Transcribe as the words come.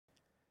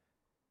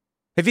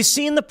Have you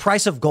seen the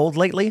price of gold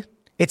lately?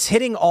 It's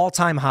hitting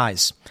all-time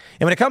highs.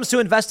 And when it comes to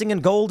investing in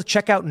gold,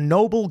 check out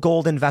Noble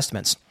Gold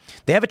Investments.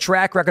 They have a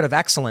track record of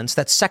excellence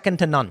that's second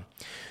to none.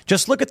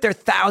 Just look at their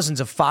thousands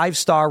of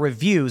five-star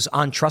reviews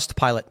on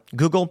Trustpilot,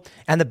 Google,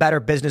 and the Better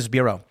Business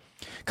Bureau.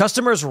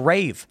 Customers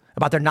rave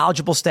about their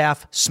knowledgeable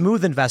staff,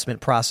 smooth investment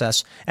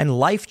process, and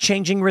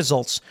life-changing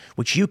results,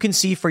 which you can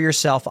see for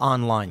yourself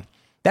online.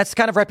 That's the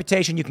kind of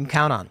reputation you can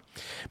count on.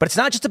 But it's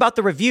not just about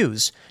the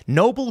reviews.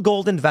 Noble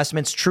Gold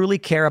Investments truly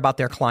care about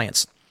their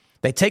clients.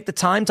 They take the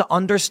time to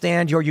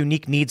understand your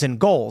unique needs and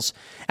goals,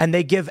 and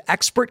they give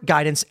expert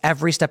guidance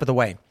every step of the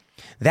way.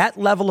 That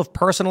level of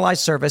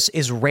personalized service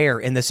is rare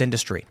in this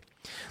industry.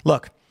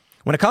 Look,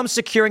 when it comes to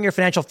securing your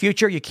financial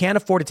future, you can't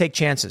afford to take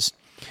chances.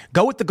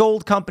 Go with the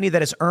gold company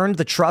that has earned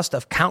the trust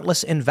of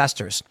countless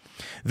investors.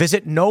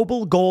 Visit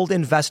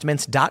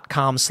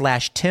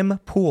noblegoldinvestments.com/Tim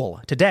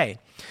Pool today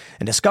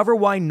and discover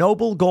why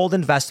Noble Gold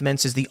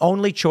Investments is the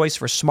only choice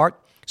for smart,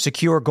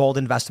 secure gold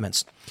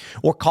investments.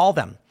 Or call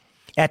them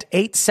at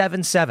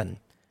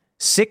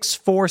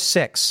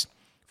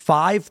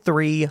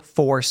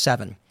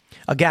 877-646-5347.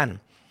 Again,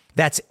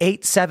 that's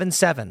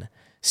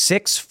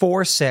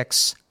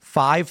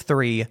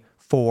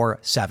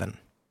 877-646-5347.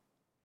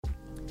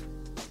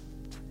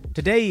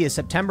 Today is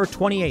September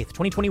 28th,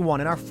 2021,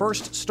 and our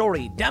first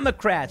story,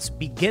 Democrats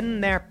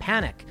begin their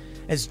panic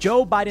as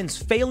Joe Biden's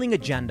failing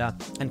agenda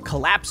and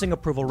collapsing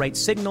approval rate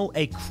signal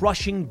a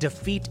crushing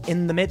defeat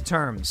in the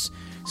midterms.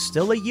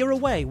 Still a year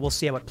away, we'll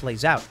see how it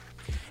plays out.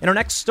 In our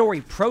next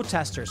story,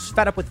 protesters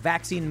fed up with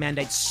vaccine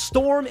mandates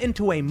storm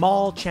into a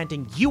mall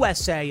chanting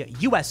USA,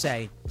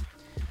 USA.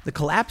 The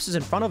collapse is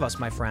in front of us,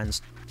 my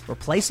friends.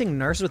 Replacing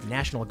nurses with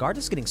National Guard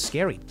is getting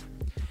scary.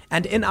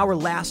 And in our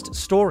last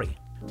story,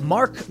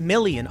 Mark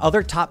Milley and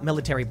other top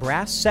military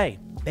brass say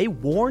they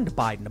warned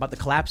Biden about the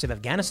collapse of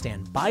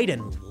Afghanistan.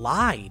 Biden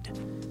lied.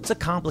 It's a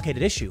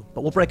complicated issue,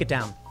 but we'll break it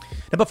down.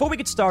 Now, before we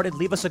get started,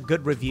 leave us a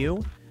good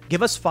review,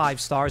 give us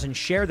 5 stars, and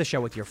share the show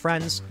with your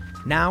friends.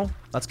 Now,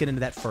 let's get into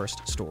that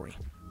first story.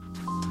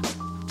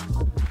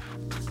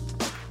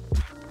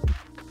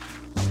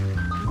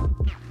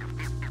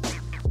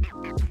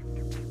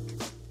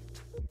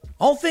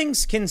 All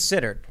things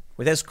considered,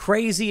 with as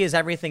crazy as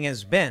everything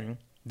has been,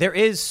 there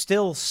is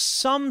still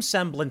some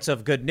semblance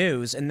of good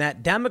news in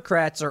that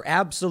Democrats are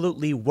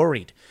absolutely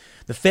worried.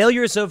 The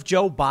failures of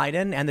Joe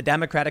Biden and the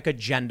Democratic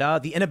agenda,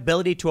 the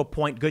inability to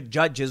appoint good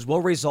judges,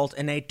 will result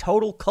in a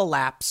total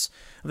collapse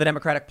of the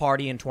Democratic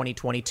Party in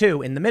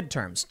 2022 in the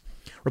midterms.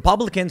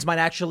 Republicans might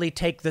actually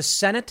take the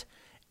Senate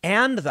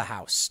and the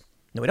House.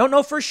 Now, we don't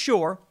know for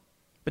sure,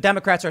 but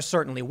Democrats are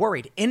certainly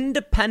worried.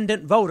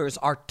 Independent voters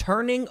are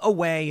turning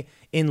away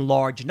in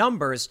large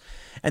numbers.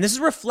 And this is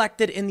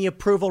reflected in the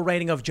approval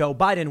rating of Joe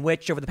Biden,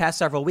 which over the past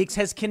several weeks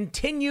has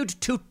continued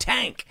to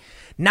tank,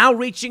 now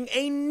reaching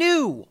a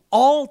new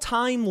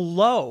all-time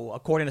low,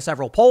 according to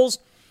several polls,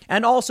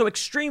 and also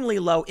extremely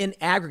low in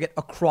aggregate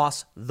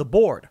across the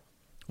board.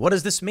 What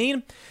does this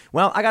mean?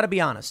 Well, I got to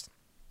be honest.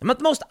 I'm not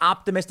the most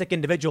optimistic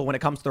individual when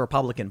it comes to the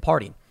Republican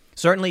Party.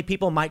 Certainly,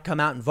 people might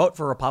come out and vote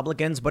for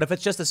Republicans, but if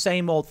it's just the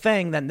same old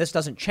thing, then this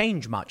doesn't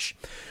change much.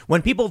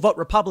 When people vote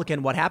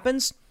Republican, what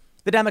happens?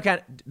 The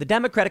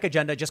Democratic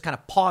agenda just kind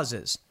of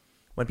pauses.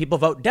 When people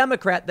vote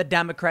Democrat, the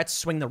Democrats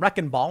swing the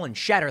wrecking ball and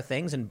shatter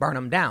things and burn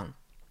them down.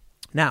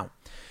 Now,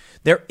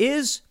 there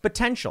is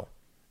potential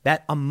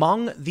that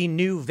among the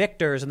new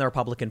victors in the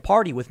Republican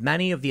Party, with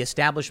many of the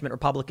establishment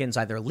Republicans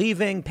either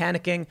leaving,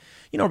 panicking,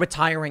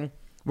 retiring,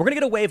 we're going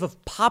to get a wave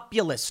of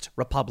populist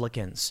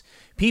Republicans,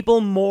 people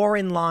more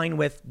in line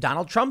with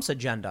Donald Trump's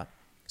agenda.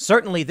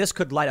 Certainly, this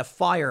could light a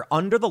fire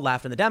under the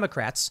left and the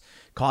Democrats,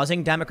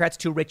 causing Democrats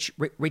to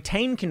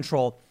retain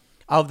control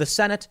of the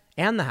Senate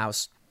and the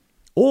House.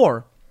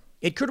 Or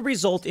it could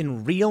result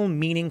in real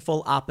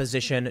meaningful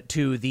opposition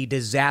to the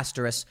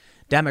disastrous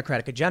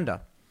Democratic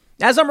agenda.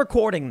 As I'm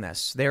recording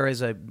this, there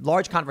is a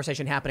large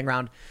conversation happening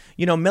around,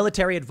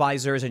 military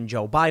advisors and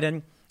Joe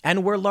Biden.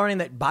 And we're learning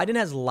that Biden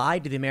has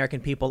lied to the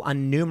American people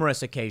on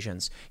numerous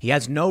occasions. He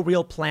has no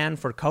real plan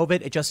for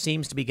COVID. It just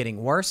seems to be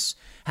getting worse.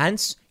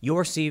 Hence,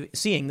 you're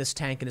seeing this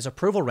tank in his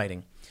approval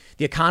rating.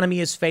 The economy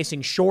is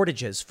facing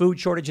shortages, food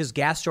shortages,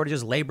 gas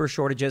shortages, labor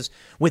shortages,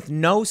 with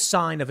no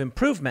sign of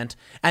improvement.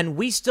 And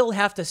we still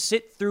have to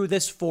sit through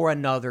this for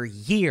another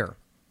year.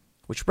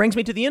 Which brings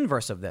me to the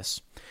inverse of this.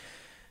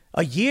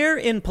 A year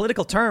in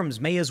political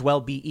terms may as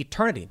well be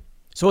eternity.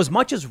 So as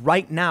much as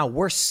right now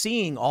we're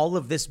seeing all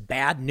of this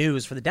bad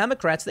news for the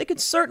Democrats, they could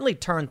certainly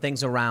turn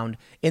things around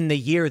in the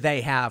year they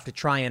have to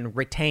try and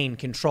retain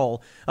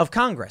control of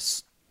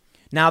Congress.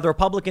 Now, the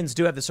Republicans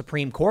do have the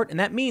Supreme Court, and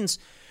that means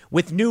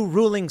with new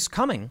rulings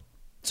coming,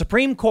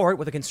 Supreme Court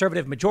with a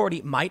conservative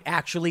majority might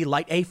actually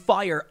light a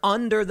fire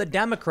under the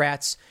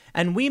Democrats,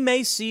 and we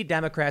may see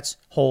Democrats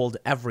hold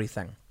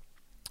everything.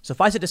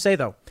 Suffice it to say,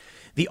 though,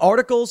 the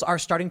articles are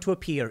starting to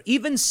appear.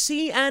 Even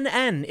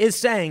CNN is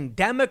saying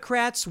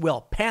Democrats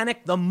will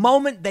panic the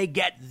moment they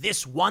get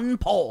this one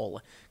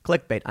poll.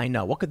 Clickbait, I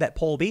know. What could that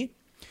poll be?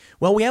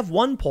 Well, we have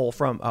one poll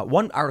from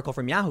one article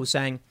from Yahoo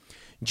saying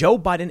Joe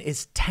Biden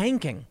is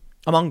tanking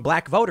among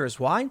black voters.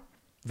 Why?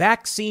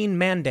 Vaccine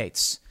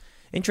mandates.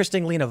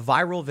 Interestingly, in a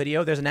viral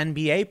video, there's an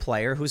NBA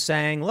player who's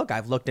saying, look,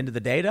 I've looked into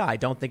the data. I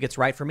don't think it's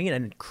right for me.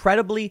 An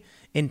incredibly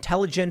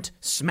intelligent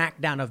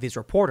smackdown of these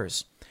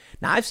reporters.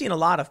 Now, I've seen a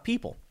lot of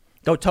people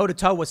go toe to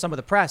toe with some of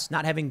the press,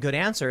 not having good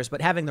answers,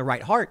 but having the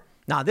right heart.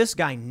 Now, this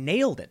guy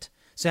nailed it,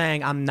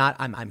 saying,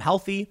 I'm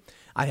healthy.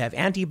 I have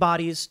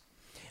antibodies.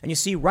 And you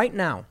see, right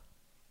now,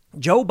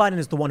 Joe Biden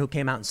is the one who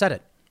came out and said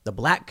it. The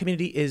black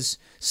community is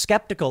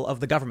skeptical of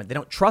the government. They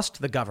don't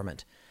trust the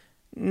government.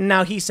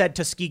 Now, he said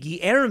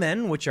Tuskegee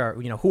Airmen, which are,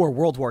 who are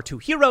World War II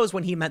heroes,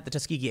 when he meant the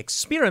Tuskegee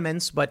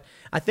experiments. But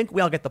I think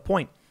we all get the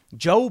point.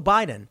 Joe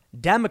Biden,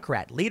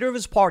 Democrat, leader of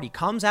his party,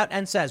 comes out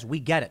and says, we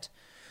get it.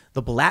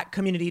 The black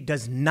community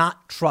does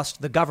not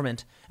trust the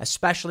government,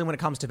 especially when it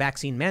comes to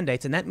vaccine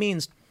mandates. And that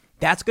means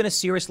that's going to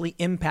seriously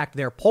impact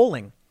their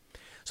polling.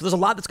 So there's a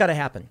lot that's got to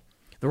happen.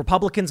 The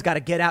Republicans got to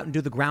get out and do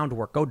the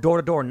groundwork, go door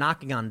to door,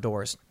 knocking on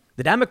doors.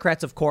 The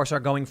Democrats, of course,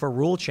 are going for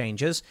rule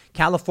changes.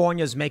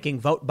 California is making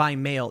vote by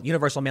mail,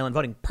 universal mail-in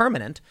voting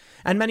permanent,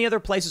 and many other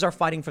places are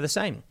fighting for the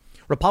same.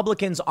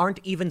 Republicans aren't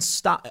even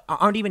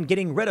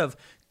getting rid of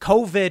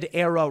COVID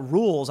era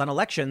rules on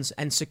elections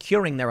and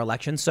securing their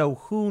elections. So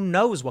who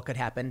knows what could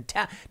happen?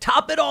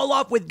 Top it all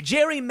off with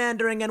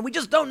gerrymandering, and we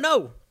just don't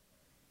know.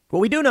 What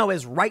we do know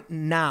is right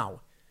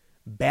now,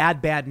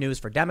 bad news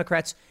for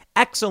Democrats.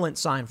 Excellent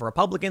sign for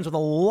Republicans, with a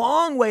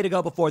long way to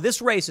go before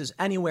this race is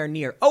anywhere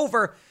near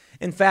over.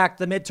 In fact,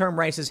 the midterm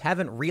races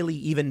haven't really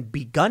even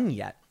begun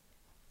yet.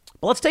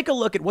 But let's take a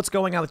look at what's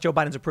going on with Joe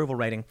Biden's approval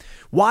rating,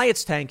 why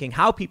it's tanking,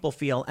 how people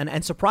feel,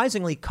 and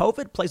surprisingly,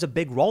 COVID plays a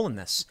big role in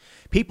this.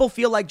 People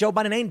feel like Joe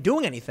Biden ain't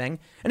doing anything,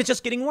 and it's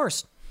just getting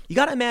worse. You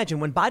got to imagine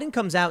when Biden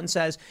comes out and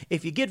says,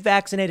 if you get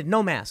vaccinated,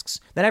 no masks,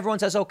 then everyone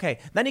says, okay.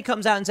 Then he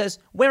comes out and says,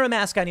 wear a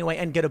mask anyway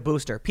and get a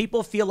booster.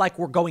 People feel like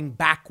we're going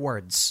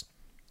backwards.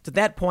 To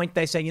that point,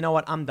 they say, you know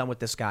what? I'm done with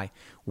this guy.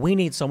 We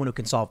need someone who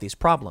can solve these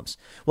problems.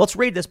 Well, let's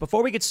read this.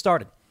 Before we get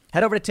started,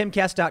 head over to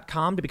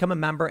timcast.com to become a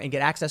member and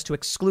get access to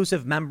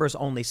exclusive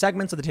members-only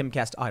segments of the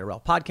Timcast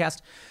IRL podcast,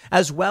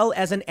 as well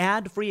as an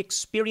ad-free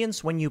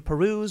experience when you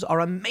peruse our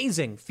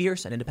amazing,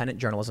 fierce, and independent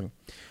journalism.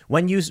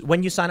 When you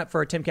sign up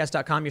for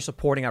timcast.com, you're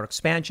supporting our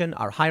expansion,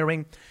 our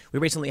hiring. We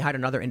recently hired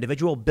another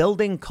individual.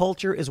 Building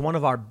culture is one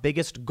of our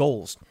biggest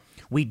goals.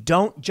 We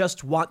don't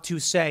just want to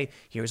say,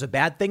 here's a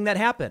bad thing that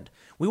happened.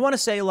 We want to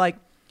say, like,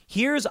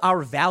 here's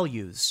our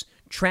values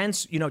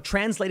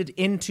translated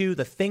into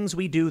the things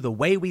we do, the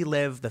way we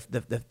live,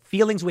 the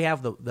feelings we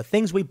have, the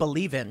things we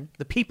believe in,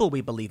 the people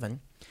we believe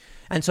in.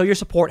 And so your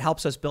support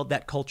helps us build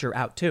that culture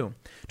out, too.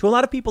 To a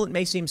lot of people, it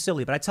may seem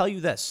silly, but I tell you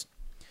this.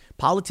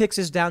 Politics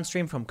is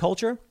downstream from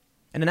culture.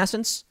 And in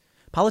essence,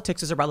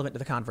 politics is irrelevant to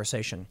the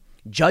conversation.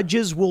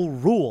 Judges will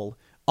rule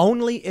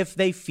only if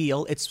they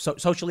feel it's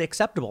socially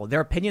acceptable.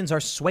 Their opinions are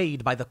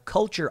swayed by the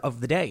culture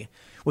of the day,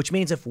 which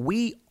means if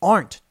we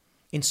aren't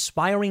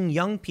inspiring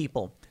young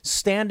people,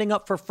 standing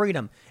up for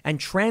freedom and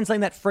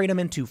translating that freedom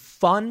into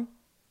fun,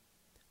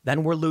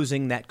 then we're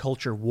losing that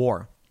culture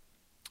war.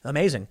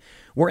 Amazing.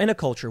 We're in a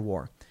culture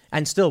war.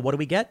 And still, what do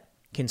we get?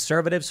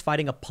 Conservatives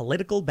fighting a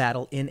political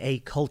battle in a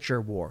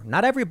culture war.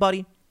 Not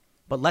everybody,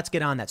 but let's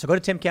get on that. So go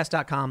to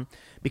timcast.com,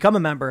 become a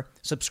member,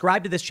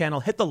 subscribe to this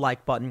channel, hit the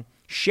like button,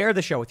 share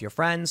the show with your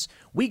friends.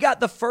 We got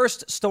the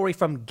first story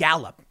from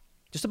Gallup.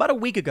 Just about a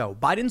week ago,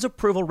 Biden's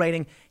approval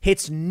rating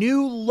hits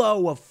new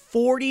low of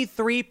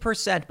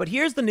 43%. But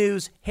here's the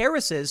news.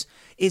 Harris's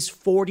is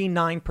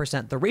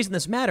 49%. The reason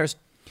this matters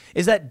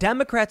is that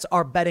Democrats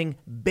are betting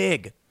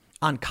big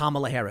on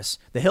Kamala Harris.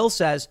 The Hill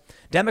says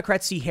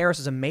Democrats see Harris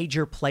as a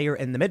major player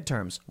in the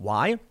midterms.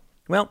 Why?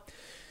 Well,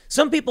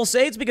 some people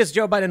say it's because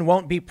Joe Biden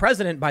won't be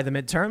president by the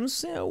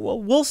midterms. Yeah,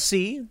 well, we'll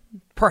see.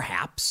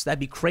 Perhaps. That'd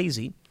be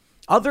crazy.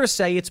 Others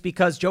say it's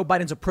because Joe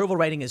Biden's approval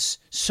rating is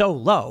so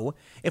low.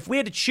 If we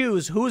had to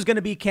choose who's going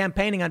to be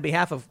campaigning on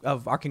behalf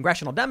of our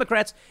congressional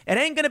Democrats, it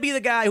ain't going to be the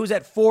guy who's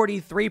at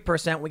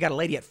 43%. We got a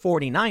lady at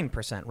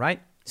 49%,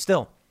 right?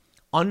 Still,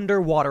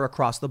 underwater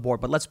across the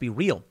board. But let's be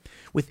real.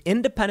 With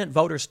independent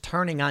voters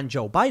turning on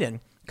Joe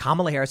Biden,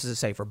 Kamala Harris is a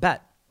safer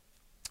bet.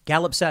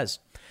 Gallup says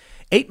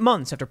 8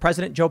 months after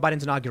President Joe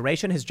Biden's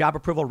inauguration, his job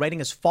approval rating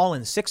has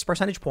fallen 6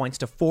 percentage points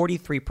to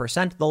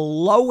 43%, the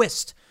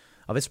lowest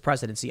of his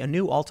presidency, a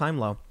new all-time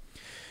low.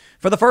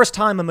 For the first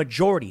time, a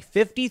majority,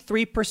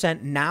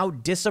 53%, now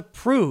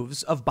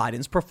disapproves of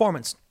Biden's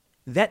performance.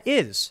 That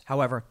is,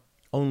 however,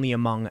 only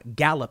among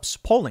Gallup's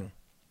polling.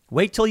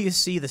 Wait till you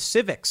see the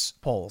Civics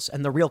polls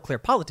and the Real Clear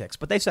Politics.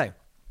 But they say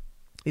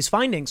these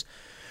findings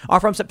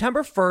are from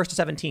September 1st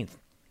to 17th.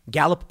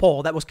 Gallup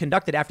poll that was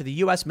conducted after the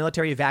U.S.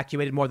 military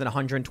evacuated more than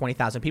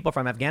 120,000 people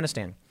from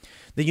Afghanistan.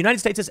 The United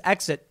States'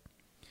 exit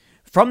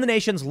from the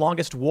nation's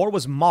longest war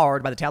was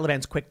marred by the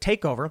Taliban's quick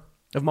takeover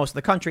of most of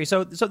the country.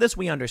 So this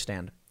we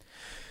understand.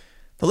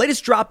 The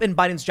latest drop in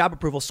Biden's job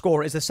approval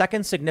score is the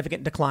second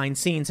significant decline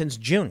seen since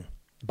June.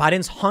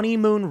 Biden's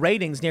honeymoon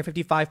ratings near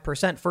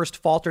 55% first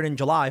faltered in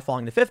July,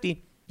 falling to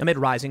 50 amid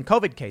rising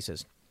COVID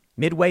cases.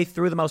 Midway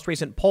through the most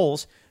recent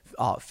polls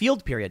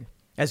field period,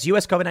 As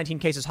U.S. COVID-19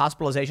 cases,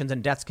 hospitalizations,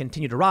 and deaths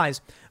continue to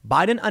rise,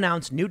 Biden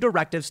announced new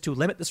directives to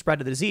limit the spread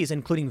of the disease,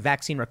 including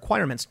vaccine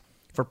requirements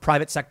for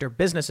private sector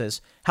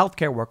businesses,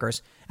 healthcare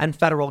workers, and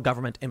federal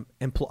government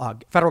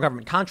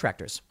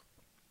contractors.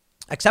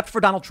 Except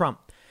for Donald Trump,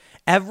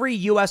 every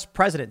U.S.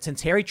 president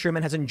since Harry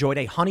Truman has enjoyed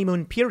a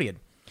honeymoon period,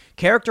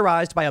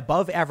 characterized by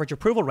above-average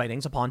approval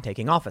ratings upon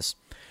taking office.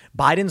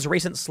 Biden's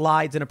recent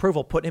slides in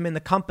approval put him in the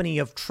company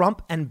of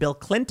Trump and Bill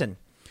Clinton,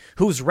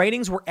 whose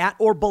ratings were at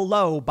or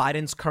below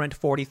Biden's current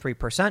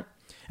 43%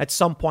 at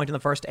some point in the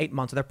first 8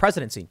 months of their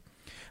presidency.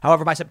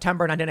 However, by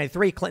September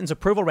 1993, Clinton's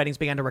approval ratings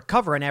began to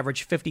recover and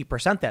averaged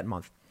 50% that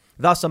month.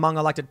 Thus, among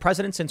elected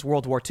presidents since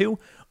World War II,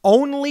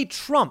 only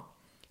Trump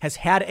has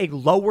had a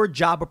lower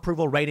job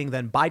approval rating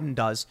than Biden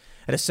does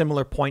at a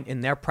similar point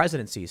in their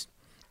presidencies.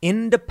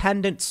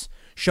 Independents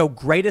show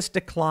greatest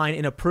decline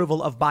in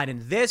approval of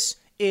Biden. This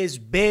is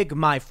big,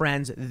 my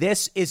friends.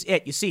 This is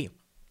it. You see,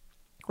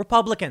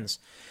 Republicans,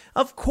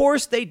 of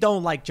course they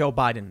don't like Joe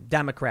Biden.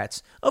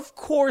 Democrats, of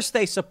course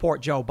they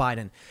support Joe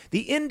Biden.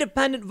 The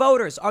independent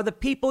voters are the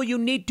people you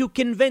need to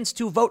convince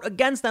to vote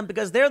against them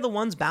because they're the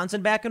ones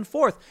bouncing back and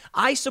forth.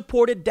 I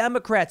supported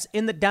Democrats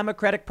in the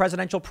Democratic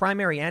presidential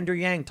primary, Andrew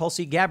Yang,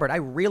 Tulsi Gabbard. I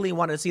really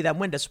wanted to see them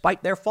win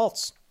despite their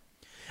faults.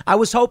 I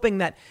was hoping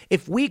that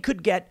if we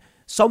could get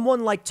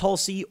someone like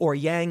Tulsi or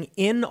Yang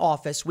in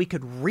office, we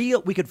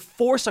could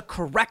force a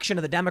correction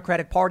of the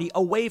Democratic Party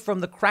away from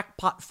the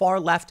crackpot far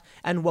left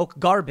and woke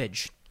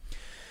garbage.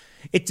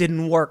 It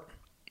didn't work.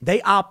 They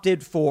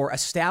opted for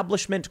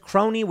establishment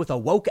crony with a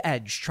woke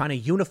edge, trying to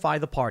unify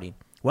the party.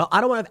 Well,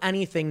 I don't want to have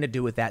anything to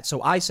do with that.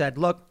 So I said,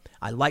 look,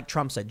 I like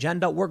Trump's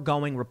agenda. We're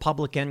going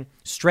Republican,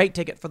 straight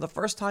ticket for the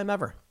first time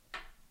ever.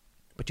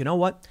 But you know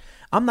what?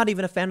 I'm not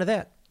even a fan of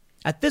that.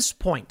 At this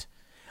point,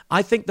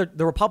 I think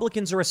the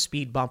Republicans are a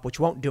speed bump, which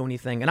won't do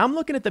anything. And I'm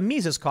looking at the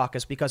Mises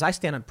Caucus because I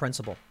stand on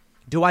principle.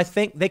 Do I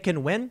think they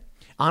can win?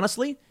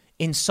 Honestly,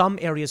 in some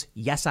areas,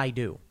 yes, I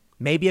do.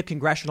 Maybe a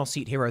congressional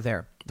seat here or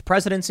there. The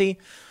presidency,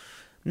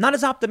 not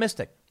as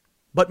optimistic.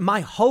 But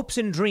my hopes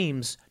and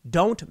dreams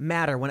don't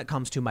matter when it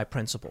comes to my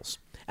principles.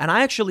 And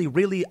I actually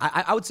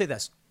I would say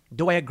this.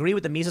 Do I agree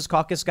with the Mises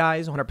Caucus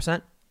guys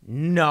 100%?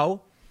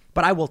 No.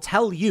 But I will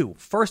tell you,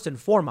 first and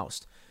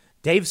foremost,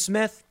 Dave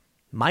Smith,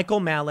 Michael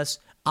Malice,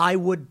 I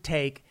would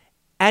take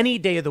any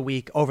day of the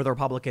week over the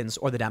Republicans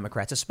or the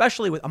Democrats,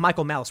 especially with a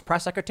Michael Malice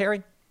press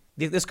secretary.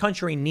 This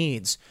country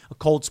needs a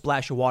cold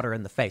splash of water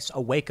in the face, a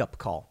wake-up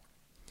call.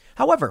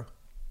 However,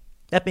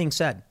 that being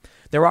said,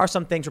 there are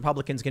some things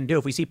Republicans can do.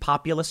 If we see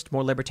populist,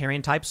 more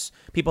libertarian types,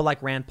 people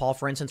like Rand Paul,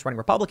 for instance, running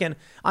Republican,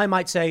 I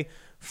might say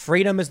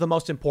freedom is the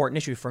most important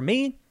issue for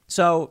me.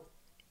 So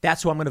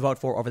that's who I'm going to vote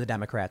for over the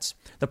Democrats.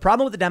 The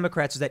problem with the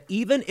Democrats is that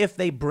even if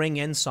they bring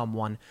in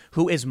someone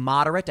who is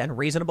moderate and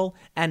reasonable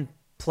and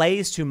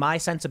plays to my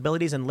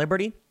sensibilities and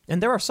liberty,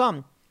 and there are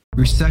some.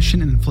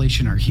 Recession and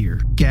inflation are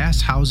here. Gas,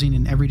 housing,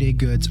 and everyday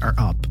goods are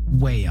up,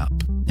 way up.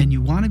 And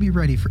you want to be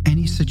ready for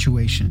any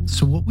situation.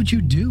 So what would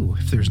you do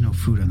if there's no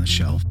food on the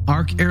shelf?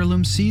 ARC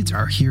Heirloom Seeds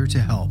are here to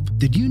help.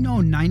 Did you know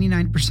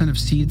 99% of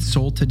seeds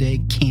sold today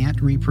can't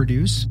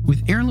reproduce?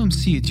 With Heirloom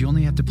Seeds, you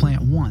only have to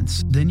plant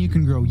once. Then you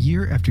can grow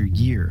year after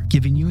year,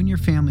 giving you and your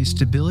family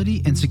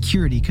stability and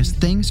security because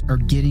things are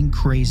getting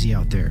crazy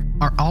out there.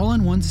 Our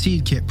all-in-one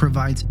seed kit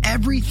provides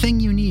everything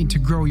you need to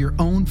grow your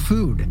own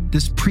food.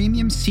 This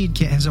premium seed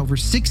kit has over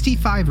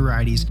 65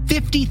 varieties,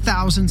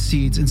 50,000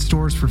 seeds in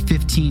stores for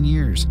 15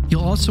 years.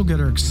 You'll also get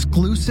our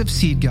exclusive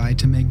seed guide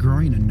to make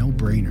growing a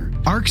no-brainer.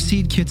 ARC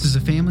Seed Kits is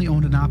a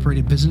family-owned and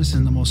operated business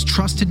and the most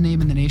trusted name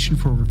in the nation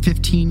for over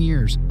 15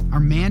 years. Our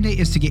mandate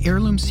is to get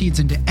heirloom seeds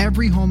into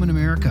every home in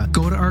America.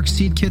 Go to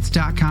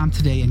arcseedkits.com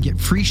today and get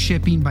free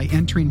shipping by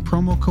entering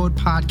promo code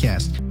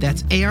podcast.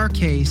 That's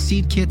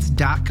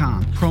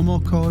ARKseedkits.com,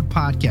 promo code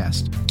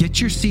podcast. Get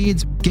your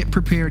seeds, get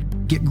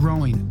prepared, get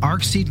growing.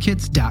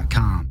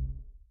 arcseedkits.com.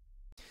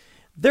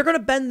 They're going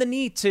to bend the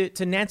knee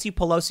to Nancy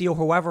Pelosi or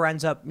whoever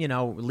ends up,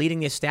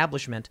 leading the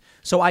establishment.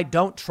 So I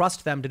don't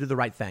trust them to do the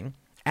right thing.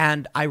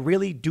 And I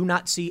really do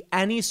not see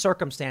any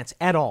circumstance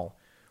at all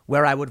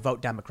where I would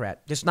vote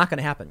Democrat. Just not going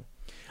to happen.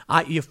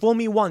 You fool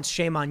me once,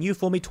 shame on you.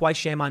 Fool me twice,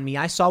 shame on me.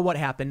 I saw what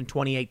happened in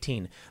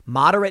 2018.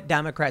 Moderate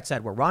Democrats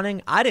said we're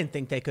running. I didn't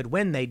think they could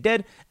win. They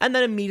did. And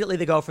then immediately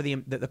they go for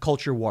the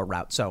culture war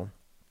route. So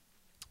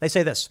they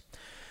say this.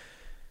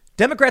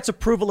 Democrats'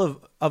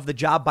 approval of the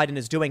job Biden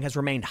is doing has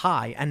remained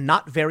high and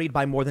not varied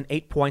by more than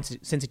 8 points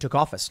since he took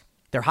office.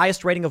 Their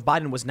highest rating of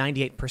Biden was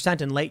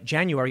 98% in late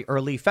January,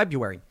 early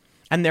February,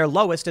 and their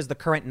lowest is the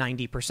current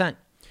 90%.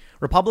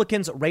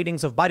 Republicans'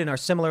 ratings of Biden are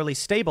similarly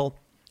stable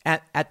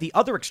at the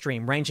other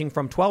extreme, ranging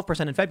from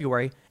 12% in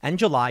February and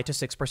July to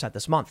 6%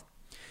 this month.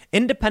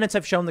 Independents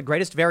have shown the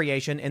greatest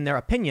variation in their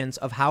opinions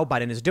of how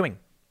Biden is doing.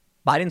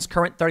 Biden's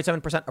current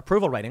 37%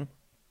 approval rating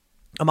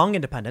among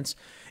independents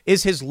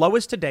is his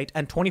lowest to date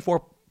and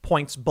 24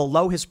 points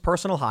below his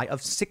personal high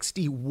of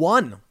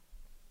 61.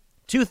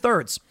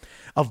 2/3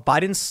 of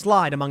Biden's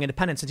slide among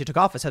independents since he took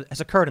office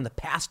has occurred in the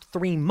past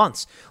 3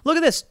 months. Look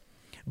at this.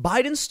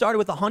 Biden started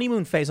with a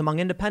honeymoon phase among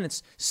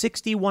independents,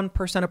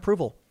 61%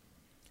 approval.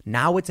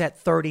 Now it's at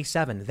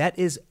 37. That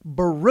is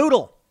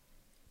brutal.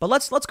 But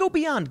let's go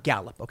beyond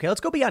Gallup, okay? Let's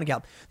go beyond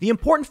Gallup. The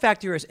important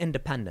factor here is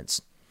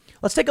independence.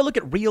 Let's take a look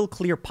at Real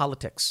Clear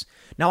Politics.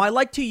 Now, I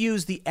like to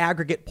use the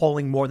aggregate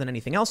polling more than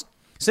anything else,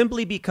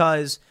 simply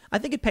because I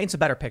think it paints a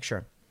better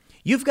picture.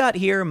 You've got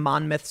here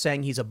Monmouth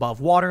saying he's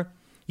above water.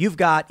 You've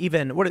got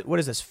even, what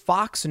is this,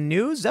 Fox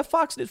News? Is that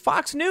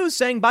Fox News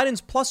saying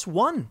Biden's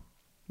 +1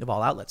 of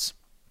all outlets.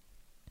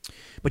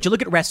 But you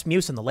look at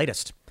Rasmussen, the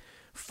latest.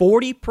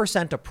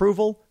 40%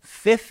 approval,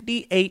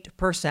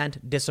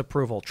 58%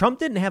 disapproval. Trump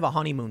didn't have a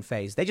honeymoon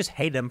phase. They just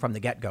hated him from the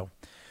get-go.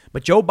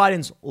 But Joe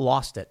Biden's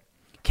lost it.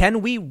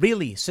 Can we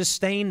really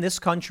sustain this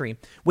country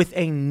with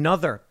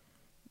another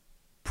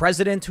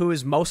president who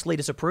is mostly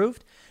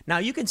disapproved? Now,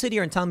 you can sit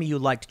here and tell me you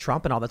liked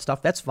Trump and all that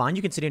stuff. That's fine.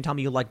 You can sit here and tell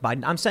me you like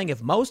Biden. I'm saying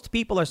if most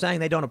people are saying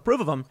they don't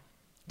approve of him,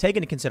 take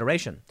into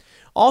consideration.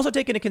 Also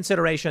take into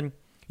consideration,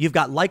 you've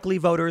got likely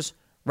voters,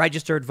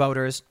 registered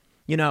voters,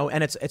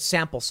 and it's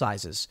sample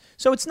sizes.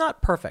 So it's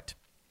not perfect.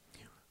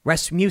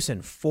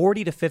 Rasmussen,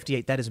 40 to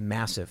 58. That is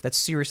massive. That's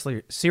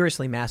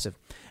seriously massive.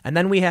 And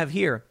then we have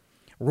here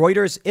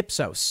Reuters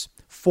Ipsos,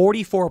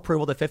 44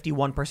 approval to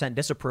 51%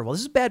 disapproval.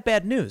 This is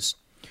bad news.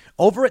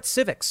 Over at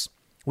Civics,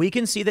 we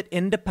can see that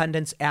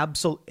independent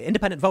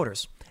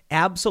voters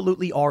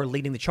absolutely are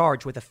leading the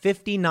charge with a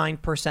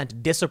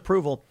 59%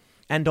 disapproval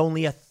and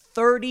only a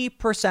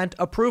 30%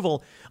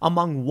 approval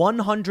among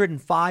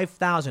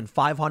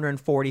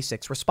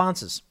 105,546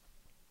 responses.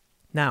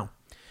 Now,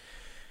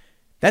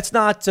 that's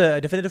not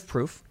definitive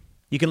proof.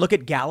 You can look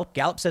at Gallup.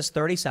 Gallup says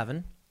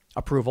 37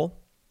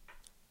 approval,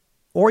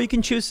 or you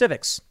can choose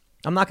Civics.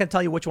 I'm not going to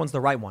tell you which one's the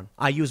right one.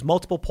 I use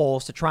multiple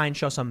polls to try and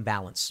show some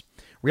balance.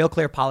 Real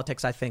Clear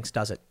Politics, I think,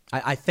 does it.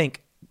 I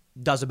think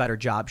does a better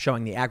job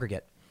showing the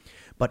aggregate.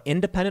 But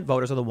independent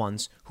voters are the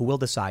ones who will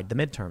decide the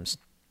midterms.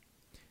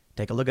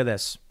 Take a look at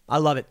this. I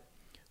love it.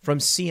 From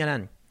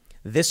CNN,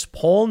 this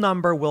poll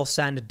number will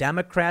send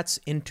Democrats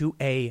into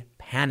a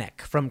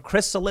panic. From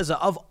Chris Cillizza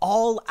of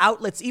all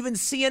outlets, even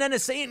CNN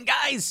is saying,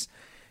 guys,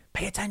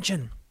 pay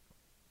attention.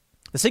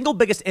 The single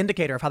biggest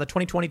indicator of how the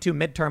 2022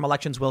 midterm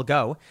elections will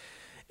go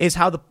is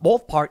how the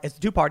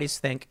two parties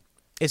think,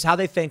 is how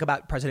they think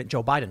about President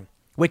Joe Biden.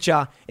 Which,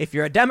 if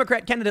you're a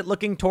Democrat candidate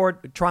looking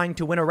toward trying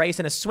to win a race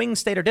in a swing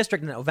state or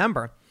district in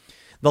November,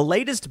 the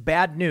latest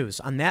bad news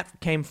on that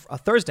came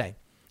Thursday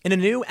in a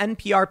new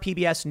NPR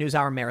PBS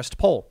NewsHour Marist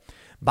poll.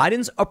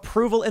 Biden's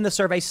approval in the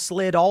survey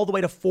slid all the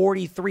way to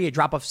 43, a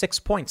drop of 6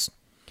 points.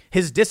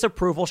 His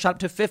disapproval shot up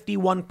to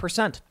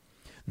 51%.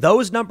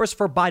 Those numbers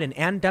for Biden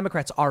and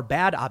Democrats are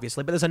bad,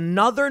 obviously, but there's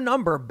another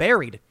number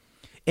buried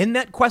in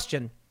that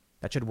question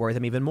that should worry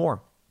them even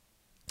more.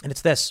 And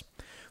it's this.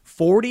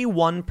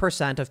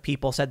 41% of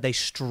people said they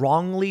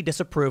strongly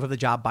disapprove of the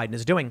job Biden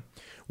is doing,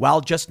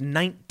 while just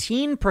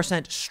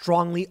 19%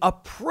 strongly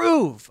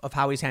approve of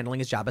how he's handling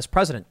his job as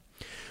president.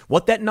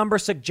 What that number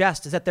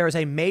suggests is that there is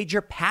a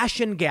major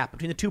passion gap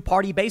between the two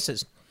party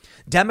bases.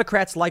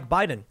 Democrats like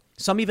Biden,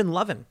 some even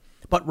love him,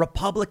 but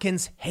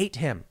Republicans hate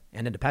him,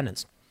 and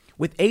independents,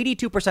 with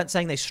 82%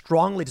 saying they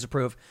strongly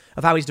disapprove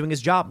of how he's doing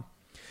his job.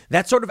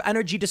 That sort of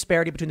energy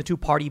disparity between the two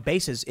party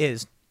bases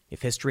is,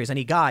 if history is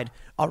any guide,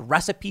 a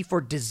recipe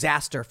for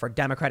disaster for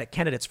Democratic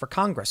candidates for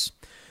Congress.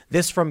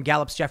 This from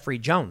Gallup's Jeffrey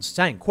Jones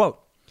saying, quote,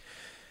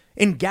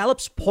 in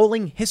Gallup's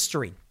polling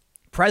history,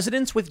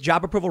 presidents with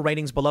job approval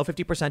ratings below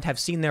 50% have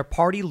seen their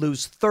party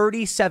lose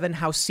 37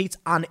 House seats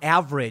on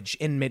average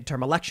in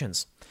midterm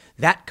elections.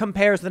 That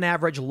compares with an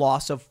average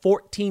loss of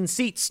 14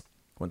 seats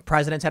when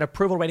presidents had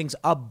approval ratings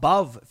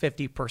above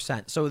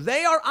 50%. So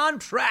they are on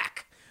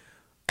track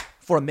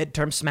for a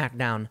midterm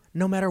smackdown,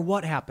 no matter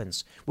what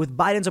happens. With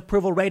Biden's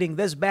approval rating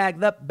this bad,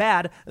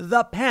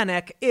 the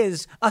panic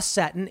is a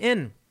setting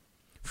in.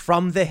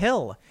 From The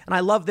Hill, and I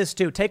love this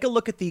too, take a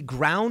look at the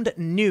ground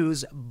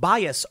news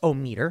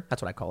bias-o-meter,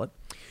 that's what I call it,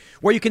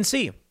 where you can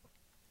see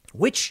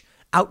which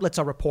outlets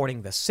are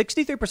reporting this.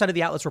 63% of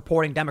the outlets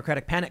reporting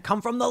Democratic panic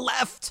come from the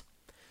left.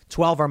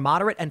 12 are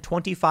moderate and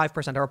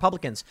 25% are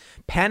Republicans.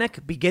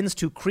 Panic begins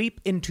to creep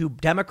into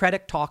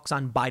Democratic talks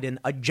on Biden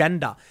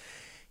agenda.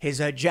 His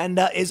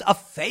agenda is a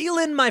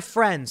failing, my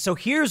friends. So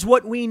here's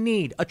what we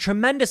need, a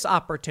tremendous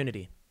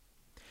opportunity.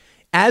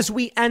 As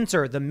we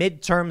enter the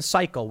midterm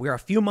cycle, we're a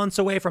few months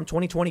away from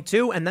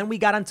 2022, and then we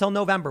got until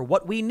November.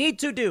 What we need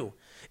to do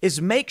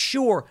is make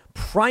sure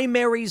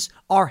primaries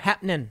are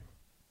happening.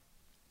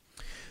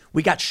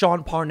 We got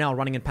Sean Parnell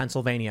running in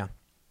Pennsylvania.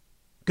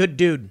 Good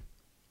dude.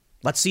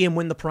 Let's see him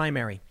win the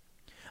primary.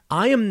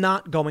 I am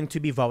not going to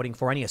be voting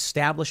for any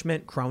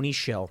establishment crony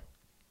shill.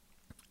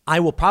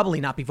 I will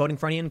probably not be voting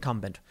for any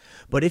incumbent.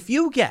 But if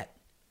you get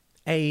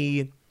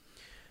a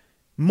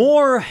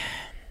more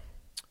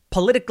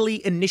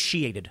politically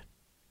initiated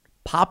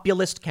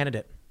populist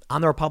candidate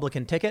on the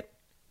Republican ticket,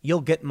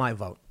 you'll get my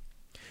vote.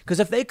 Because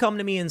if they come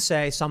to me and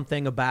say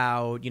something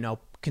about,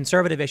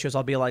 conservative issues,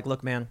 I'll be like,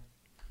 look, man,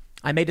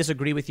 I may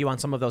disagree with you on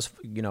some of those,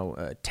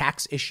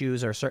 tax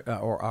issues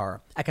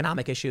or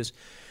economic issues.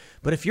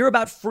 But if you're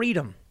about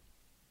freedom,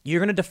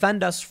 you're going to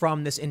defend us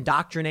from this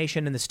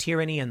indoctrination and this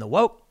tyranny and the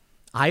woke,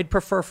 I'd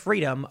prefer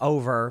freedom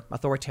over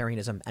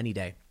authoritarianism any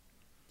day.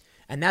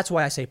 And that's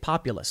why I say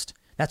populist.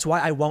 That's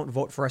why I won't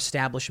vote for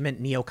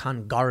establishment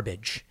neocon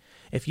garbage.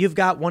 If you've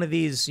got one of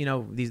these,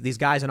 these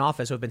guys in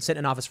office who have been sitting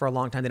in office for a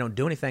long time, they don't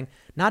do anything,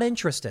 not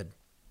interested.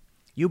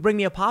 You bring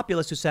me a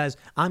populist who says,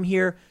 I'm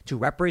here to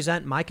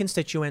represent my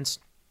constituents,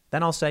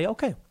 then I'll say,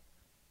 okay,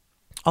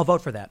 I'll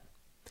vote for that.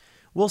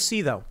 We'll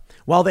see, though.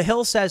 While the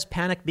Hill says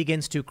panic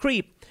begins to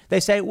creep, they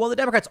say, well, the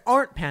Democrats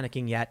aren't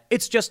panicking yet.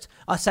 It's just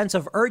a sense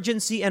of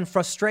urgency and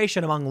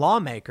frustration among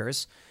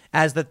lawmakers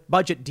as the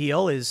budget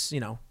deal is,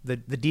 the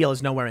deal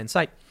is nowhere in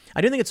sight. I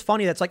do think it's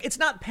funny that's like, it's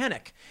not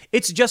panic.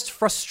 It's just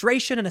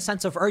frustration and a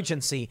sense of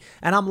urgency.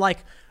 And I'm like,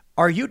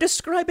 are you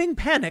describing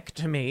panic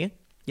to me?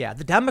 Yeah,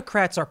 the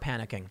Democrats are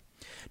panicking.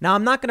 Now,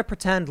 I'm not going to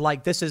pretend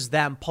like this is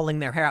them pulling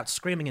their hair out,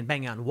 screaming and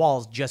banging on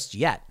walls just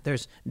yet.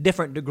 There's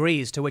different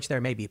degrees to which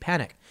there may be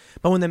panic.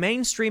 But when the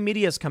mainstream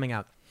media is coming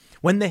out,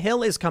 when The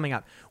Hill is coming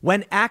out,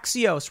 when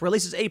Axios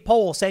releases a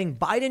poll saying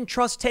Biden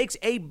trust takes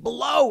a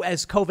blow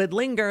as COVID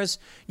lingers,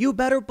 you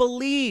better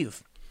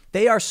believe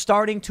they are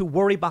starting to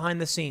worry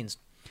behind the scenes.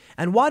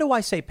 And why do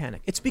I say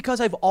panic? It's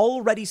because I've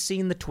already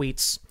seen the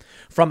tweets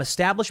from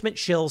establishment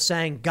shills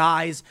saying,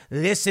 guys,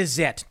 this is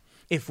it.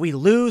 If we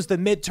lose the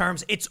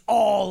midterms, it's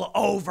all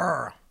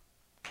over.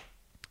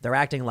 They're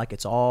acting like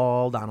it's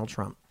all Donald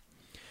Trump.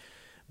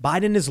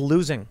 Biden is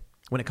losing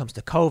when it comes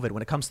to COVID,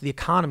 when it comes to the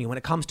economy, when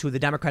it comes to the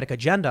Democratic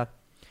agenda.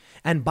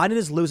 And Biden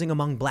is losing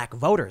among black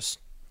voters.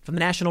 From the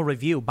National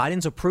Review,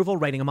 Biden's approval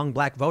rating among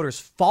black voters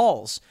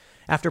falls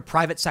after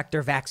private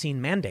sector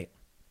vaccine mandate.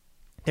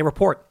 They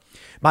report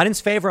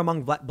Biden's favor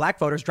among black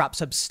voters dropped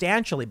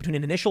substantially between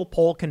an initial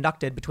poll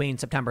conducted between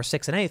September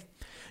 6th and 8th,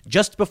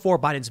 just before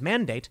Biden's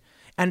mandate,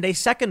 and a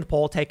second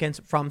poll taken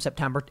from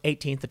September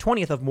 18th to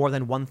 20th of more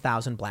than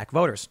 1,000 black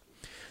voters.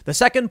 The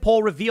second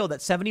poll revealed that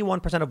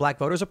 71% of black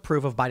voters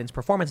approve of Biden's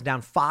performance,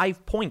 down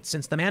 5 points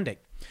since the mandate.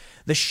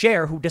 The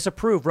share who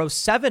disapprove rose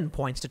 7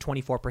 points to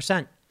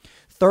 24%.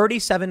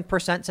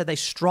 37% said they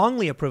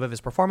strongly approve of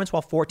his performance,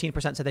 while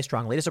 14% said they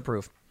strongly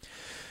disapprove.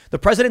 The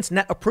president's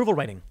net approval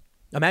rating,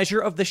 a measure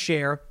of the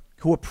share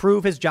who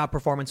approve his job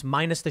performance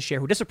minus the share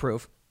who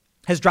disapprove,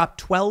 has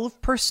dropped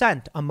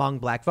 12% among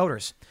black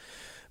voters.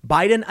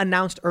 Biden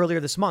announced earlier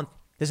this month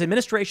his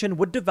administration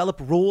would develop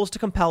rules to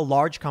compel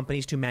large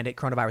companies to mandate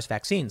coronavirus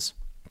vaccines.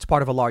 It's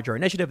part of a larger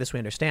initiative, this we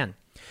understand.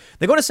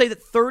 They're going to say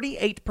that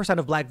 38%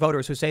 of black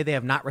voters who say they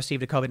have not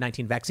received a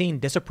COVID-19 vaccine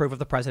disapprove of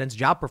the president's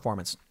job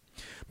performance.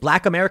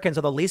 Black Americans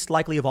are the least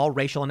likely of all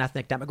racial and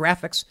ethnic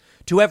demographics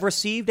to have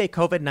received a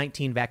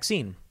COVID-19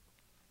 vaccine.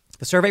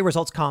 The survey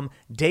results come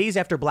days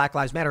after Black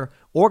Lives Matter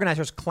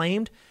organizers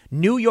claimed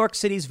New York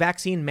City's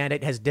vaccine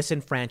mandate has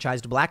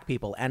disenfranchised black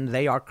people, and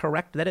they are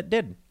correct that it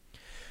did.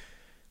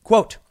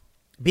 Quote,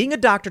 being a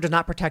doctor does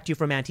not protect you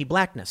from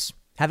anti-blackness.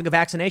 Having a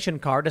vaccination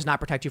card does not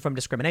protect you from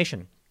discrimination.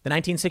 The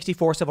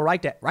 1964 Civil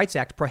Rights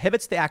Act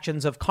prohibits the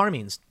actions of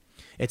Carmeans.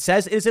 It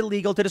says it is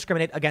illegal to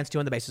discriminate against you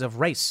on the basis of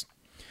race.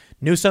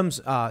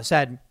 Newsom's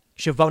said,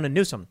 Shavona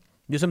Newsom.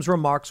 Newsom's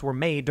remarks were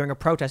made during a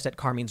protest at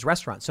Carmean's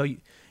restaurant. So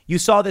you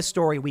saw this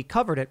story. We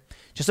covered it.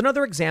 Just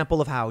another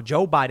example of how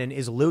Joe Biden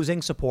is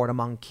losing support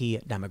among key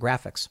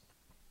demographics.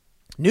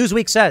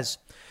 Newsweek says,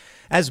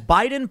 as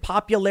Biden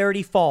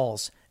popularity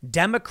falls,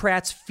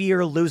 Democrats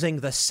fear losing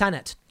the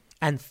Senate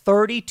and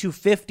 30 to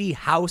 50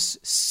 House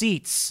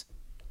seats.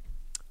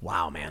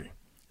 Wow, man.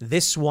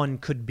 This one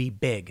could be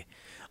big.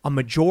 A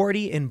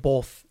majority in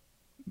both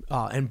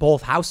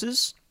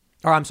houses,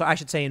 or I'm sorry, I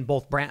should say in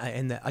both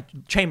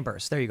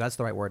chambers. There you go. That's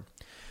the right word.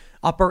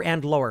 Upper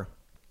and lower.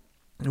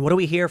 And what do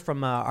we hear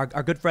from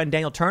our good friend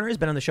Daniel Turner? He's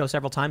been on the show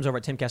several times over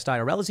at Timcast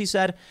IRL. As he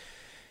said,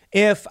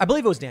 I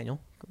believe it was Daniel,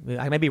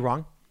 I may be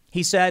wrong.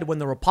 He said when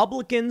the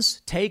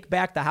Republicans take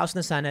back the House and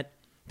the Senate,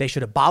 they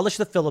should abolish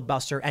the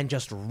filibuster and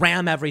just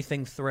ram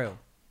everything through.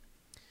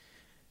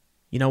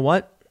 You know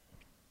what?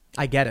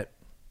 I get it.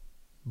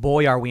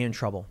 Boy, are we in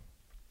trouble.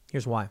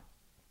 Here's why.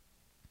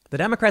 The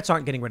Democrats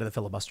aren't getting rid of the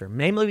filibuster,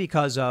 namely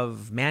because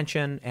of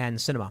Manchin and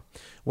Sinema,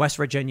 West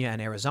Virginia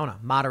and Arizona.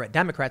 Moderate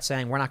Democrats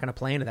saying we're not going to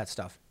play into that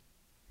stuff.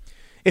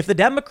 If the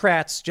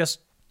Democrats just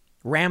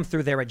ram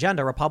through their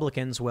agenda,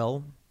 Republicans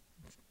will,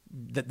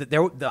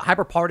 the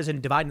hyper-partisan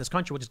divide in this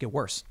country will just get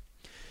worse.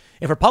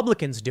 If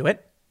Republicans do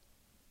it,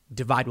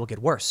 divide will get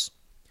worse.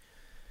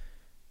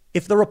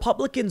 If the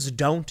Republicans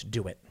don't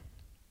do it,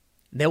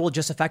 they will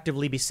just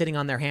effectively be sitting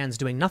on their hands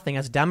doing nothing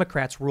as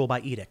Democrats rule by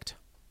edict.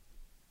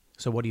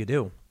 So what do you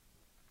do?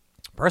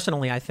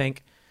 Personally,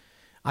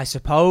 I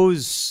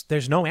suppose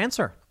there's no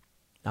answer.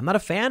 I'm not a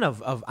fan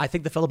of I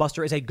think the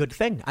filibuster is a good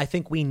thing. I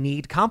think we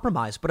need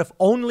compromise. But if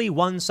only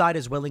one side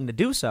is willing to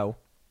do so,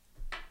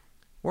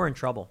 we're in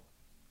trouble.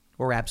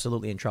 We're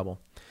absolutely in trouble.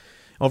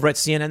 Over at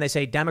CNN, they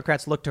say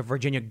Democrats look to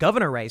Virginia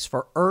governor race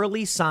for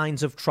early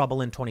signs of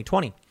trouble in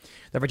 2020.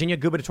 The Virginia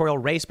gubernatorial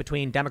race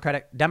between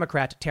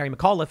Democrat Terry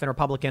McAuliffe and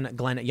Republican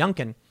Glenn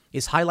Youngkin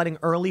is highlighting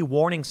early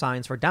warning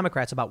signs for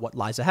Democrats about what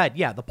lies ahead.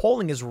 Yeah, the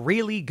polling is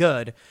really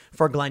good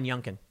for Glenn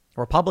Youngkin,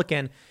 a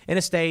Republican in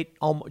a state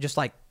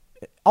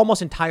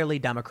almost entirely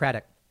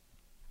Democratic.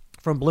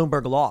 From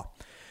Bloomberg Law,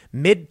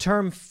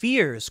 midterm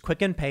fears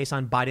quicken pace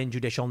on Biden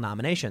judicial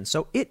nomination.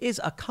 So it is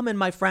a coming,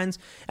 my friends.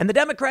 And the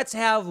Democrats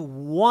have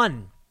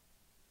one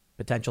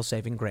potential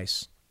saving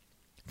grace.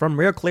 From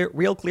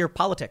Real Clear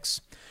Politics,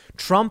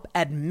 Trump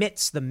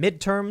admits the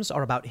midterms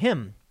are about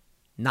him,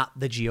 not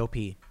the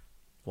GOP.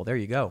 Well, there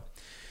you go.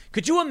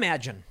 Could you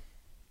imagine,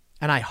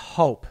 and I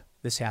hope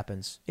this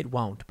happens, it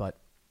won't, but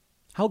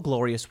how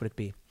glorious would it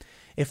be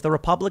if the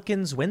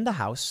Republicans win the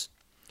House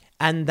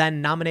and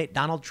then nominate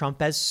Donald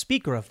Trump as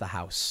Speaker of the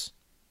House,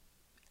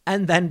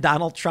 and then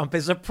Donald Trump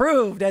is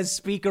approved as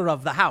Speaker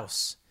of the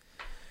House?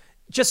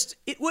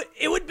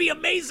 It would be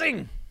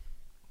amazing.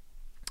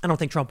 I don't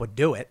think Trump would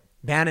do it.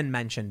 Bannon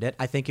mentioned it.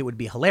 I think it would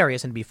be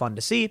hilarious and be fun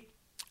to see.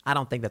 I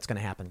don't think that's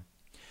going to happen.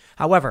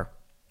 However,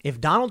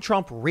 if Donald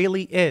Trump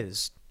really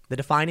is the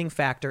defining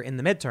factor in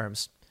the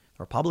midterms,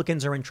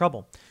 Republicans are in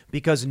trouble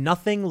because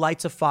nothing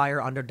lights a fire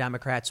under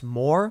Democrats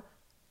more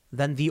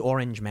than the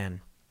Orange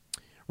Man.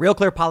 Real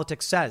Clear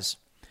Politics says,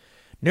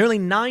 nearly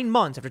 9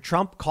 months after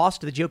Trump cost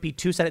the GOP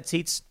 2 Senate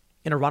seats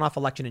in a runoff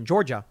election in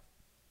Georgia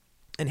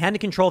and handed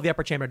control of the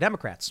upper chamber to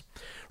Democrats,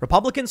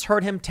 Republicans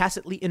heard him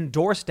tacitly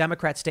endorse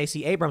Democrat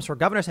Stacey Abrams for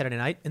governor Saturday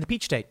night in the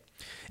Peach State.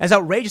 As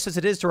outrageous as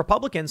it is to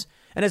Republicans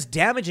and as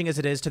damaging as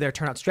it is to their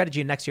turnout strategy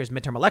in next year's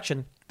midterm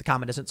election, the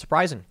comment isn't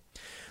surprising.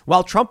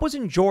 While Trump was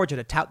in Georgia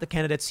to tout the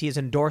candidates he has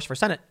endorsed for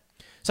Senate,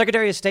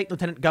 Secretary of State,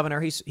 Lieutenant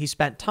Governor, he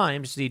spent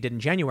time, just as he did in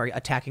January,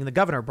 attacking the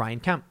governor, Brian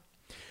Kemp.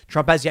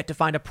 Trump has yet to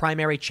find a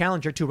primary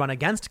challenger to run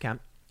against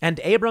Kemp, and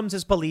Abrams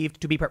is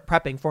believed to be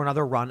prepping for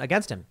another run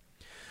against him.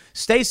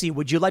 Stacey,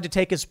 would you like to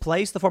take his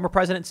place? The former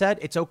president said.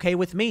 It's okay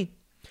with me.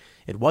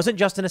 It wasn't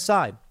just an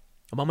aside,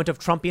 a moment of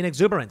Trumpian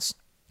exuberance,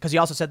 because he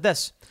also said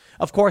this.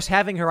 Of course,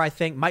 having her, I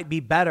think, might be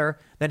better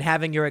than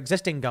having your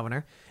existing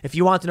governor. If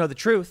you want to know the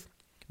truth,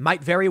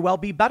 might very well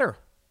be better.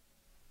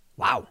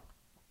 Wow.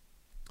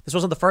 This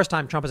wasn't the first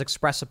time Trump has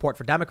expressed support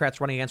for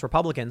Democrats running against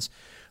Republicans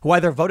who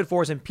either voted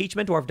for his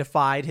impeachment or have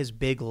defied his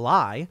big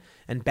lie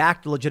and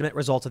backed the legitimate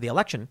results of the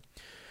election.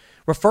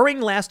 Referring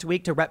last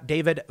week to Rep.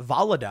 David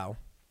Vallado,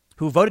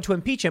 who voted to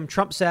impeach him,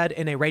 Trump said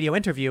in a radio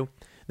interview,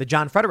 The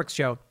John Fredericks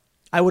Show,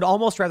 I would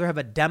almost rather have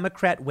a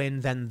Democrat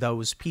win than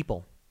those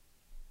people.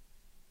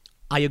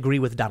 I agree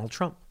with Donald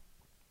Trump.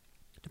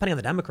 Depending on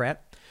the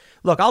Democrat.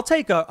 Look, I'll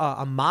take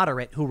a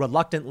moderate who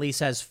reluctantly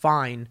says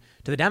fine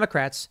to the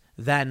Democrats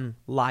than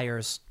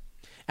liars.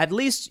 At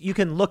least you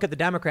can look at the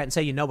Democrat and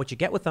say you know what you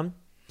get with them.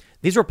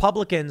 These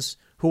Republicans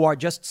who are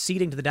just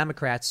ceding to the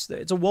Democrats,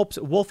 it's a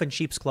wolf in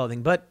sheep's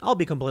clothing, but I'll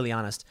be completely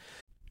honest.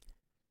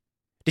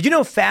 Did you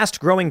know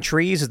Fast Growing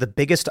Trees is the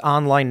biggest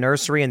online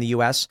nursery in the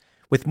U.S.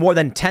 with more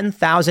than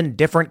 10,000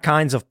 different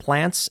kinds of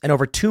plants and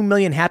over 2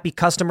 million happy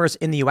customers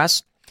in the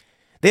U.S.?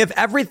 They have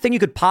everything you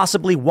could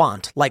possibly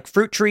want, like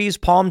fruit trees,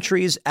 palm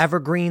trees,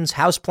 evergreens,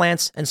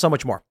 houseplants, and so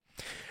much more.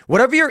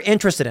 Whatever you're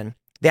interested in,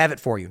 they have it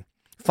for you.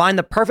 Find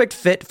the perfect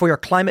fit for your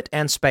climate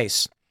and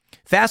space.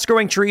 Fast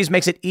Growing Trees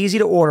makes it easy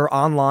to order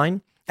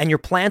online, and your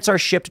plants are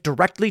shipped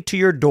directly to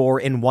your door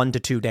in 1 to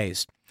 2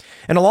 days.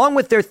 And along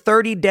with their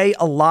 30-day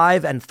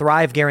Alive and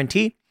Thrive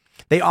guarantee,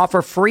 they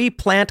offer free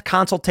plant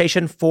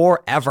consultation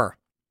forever.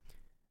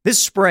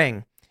 This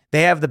spring,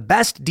 they have the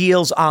best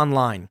deals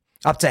online,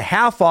 up to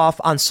half off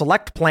on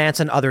select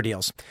plants and other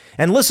deals.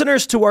 And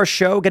listeners to our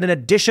show get an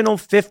additional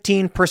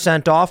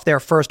 15% off their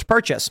first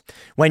purchase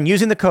when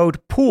using the code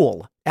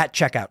POOL at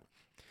checkout.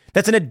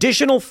 That's an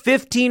additional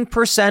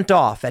 15%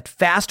 off at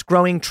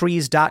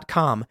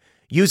fastgrowingtrees.com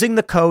using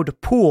the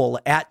code POOL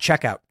at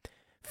checkout.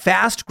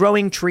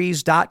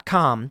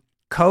 fastgrowingtrees.com,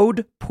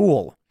 code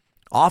POOL.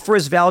 Offer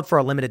is valid for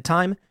a limited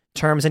time.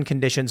 Terms and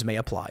conditions may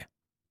apply.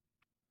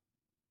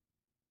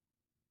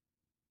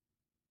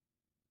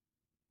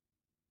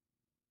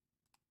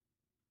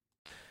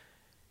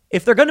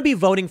 If they're going to be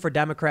voting for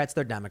Democrats,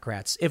 they're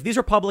Democrats. If these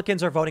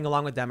Republicans are voting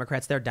along with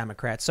Democrats, they're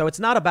Democrats. So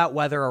it's not about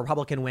whether a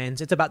Republican wins.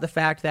 It's about the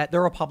fact that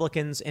they're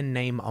Republicans in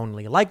name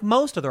only, like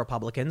most of the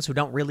Republicans who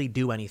don't really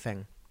do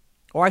anything.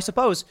 Or I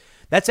suppose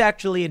that's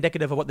actually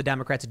indicative of what the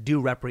Democrats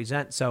do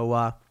represent.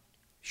 So,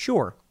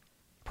 sure,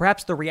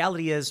 perhaps the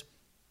reality is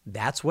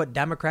that's what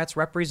Democrats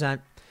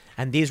represent.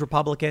 And these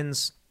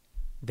Republicans,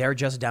 they're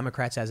just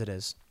Democrats as it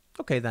is.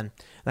 Okay, then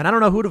I don't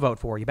know who to vote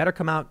for. You better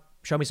come out,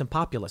 show me some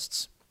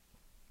populists.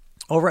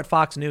 Over at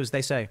Fox News,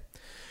 they say,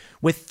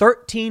 with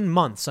 13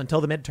 months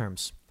until the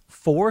midterms,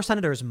 4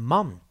 senators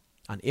mum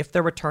on if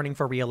they're returning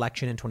for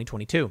re-election in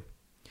 2022.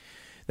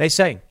 They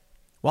say,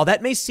 while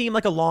that may seem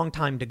like a long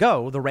time to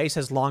go, the race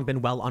has long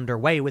been well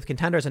underway with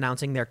contenders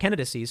announcing their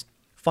candidacies,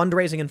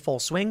 fundraising in full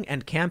swing,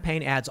 and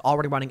campaign ads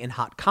already running in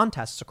hot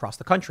contests across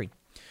the country.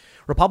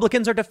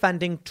 Republicans are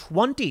defending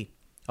 20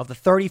 of the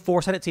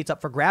 34 Senate seats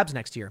up for grabs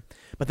next year,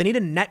 but they need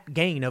a net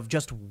gain of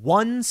just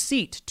 1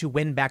 seat to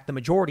win back the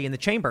majority in the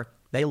chamber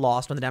they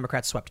lost when the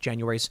Democrats swept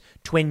January's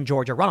twin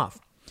Georgia runoff.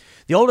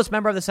 The oldest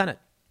member of the Senate,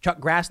 Chuck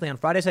Grassley, on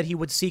Friday said he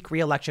would seek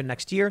re-election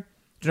next year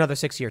to another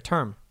 6-year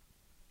term.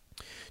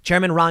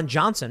 Chairman Ron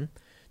Johnson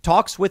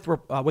talks with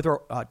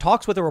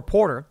a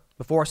reporter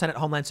before Senate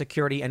Homeland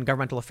Security and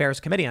Governmental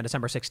Affairs Committee on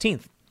December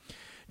 16th.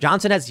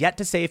 Johnson has yet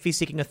to say if he's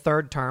seeking a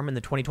third term in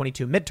the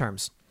 2022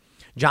 midterms.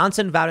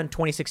 Johnson vowed in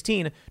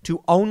 2016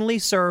 to only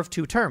serve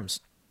 2 terms,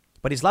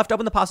 but he's left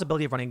open the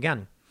possibility of running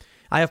again.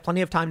 I have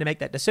plenty of time to make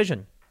that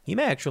decision. He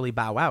may actually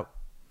bow out.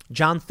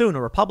 John Thune,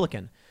 a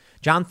Republican.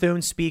 John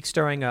Thune speaks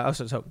during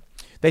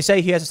they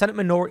say he has a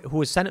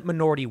Senate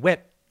minority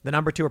whip. The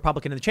number 2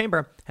 Republican in the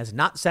chamber has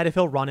not said if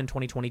he'll run in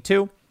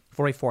 2022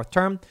 for a 4th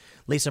term.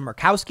 Lisa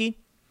Murkowski,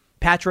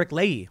 Patrick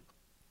Leahy,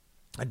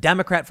 a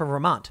Democrat from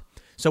Vermont.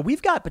 So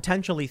we've got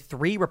potentially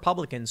 3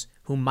 Republicans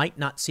who might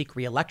not seek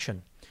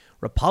re-election.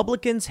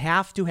 Republicans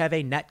have to have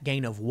a net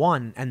gain of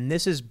 1, and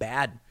this is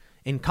bad.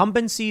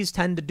 Incumbencies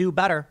tend to do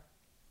better,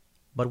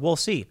 but we'll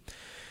see.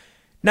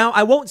 Now,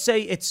 I won't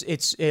say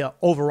it's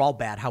overall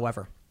bad,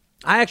 however.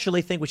 I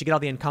actually think we should get all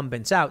the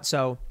incumbents out,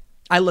 so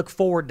I look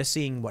forward to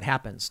seeing what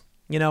happens.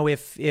 You know,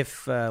 if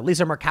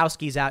Lisa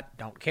Murkowski's out,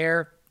 don't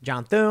care.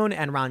 John Thune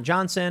and Ron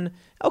Johnson,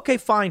 okay,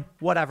 fine,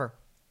 whatever.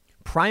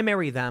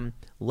 Primary them.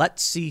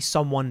 Let's see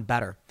someone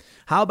better.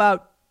 How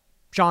about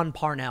Sean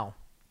Parnell?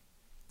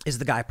 Is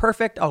the guy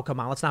perfect? Oh, come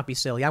on, let's not be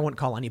silly. I wouldn't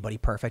call anybody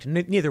perfect.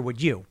 Neither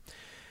would you.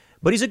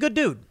 But he's a good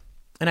dude.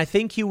 And I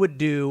think he would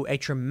do a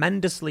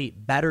tremendously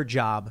better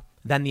job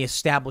than the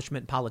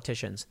establishment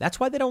politicians. That's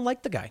why they don't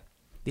like the guy.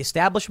 The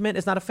establishment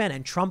is not a fan,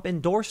 and Trump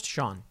endorsed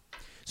Sean.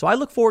 So I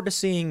look forward to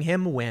seeing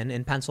him win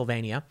in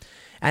Pennsylvania.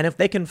 And if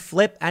they can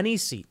flip any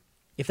seat,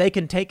 if they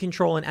can take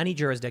control in any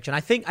jurisdiction,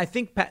 I think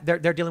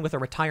they're dealing with a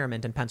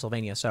retirement in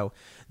Pennsylvania. So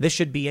this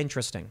should be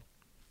interesting.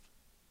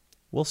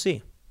 We'll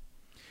see.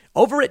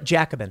 Over at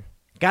Jacobin,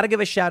 got to give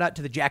a shout out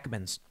to the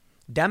Jacobins.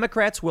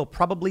 Democrats will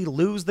probably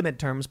lose the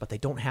midterms, but they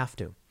don't have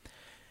to.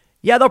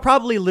 Yeah, they'll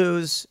probably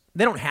lose.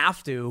 They don't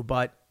have to,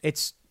 but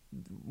it's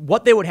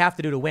what they would have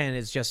to do to win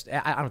is just,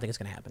 I don't think it's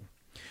going to happen.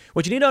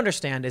 What you need to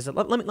understand is that,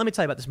 let me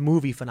tell you about this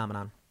movie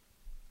phenomenon.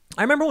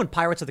 I remember when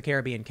Pirates of the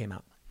Caribbean came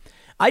out.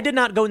 I did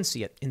not go and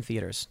see it in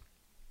theaters.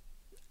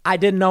 I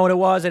didn't know what it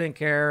was. I didn't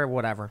care,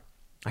 whatever.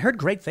 I heard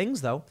great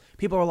things, though.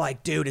 People were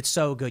like, dude, it's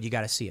so good. You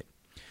got to see it.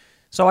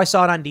 So I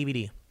saw it on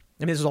DVD.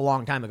 I mean, this was a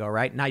long time ago,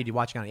 right? Now you'd be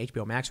watching it on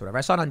HBO Max or whatever.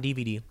 I saw it on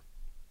DVD,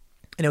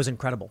 and it was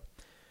incredible.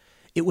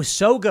 It was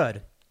so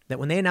good that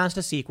when they announced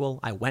a sequel,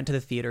 I went to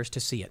the theaters to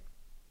see it.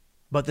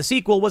 But the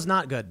sequel was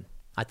not good.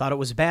 I thought it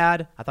was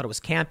bad. I thought it was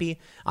campy.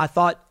 I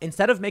thought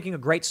instead of making a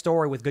great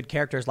story with good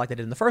characters like they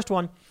did in the first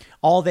one,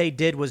 all they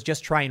did was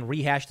just try and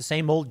rehash the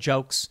same old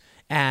jokes.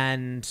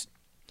 And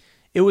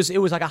it was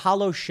like a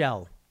hollow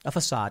shell, a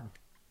facade.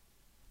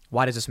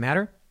 Why does this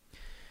matter?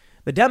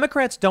 The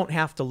Democrats don't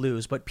have to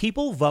lose, but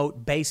people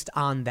vote based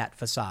on that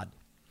facade.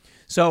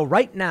 So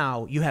right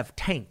now you have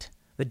taint.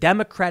 The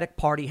Democratic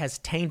Party has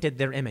tainted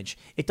their image.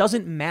 It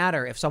doesn't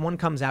matter if someone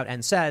comes out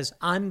and says,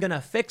 I'm going to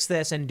fix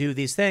this and do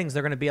these things.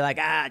 They're going to be like,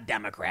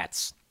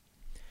 Democrats.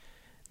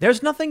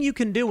 There's nothing you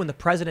can do when the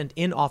president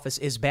in office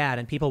is bad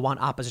and people want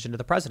opposition to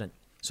the president.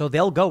 So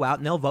they'll go out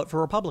and they'll vote for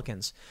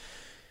Republicans.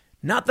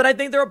 Not that I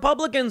think the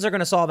Republicans are going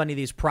to solve any of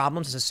these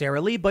problems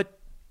necessarily, but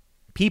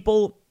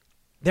people,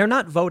 they're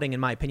not voting, in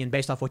my opinion,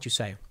 based off what you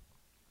say.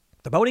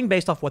 They're voting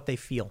based off what they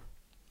feel.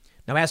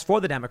 Now, as for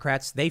the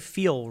Democrats, they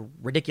feel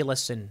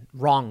ridiculous and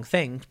wrong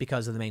things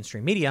because of the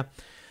mainstream media.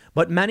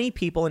 But many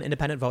people and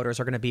independent voters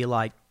are going to be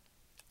like,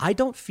 I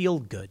don't feel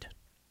good.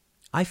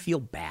 I feel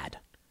bad.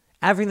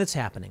 Everything that's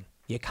happening,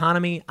 the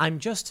economy, I'm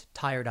just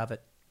tired of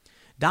it.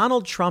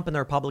 Donald Trump and the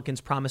Republicans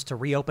promised to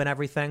reopen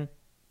everything.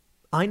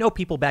 I know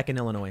people back in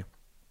Illinois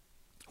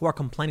who are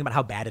complaining about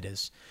how bad it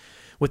is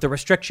with the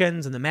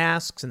restrictions and the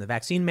masks and the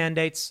vaccine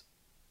mandates.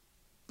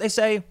 They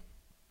say,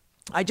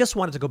 I just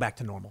wanted to go back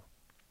to normal.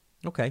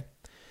 Okay.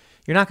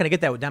 You're not going to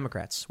get that with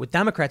Democrats. With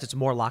Democrats, it's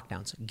more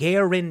lockdowns.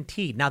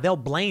 Guaranteed. Now, they'll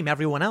blame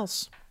everyone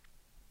else.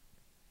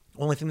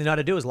 Only thing they know how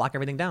to do is lock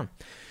everything down.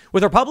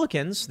 With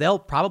Republicans, they'll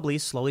probably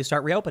slowly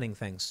start reopening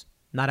things.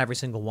 Not every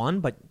single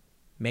one, but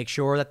make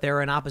sure that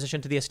they're in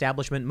opposition to the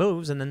establishment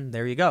moves, and then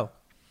there you go.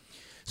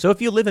 So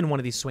if you live in one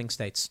of these swing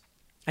states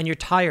and you're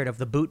tired of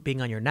the boot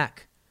being on your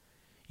neck,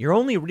 your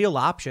only real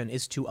option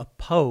is to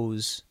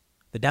oppose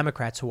the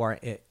Democrats who are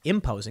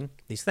imposing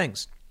these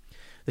things.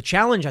 The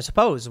challenge, I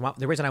suppose,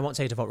 the reason I won't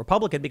say to vote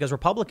Republican, because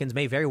Republicans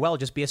may very well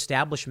just be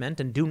establishment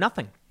and do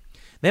nothing.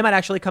 They might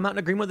actually come out in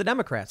agreement with the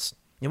Democrats,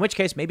 in which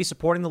case maybe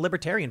supporting the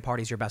Libertarian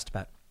Party is your best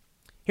bet.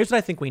 Here's what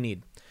I think we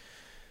need.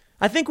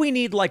 I think we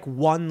need like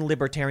one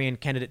Libertarian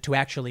candidate to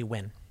actually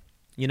win.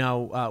 You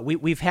know,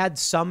 we've had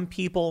some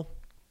people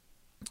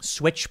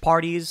switch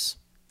parties.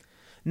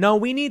 No,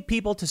 we need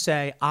people to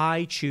say,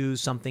 I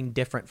choose something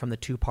different from the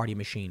two-party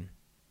machine.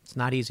 It's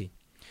not easy.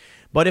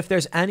 But if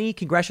there's any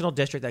congressional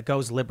district that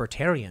goes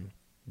libertarian,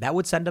 that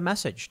would send a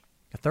message.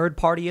 A third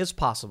party is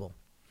possible.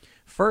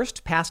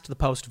 First past the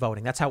post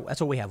voting. That's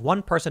what we have.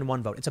 One person,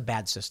 one vote. It's a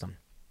bad system.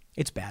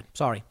 It's bad.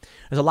 Sorry.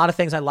 There's a lot of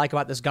things I like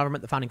about this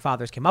government the founding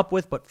fathers came up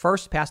with, but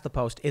first past the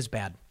post is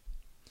bad.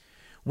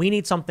 We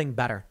need something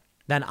better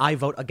than I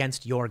vote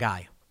against your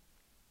guy.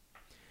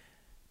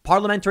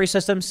 Parliamentary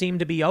systems seem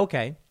to be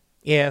okay.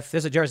 If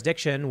there's a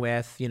jurisdiction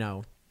with,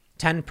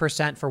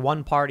 10% for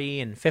one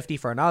party and 50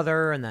 for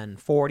another and then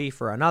 40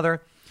 for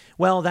another,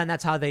 Well, then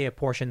that's how they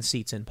apportion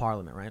seats in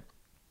Parliament, right?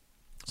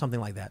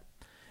 Something like that.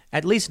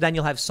 At least then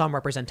you'll have some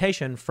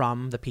representation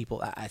from the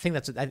people. I think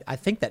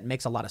that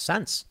makes a lot of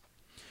sense.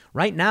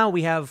 Right now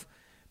we have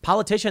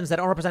politicians that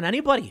don't represent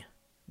anybody.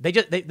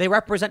 They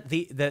represent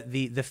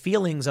the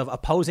feelings of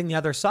opposing the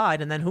other side,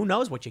 and then who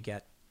knows what you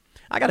get.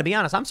 I got to be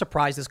honest, I'm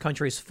surprised this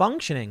country is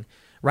functioning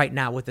right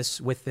now with this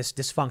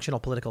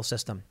dysfunctional political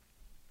system.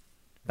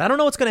 But I don't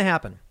know what's going to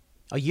happen.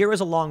 A year is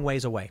a long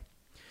ways away.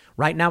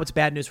 Right now, it's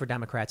bad news for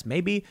Democrats.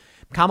 Maybe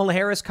Kamala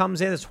Harris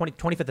comes in, this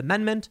 25th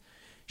Amendment.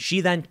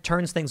 She then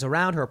turns things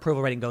around. Her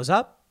approval rating goes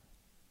up,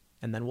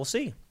 and then we'll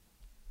see.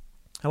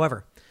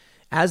 However,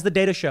 as the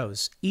data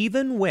shows,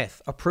 even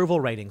with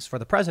approval ratings for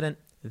the president,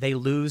 they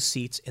lose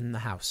seats in the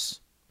House.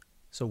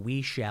 So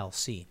we shall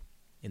see.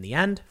 In the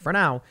end, for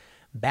now,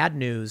 bad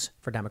news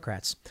for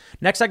Democrats.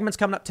 Next segment's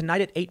coming up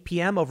tonight at 8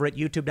 p.m. over at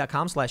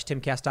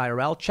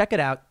youtube.com/TimCastIRL. Check it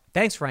out.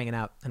 Thanks for hanging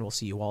out, and we'll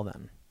see you all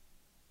then.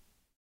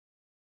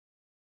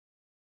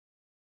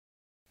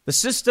 The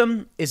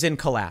system is in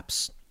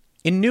collapse.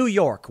 In New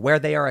York, where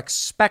they are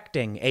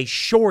expecting a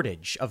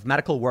shortage of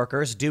medical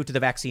workers due to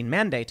the vaccine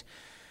mandate,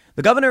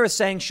 the governor is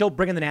saying she'll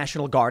bring in the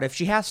National Guard if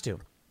she has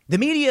to. The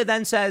media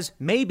then says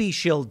maybe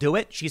she'll do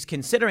it. She's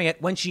considering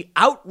it when she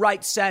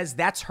outright says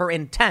that's her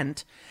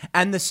intent.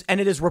 And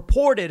it is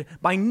reported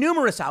by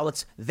numerous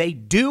outlets they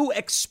do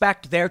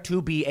expect there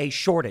to be a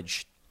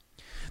shortage.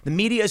 The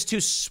media is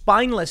too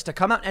spineless to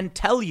come out and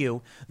tell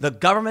you the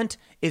government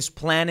is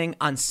planning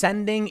on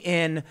sending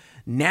in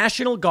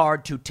National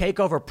Guard to take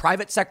over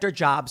private sector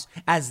jobs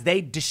as they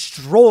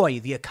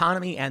destroy the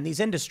economy and these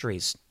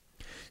industries.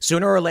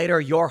 Sooner or later,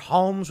 your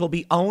homes will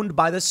be owned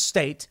by the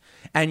state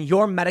and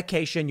your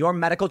medication, your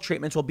medical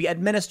treatments will be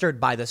administered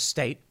by the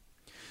state.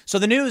 So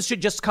the news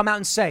should just come out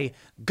and say,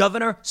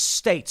 Governor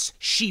states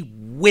she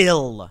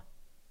will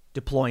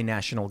deploy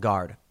National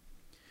Guard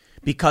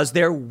because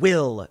there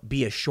will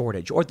be a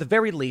shortage, or at the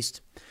very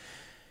least,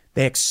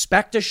 they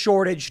expect a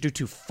shortage due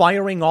to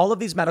firing all of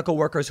these medical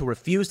workers who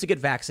refuse to get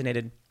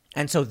vaccinated.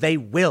 And so they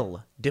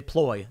will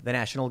deploy the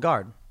National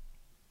Guard.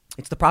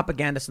 It's the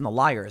propagandists and the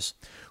liars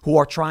who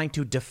are trying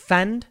to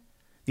defend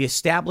the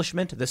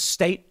establishment, the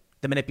state,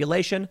 the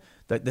manipulation,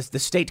 the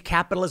state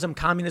capitalism,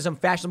 communism,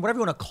 fascism, whatever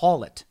you want to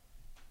call it.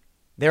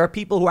 There are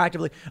people who are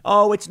actively,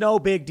 oh, it's no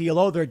big deal.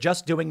 Oh, they're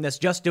just doing this,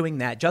 just doing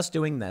that, just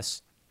doing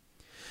this.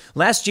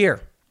 Last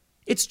year,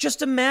 it's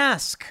just a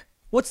mask.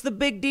 What's the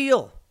big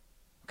deal?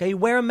 Okay,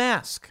 wear a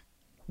mask.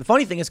 The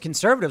funny thing is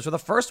conservatives were the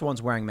first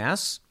ones wearing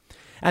masks.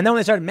 And then when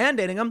they started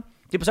mandating them,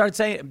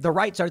 the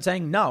right started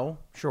saying, no,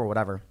 sure,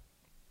 whatever.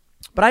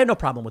 But I had no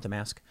problem with the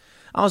mask.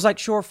 I was like,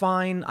 sure,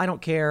 fine. I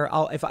don't care.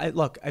 If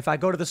I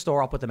go to the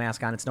store, I'll put the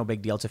mask on. It's no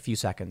big deal. It's a few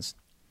seconds.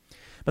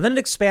 But then it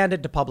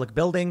expanded to public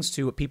buildings,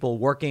 to people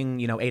working,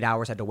 8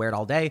 hours, had to wear it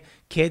all day.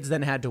 Kids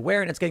then had to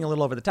wear it. And it's getting a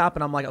little over the top.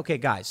 And I'm like, okay,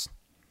 guys,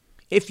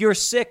 if you're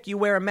sick, you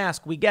wear a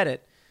mask. We get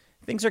it.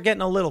 Things are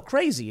getting a little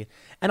crazy.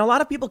 And a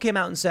lot of people came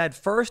out and said,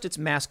 first, it's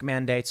mask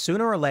mandates.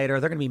 Sooner or later,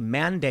 they're going to be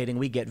mandating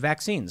we get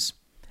vaccines.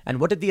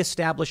 And what did the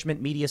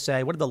establishment media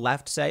say? What did the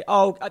left say?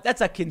 Oh,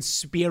 that's a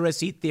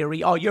conspiracy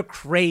theory. Oh, you're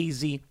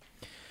crazy.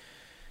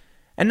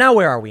 And now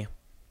where are we?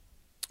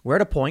 We're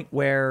at a point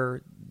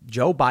where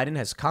Joe Biden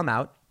has come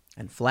out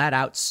and flat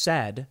out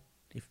said,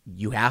 if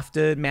you have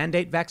to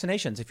mandate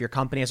vaccinations if your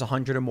company has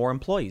 100 or more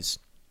employees.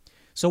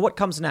 So what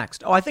comes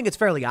next? Oh, I think it's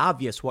fairly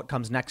obvious what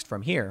comes next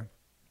from here.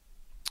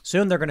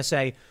 Soon they're going to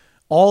say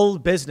all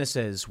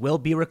businesses will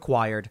be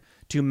required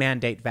to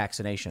mandate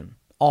vaccination.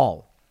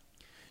 All.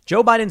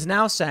 Joe Biden's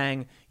now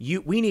saying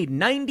we need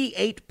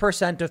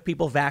 98% of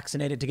people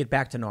vaccinated to get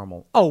back to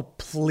normal. Oh,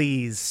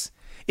 please.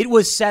 It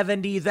was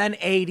 70, then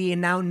 80,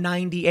 and now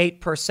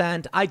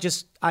 98%.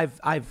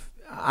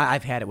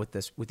 I've had it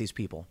with these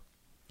people.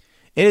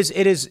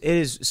 It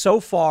is so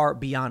far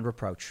beyond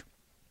reproach.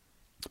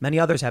 Many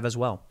others have as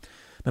well,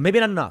 but maybe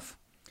not enough.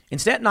 In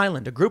Staten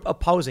Island, a group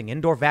opposing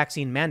indoor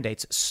vaccine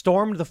mandates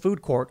stormed the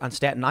food court on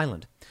Staten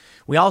Island.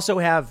 We also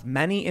have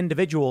many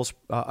individuals,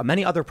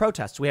 many other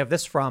protests. We have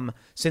this from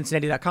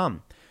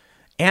Cincinnati.com.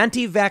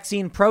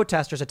 Anti-vaccine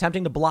protesters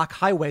attempting to block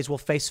highways will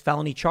face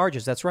felony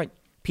charges. That's right.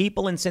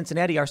 People in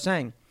Cincinnati are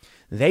saying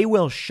they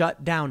will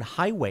shut down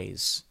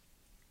highways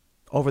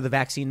over the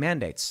vaccine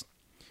mandates.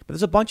 But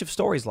there's a bunch of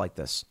stories like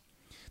this.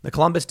 The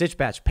Columbus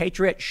Dispatch,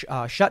 Patriot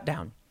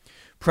shutdown.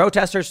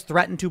 Protesters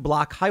threaten to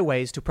block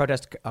highways to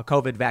protest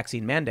COVID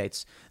vaccine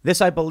mandates.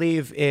 This, I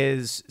believe,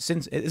 this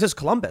is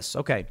Columbus.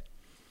 Okay.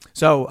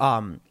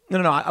 So,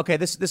 no. Okay,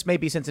 this may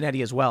be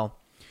Cincinnati as well.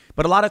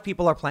 But a lot of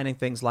people are planning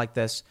things like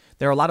this.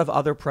 There are a lot of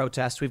other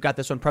protests. We've got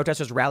this one.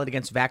 Protesters rallied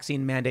against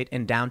vaccine mandate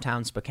in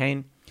downtown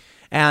Spokane.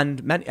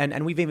 And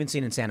we've even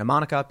seen in Santa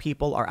Monica,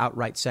 people are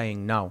outright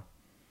saying no.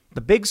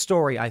 The big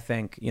story, I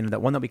think,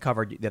 that one that we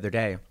covered the other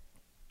day,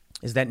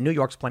 is that New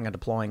York's planning on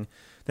deploying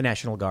the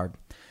National Guard.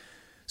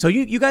 So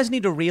you guys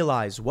need to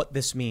realize what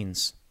this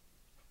means.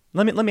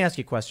 Let me ask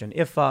you a question.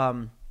 If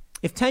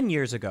 10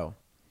 years ago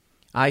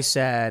I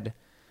said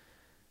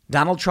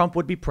Donald Trump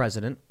would be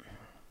president,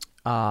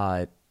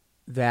 that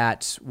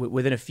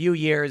within a few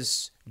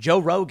years Joe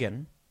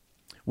Rogan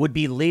would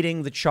be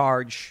leading the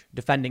charge,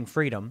 defending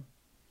freedom,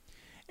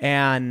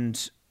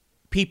 and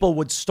people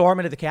would storm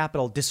into the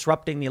Capitol,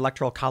 disrupting the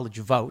Electoral College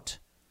vote.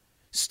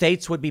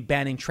 States would be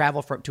banning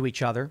travel to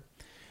each other.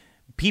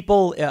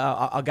 People,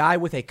 a guy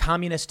with a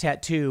communist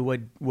tattoo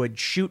would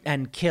shoot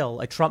and kill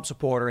a Trump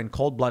supporter in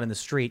cold blood in the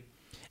street,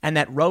 and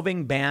that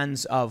roving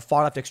bands of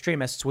far-left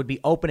extremists would be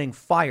opening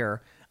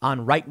fire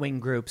on right-wing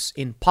groups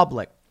in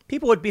public.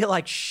 People would be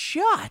like,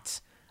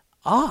 shut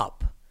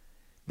up.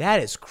 That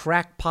is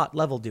crackpot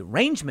level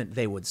derangement,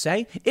 they would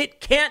say.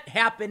 It can't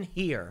happen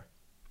here.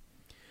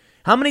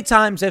 How many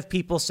times have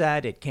people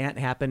said it can't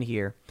happen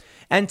here?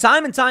 And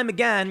time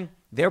again,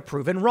 they're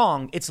proven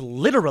wrong. It's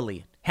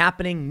literally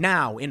happening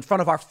now in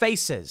front of our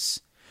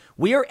faces.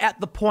 We are at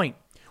the point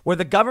where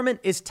the government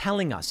is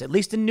telling us, at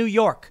least in New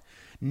York,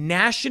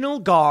 National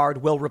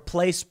Guard will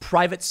replace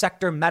private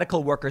sector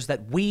medical workers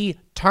that we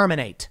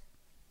terminate.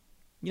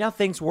 You know how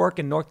things work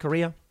in North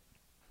Korea?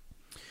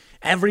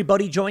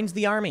 Everybody joins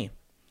the army,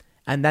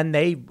 and then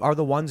they are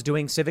the ones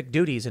doing civic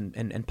duties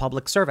and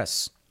public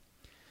service.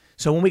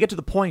 So when we get to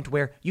the point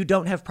where you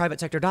don't have private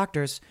sector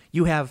doctors,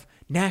 you have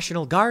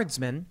National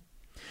Guardsmen.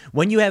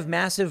 When you have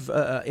massive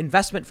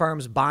investment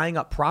firms buying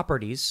up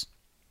properties,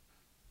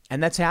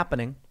 and that's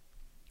happening,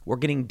 we're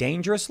getting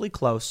dangerously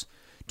close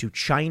to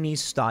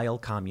Chinese-style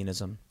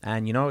communism.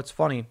 And, you know, it's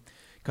funny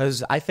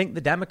because I think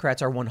the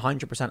Democrats are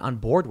 100% on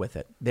board with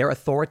it. They're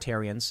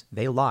authoritarians.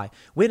 They lie.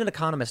 We had an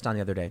economist on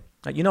the other day.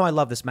 You know, I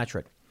love this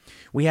metric.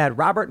 We had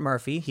Robert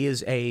Murphy. He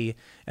is a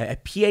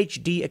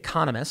PhD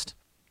economist.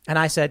 And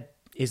I said,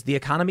 is the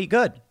economy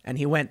good? And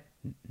he went,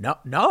 no,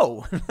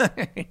 no,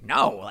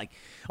 like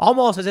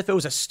almost as if it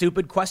was a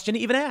stupid question to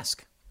even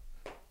ask.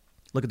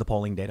 Look at the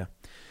polling data.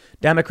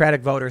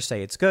 Democratic voters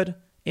say it's good.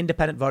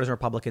 Independent voters and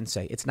Republicans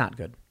say it's not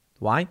good.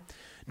 Why?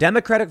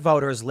 Democratic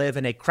voters live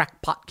in a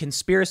crackpot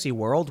conspiracy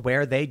world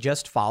where they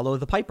just follow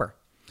the piper.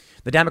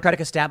 The Democratic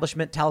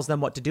establishment tells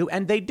them what to do,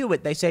 and they do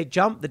it. They say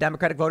jump. The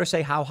Democratic voters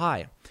say how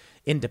high.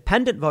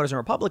 Independent voters and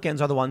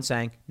Republicans are the ones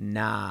saying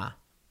nah.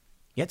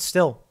 Yet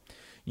still,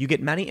 you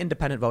get many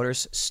independent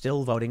voters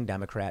still voting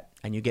Democrat,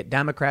 and you get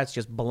Democrats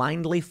just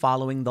blindly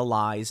following the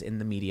lies in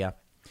the media.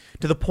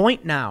 To the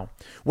point now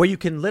where you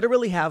can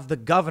literally have the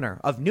governor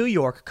of New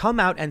York come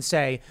out and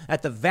say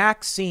that the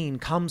vaccine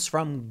comes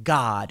from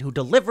God who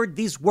delivered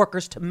these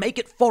workers to make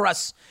it for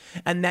us,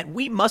 and that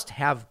we must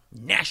have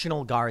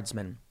National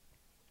Guardsmen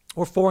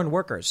or foreign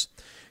workers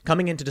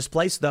coming in to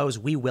displace those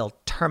we will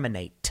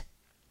terminate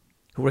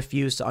who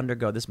refuse to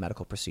undergo this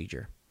medical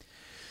procedure.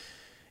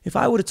 If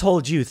I would have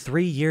told you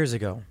 3 years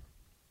ago,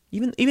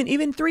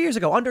 even 3 years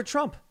ago under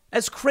Trump,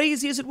 as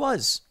crazy as it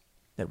was,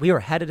 that we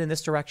are headed in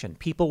this direction,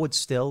 people would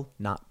still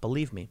not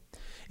believe me.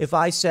 If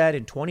I said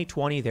in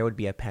 2020 there would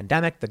be a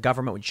pandemic, the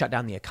government would shut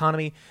down the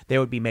economy, there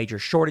would be major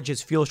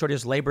shortages, fuel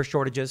shortages, labor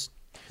shortages,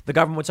 the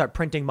government would start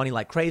printing money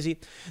like crazy,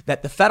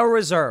 that the Federal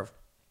Reserve,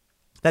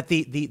 that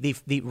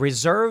the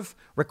reserve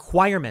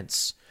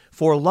requirements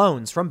for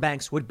loans from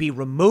banks would be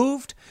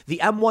removed, the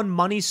M1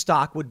 money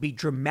stock would be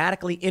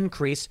dramatically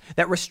increased,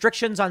 that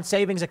restrictions on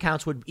savings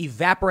accounts would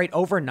evaporate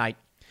overnight,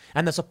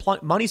 and the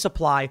money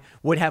supply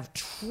would have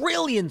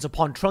trillions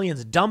upon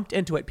trillions dumped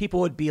into it, people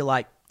would be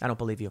like, I don't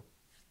believe you.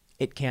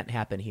 It can't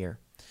happen here.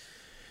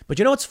 But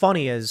you know what's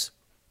funny is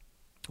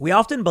we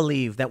often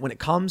believe that when it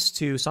comes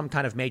to some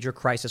kind of major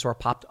crisis or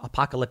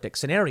apocalyptic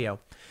scenario,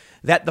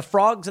 that the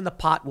frogs in the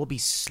pot will be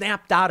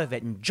snapped out of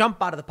it and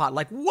jump out of the pot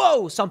like,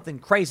 whoa, something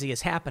crazy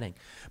is happening.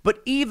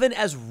 But even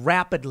as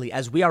rapidly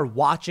as we are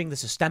watching the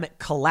systemic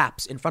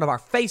collapse in front of our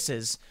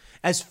faces,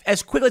 as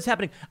quickly as it's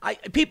happening,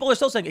 people are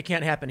still saying it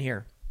can't happen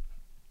here.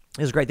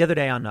 It was great the other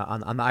day on the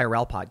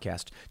IRL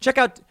podcast. Check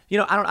out, you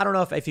know, I don't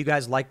know if you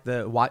guys like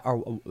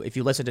or if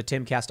you listen to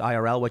Timcast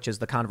IRL, which is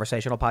the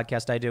conversational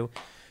podcast I do.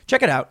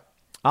 Check it out.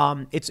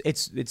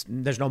 It's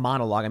there's no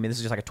monologue. I mean, this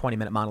is just like a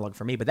 20-minute monologue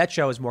for me, but that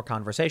show is more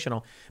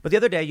conversational. But the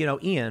other day, you know,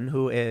 Ian,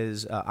 who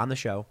is on the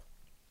show,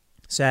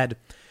 said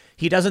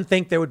he doesn't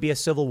think there would be a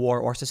civil war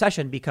or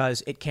secession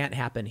because it can't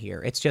happen here.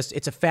 It's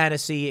a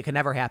fantasy. It can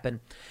never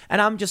happen.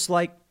 And I'm just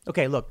like,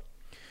 okay, look,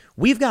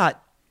 we've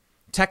got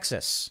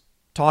Texas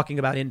talking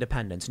about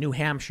independence, New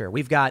Hampshire.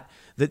 We've got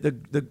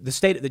the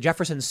state, the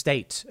Jefferson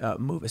state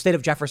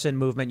of Jefferson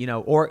movement, you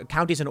know, or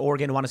counties in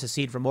Oregon want to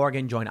secede from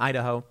Oregon, join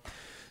Idaho.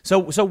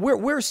 So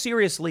we're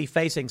seriously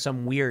facing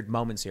some weird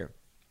moments here.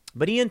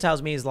 But Ian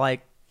tells me, he's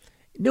like,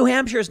 New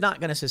Hampshire is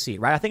not going to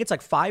secede, right? I think it's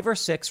like 5 or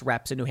 6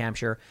 reps in New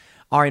Hampshire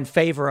are in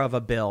favor of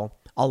a bill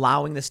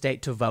allowing the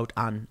state to vote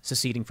on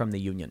seceding from the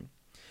union.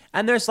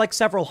 And there's like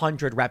several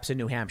hundred reps in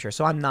New Hampshire.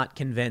 So I'm not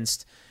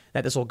convinced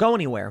that this will go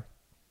anywhere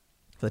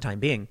for the time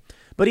being.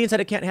 But Ian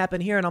said it can't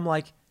happen here. And I'm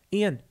like,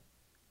 Ian,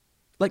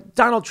 like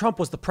Donald Trump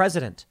was the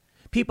president.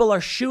 People are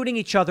shooting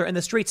each other in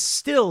the streets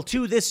still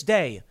to this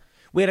day.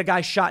 We had a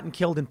guy shot and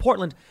killed in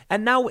Portland.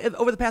 And now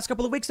over the past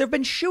couple of weeks, there have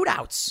been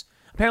shootouts.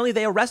 Apparently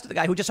they arrested the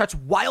guy who just starts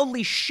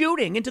wildly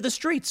shooting into the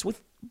streets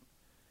with.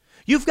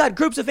 You've got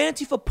groups of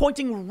Antifa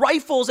pointing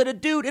rifles at a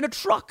dude in a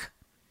truck.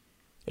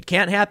 It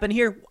can't happen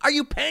here. Are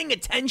you paying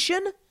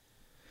attention?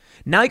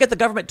 Now you got the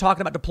government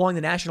talking about deploying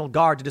the National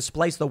Guard to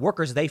displace the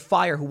workers they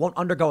fire who won't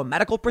undergo a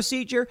medical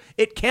procedure.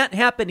 It can't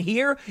happen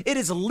here. It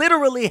is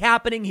literally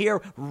happening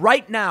here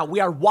right now. We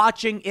are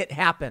watching it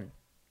happen.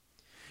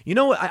 You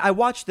know, I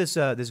watched this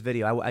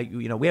video.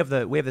 We have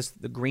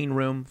the green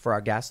room for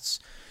our guests.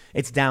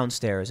 It's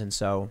downstairs, and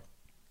so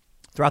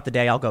throughout the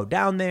day I'll go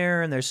down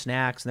there, and there's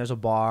snacks, and there's a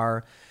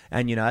bar,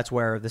 and that's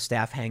where the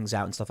staff hangs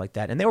out and stuff like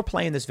that. And they were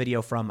playing this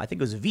video from, I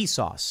think it was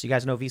Vsauce. You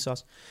guys know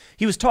Vsauce?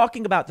 He was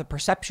talking about the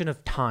perception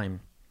of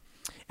time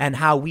and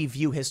how we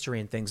view history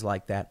and things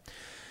like that.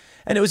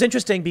 And it was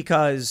interesting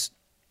because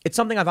it's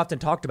something I've often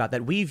talked about,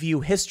 that we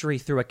view history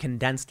through a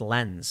condensed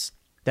lens,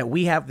 that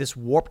we have this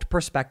warped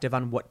perspective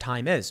on what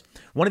time is.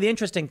 One of the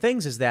interesting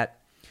things is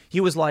that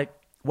he was like,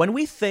 when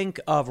we think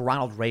of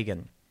Ronald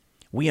Reagan,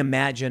 we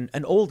imagine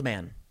an old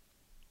man.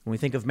 When we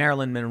think of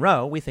Marilyn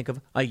Monroe, we think of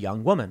a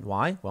young woman.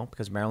 Why? Well,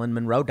 because Marilyn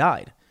Monroe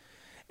died.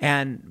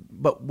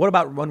 But what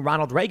about when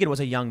Ronald Reagan was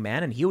a young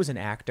man and he was an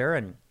actor,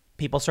 and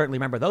people certainly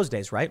remember those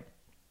days, right?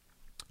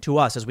 To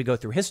us, as we go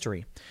through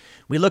history,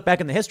 we look back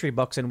in the history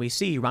books and we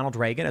see Ronald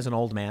Reagan as an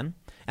old man,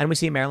 and we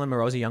see Marilyn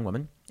Monroe as a young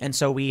woman. And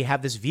so we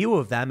have this view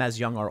of them as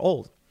young or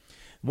old.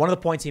 One of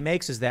the points he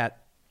makes is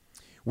that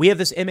we have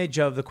this image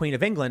of the Queen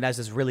of England as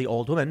this really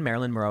old woman,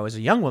 Marilyn Monroe as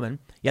a young woman,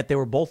 yet they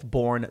were both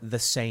born the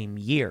same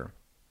year.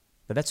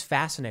 But that's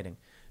fascinating.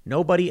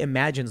 Nobody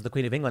imagines the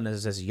Queen of England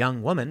as a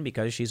young woman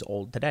because she's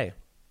old today.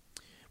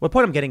 What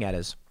point I'm getting at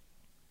is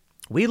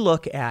we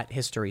look at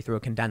history through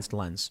a condensed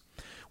lens.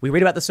 We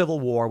read about the Civil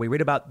War. We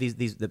read about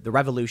the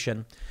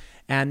Revolution.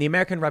 And the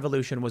American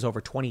Revolution was over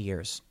 20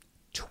 years.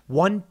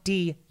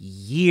 20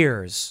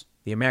 years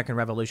the American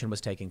Revolution was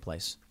taking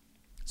place.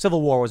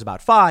 Civil War was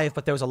about 5,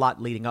 but there was a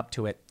lot leading up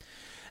to it.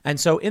 And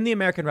so in the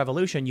American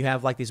Revolution, you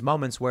have like these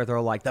moments where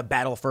they're like the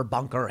battle for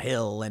Bunker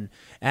Hill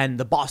and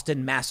the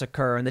Boston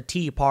Massacre and the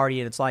Tea Party.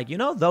 And it's like,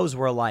 those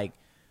were like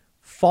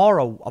far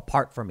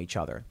apart from each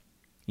other.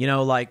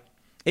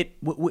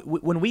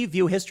 When we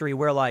view history,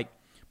 we're like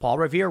Paul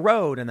Revere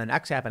Road, and then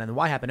X happened and then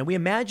Y happened. And we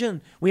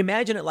imagine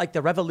it like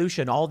the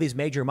revolution, all these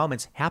major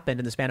moments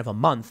happened in the span of a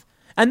month,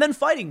 and then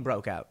fighting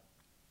broke out.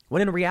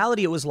 When in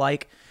reality, it was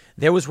like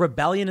there was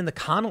rebellion in the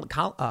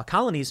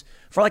colonies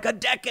for like a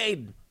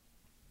decade.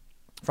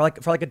 For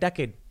like a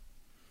decade.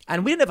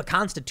 And we didn't have a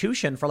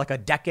constitution for like a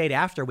decade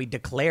after we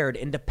declared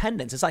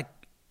independence.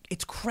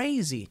 It's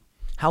crazy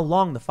how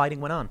long the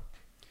fighting went on.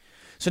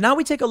 So now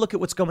we take a look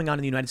at what's going on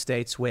in the United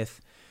States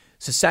with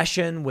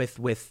secession, with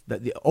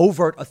the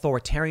overt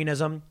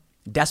authoritarianism,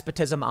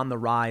 despotism on the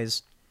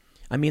rise.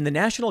 I mean, the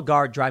National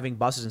Guard driving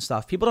buses and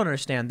stuff, people don't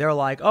understand. They're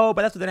like, oh,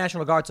 but that's what the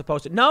National Guard's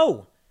supposed to.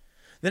 No,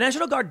 the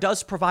National Guard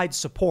does provide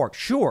support.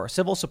 Sure,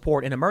 civil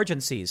support in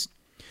emergencies.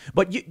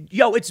 But,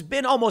 it's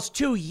been almost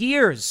 2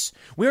 years.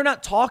 We're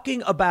not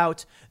talking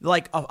about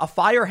like a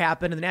fire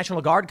happened and the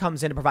National Guard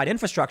comes in to provide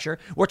infrastructure.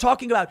 We're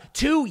talking about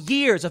 2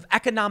 years of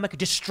economic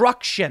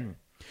destruction,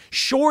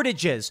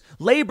 shortages,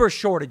 labor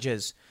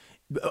shortages,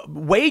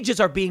 wages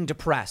are being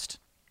depressed.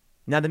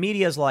 Now, the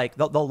media is like,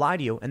 they'll lie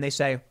to you and they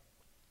say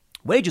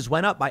wages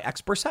went up by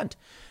X%,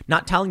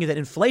 not telling you that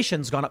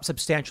inflation's gone up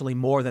substantially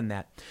more than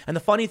that. And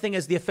the funny thing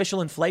is the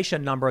official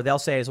inflation number, they'll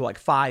say is like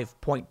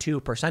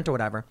 5.2% or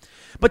whatever.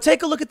 But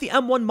take a look at the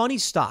M1 Money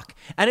stock.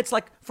 And it's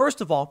like, first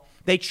of all,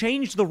 they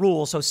changed the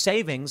rules so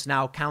savings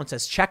now counts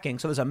as checking.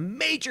 So there's a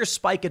major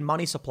spike in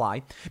money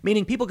supply,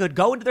 meaning people could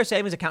go into their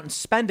savings account and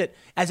spend it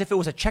as if it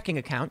was a checking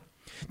account.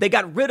 They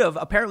got rid of,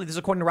 apparently this is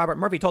according to Robert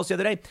Murphy, told us the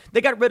other day,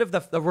 they got rid of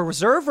the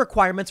reserve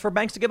requirements for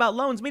banks to give out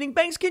loans, meaning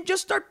banks can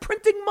just start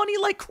printing money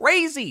like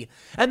crazy.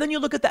 And then you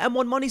look at the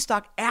M1 Money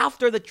stock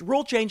after the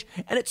rule change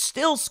and it's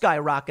still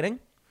skyrocketing.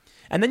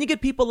 And then you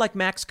get people like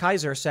Max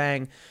Kaiser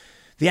saying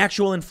the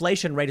actual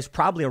inflation rate is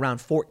probably around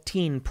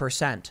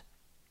 14%.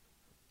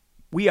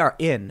 We are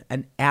in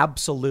an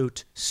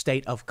absolute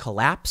state of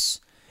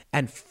collapse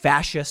and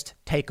fascist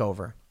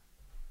takeover.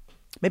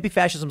 Maybe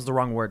fascism is the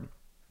wrong word.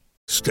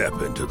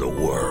 Step into the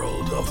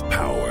world of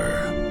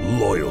power,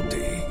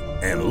 loyalty,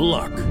 and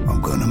luck. I'm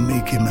gonna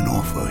make him an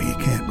offer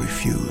he can't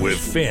refuse. With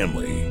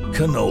family,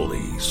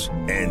 cannolis,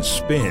 and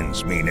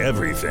spins mean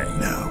everything.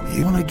 Now,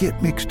 you wanna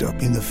get mixed up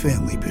in the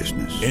family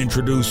business.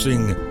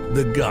 Introducing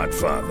The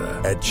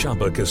Godfather at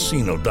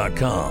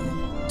ChumbaCasino.com.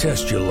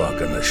 Test your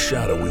luck in the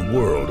shadowy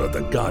world of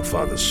The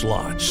Godfather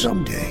slot.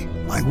 Someday,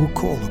 I will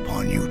call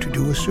upon you to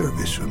do a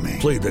service for me.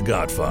 Play The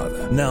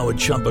Godfather, now at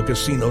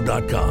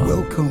ChumbaCasino.com.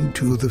 Welcome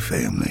to the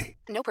family.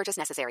 No purchase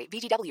necessary.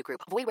 VGW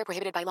Group. Void where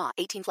prohibited by law.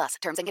 18+.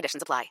 Terms and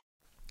conditions apply. I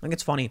think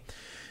it's funny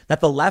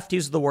that the left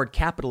uses the word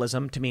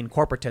capitalism to mean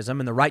corporatism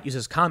and the right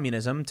uses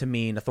communism to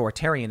mean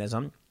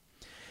authoritarianism.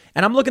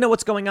 And I'm looking at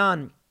what's going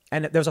on.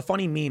 And there's a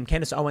funny meme.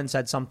 Candace Owens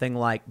said something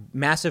like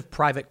massive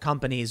private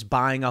companies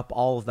buying up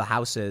all of the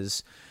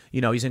houses,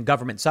 using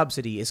government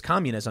subsidy is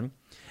communism.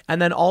 And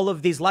then all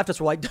of these leftists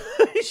were like,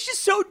 it's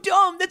just so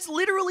dumb. That's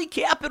literally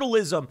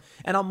capitalism.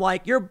 And I'm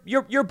like,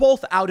 you're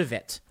both out of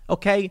it.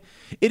 OK,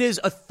 it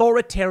is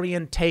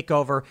authoritarian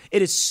takeover.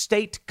 It is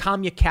state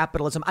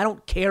commu-capitalism. I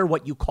don't care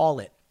what you call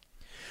it.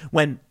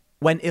 When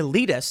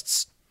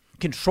elitists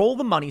control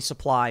the money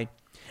supply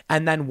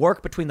and then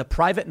work between the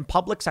private and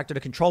public sector to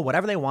control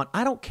whatever they want.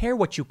 I don't care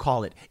what you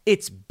call it.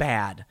 It's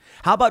bad.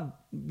 How about,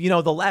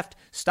 the left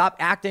stop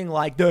acting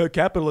like the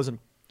capitalism?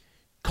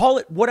 Call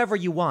it whatever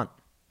you want.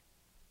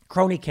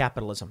 Crony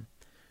capitalism,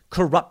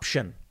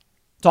 corruption.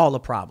 It's all a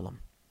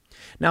problem.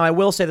 Now, I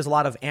will say there's a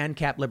lot of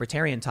ANCAP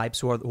libertarian types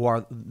who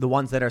are the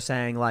ones that are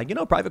saying like,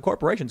 private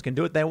corporations can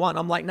do what they want.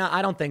 I'm like,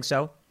 I don't think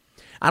so.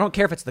 I don't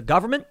care if it's the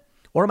government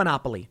or a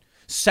monopoly.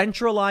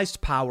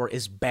 Centralized power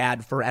is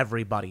bad for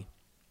everybody.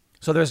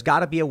 So there's got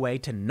to be a way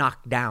to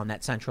knock down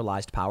that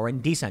centralized power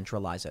and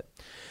decentralize it.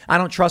 I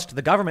don't trust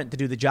the government to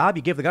do the job.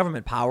 You give the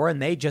government power and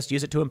they just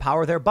use it to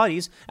empower their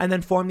buddies and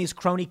then form these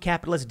crony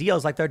capitalist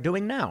deals like they're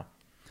doing now.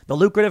 The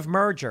lucrative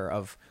merger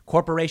of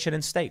corporation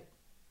and state.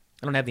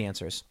 I don't have the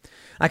answers.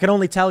 I can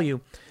only tell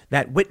you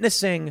that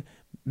witnessing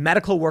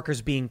medical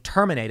workers being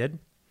terminated,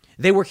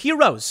 they were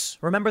heroes.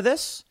 Remember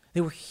this?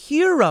 They were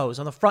heroes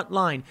on the front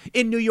line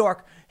in New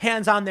York,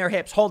 hands on their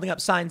hips, holding up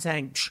signs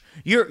saying,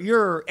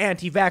 you're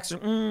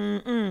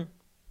anti-vaxxer.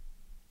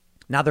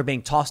 Now they're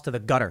being tossed to the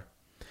gutter.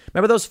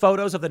 Remember those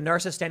photos of the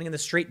nurses standing in the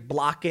street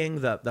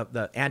blocking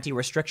the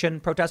anti-restriction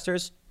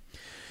protesters?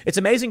 It's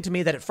amazing to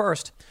me that at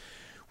first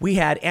we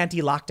had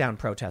anti-lockdown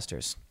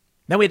protesters.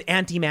 Then we had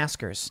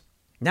anti-maskers.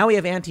 Now we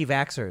have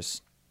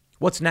anti-vaxxers.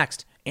 What's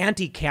next?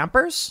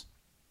 Anti-campers?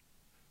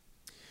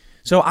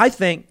 So I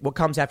think what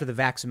comes after the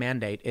vax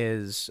mandate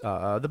is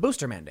the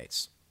booster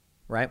mandates,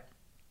 right?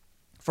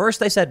 First,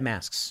 they said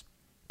masks.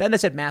 Then they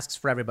said masks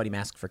for everybody,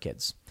 masks for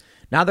kids.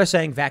 Now they're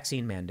saying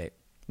vaccine mandate.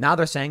 Now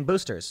they're saying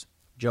boosters.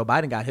 Joe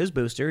Biden got his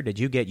booster. Did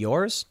you get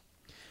yours?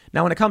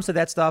 Now, when it comes to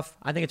that stuff,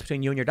 I think it's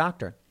between you and your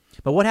doctor.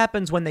 But what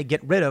happens when they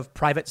get rid of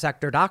private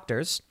sector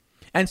doctors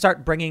and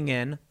start bringing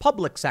in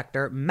public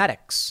sector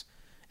medics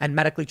and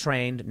medically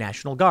trained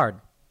National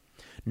Guard?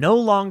 No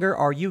longer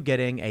are you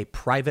getting a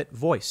private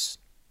voice.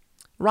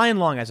 Ryan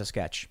Long has a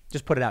sketch.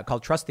 Just put it out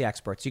called Trust the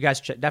Experts. You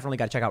guys definitely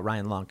got to check out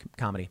Ryan Long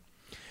comedy.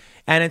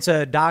 And it's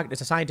a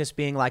scientist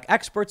being like,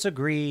 experts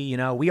agree,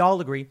 we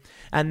all agree.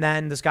 And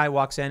then this guy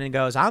walks in and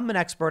goes, I'm an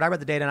expert. I read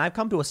the data and I've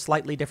come to a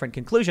slightly different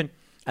conclusion.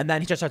 And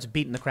then he just starts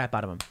beating the crap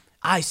out of him.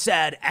 I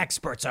said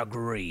experts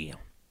agree.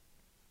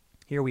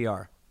 Here we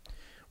are.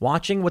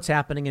 Watching what's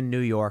happening in New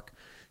York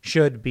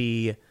should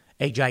be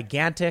a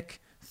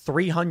gigantic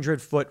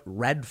 300-foot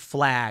red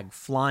flag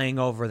flying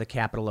over the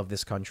capital of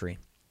this country.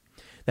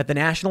 That the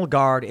National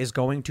Guard is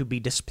going to be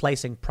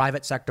displacing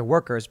private sector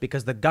workers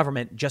because the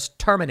government just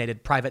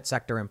terminated private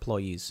sector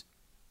employees.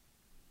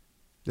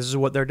 This is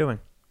what they're doing.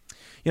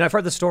 I've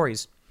heard the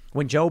stories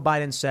when Joe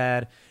Biden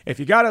said,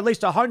 if you got at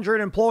least 100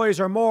 employees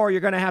or more,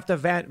 you're going to have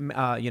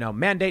to,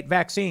 mandate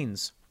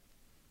vaccines.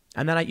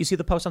 And then you see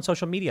the posts on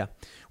social media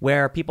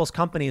where people's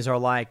companies are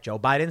like, Joe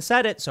Biden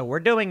said it, so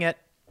we're doing it.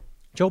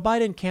 Joe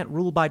Biden can't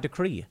rule by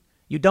decree.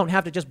 You don't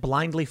have to just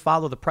blindly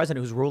follow the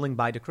president who's ruling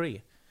by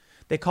decree.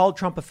 They called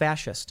Trump a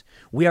fascist.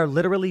 We are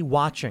literally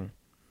watching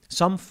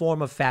some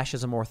form of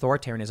fascism or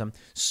authoritarianism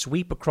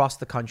sweep across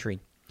the country.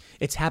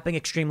 It's happening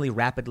extremely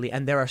rapidly,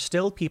 and there are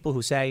still people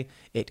who say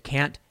it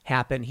can't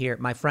happen here.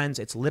 My friends,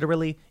 it's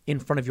literally in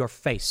front of your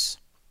face,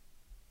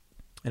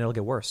 and it'll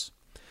get worse.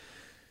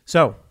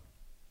 So,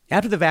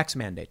 after the vax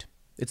mandate,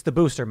 it's the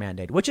booster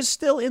mandate, which is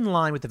still in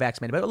line with the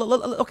vax mandate.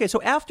 But okay,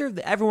 so after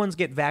everyone's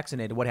get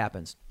vaccinated, what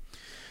happens?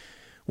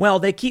 Well,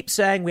 they keep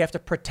saying we have to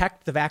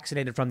protect the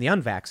vaccinated from the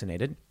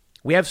unvaccinated.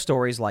 We have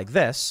stories like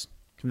this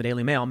from the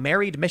Daily Mail.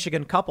 Married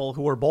Michigan couple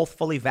who were both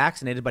fully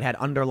vaccinated but had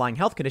underlying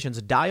health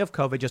conditions die of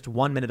COVID just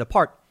 1 minute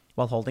apart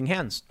while holding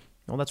hands.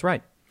 Well, that's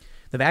right.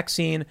 The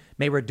vaccine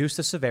may reduce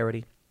the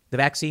severity. The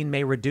vaccine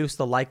may reduce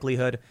the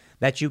likelihood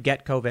that you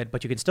get COVID,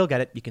 but you can still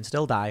get it, you can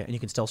still die, and you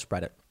can still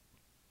spread it.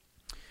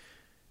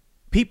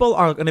 People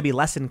are going to be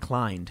less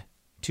inclined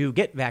to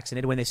get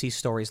vaccinated when they see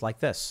stories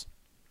like this.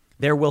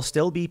 There will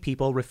still be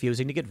people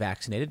refusing to get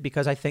vaccinated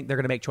because I think they're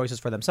going to make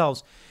choices for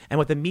themselves. And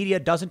what the media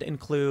doesn't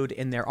include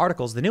in their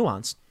articles, the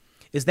nuance,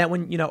 is that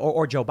when,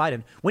 or Joe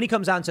Biden, when he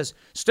comes out and says,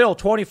 still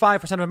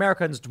 25% of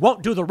Americans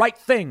won't do the right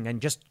thing and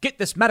just get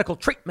this medical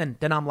treatment.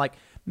 And I'm like,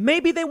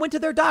 maybe they went to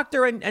their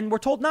doctor and were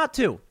told not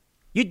to.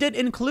 You did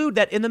include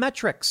that in the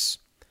metrics.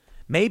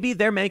 Maybe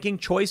they're making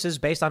choices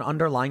based on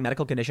underlying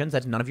medical conditions.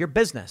 That's none of your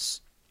business.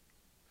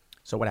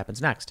 So what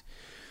happens next?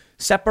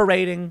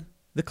 Separating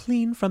the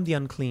clean from the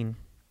unclean.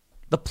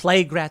 The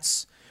plague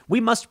rats. We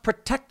must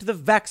protect the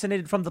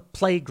vaccinated from the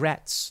plague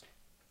rats.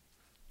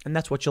 And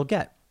that's what you'll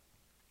get.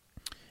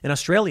 In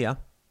Australia,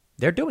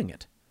 they're doing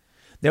it.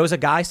 There was a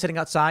guy sitting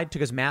outside, took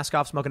his mask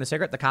off, smoking a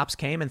cigarette. The cops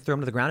came and threw him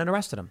to the ground and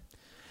arrested him.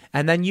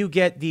 And then you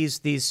get these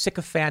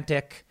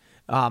sycophantic,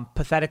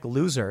 pathetic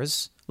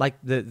losers like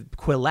the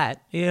Quillette.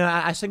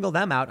 I single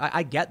them out.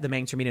 I get the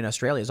mainstream media in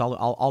Australia is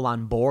all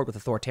on board with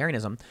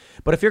authoritarianism.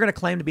 But if you're going to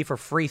claim to be for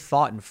free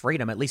thought and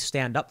freedom, at least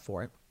stand up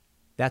for it.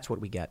 That's what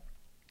we get.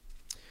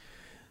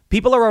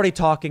 People are already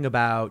talking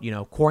about,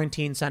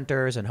 quarantine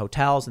centers and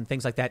hotels and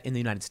things like that in the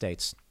United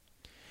States.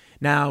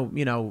 Now,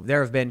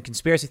 there have been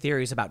conspiracy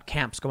theories about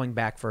camps going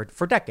back for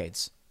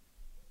decades.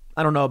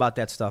 I don't know about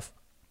that stuff.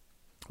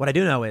 What I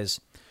do know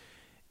is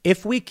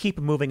If we keep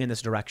moving in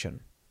this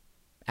direction,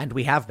 and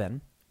we have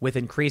been with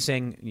an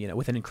increasing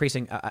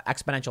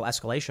exponential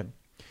escalation,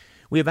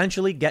 we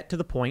eventually get to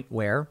the point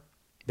where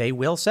they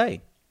will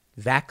say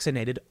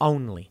vaccinated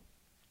only,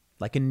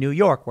 like in New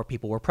York where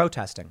people were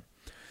protesting.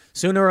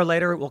 Sooner or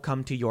later, it will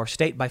come to your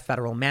state by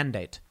federal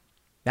mandate.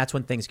 That's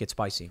when things get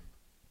spicy.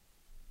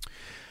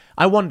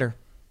 I wonder,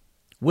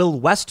 will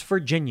West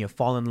Virginia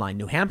fall in line?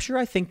 New Hampshire,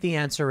 I think the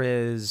answer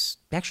is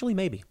actually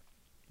maybe.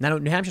 Now,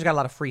 New Hampshire's got a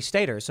lot of free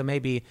staters, so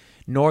maybe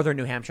northern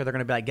New Hampshire, they're going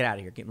to be like, get out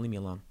of here, leave me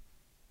alone.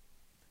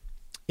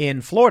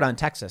 In Florida and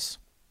Texas,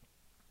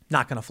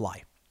 not going to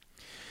fly.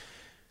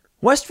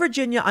 West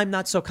Virginia, I'm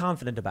not so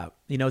confident about.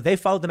 They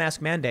followed the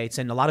mask mandates,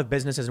 and a lot of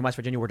businesses in West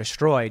Virginia were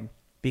destroyed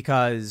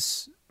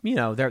because,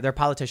 their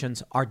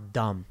politicians are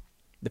dumb.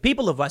 The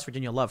people of West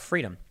Virginia love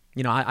freedom.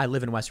 I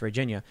live in West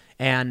Virginia,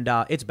 and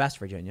it's best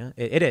Virginia.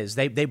 It is.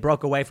 They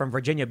broke away from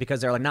Virginia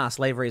because they're like, nah,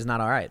 slavery is not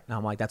all right. And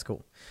I'm like, that's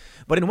cool.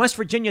 But in West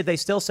Virginia, they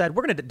still said,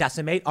 we're going to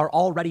decimate our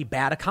already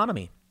bad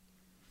economy.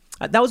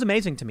 That was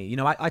amazing to me.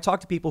 I talk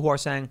to people who are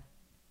saying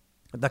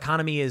the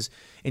economy is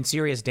in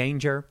serious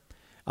danger,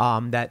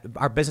 that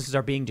our businesses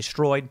are being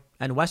destroyed,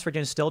 and West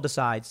Virginia still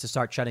decides to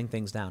start shutting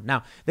things down.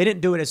 Now, they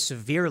didn't do it as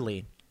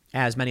severely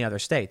as many other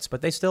states,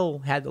 but they still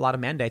had a lot of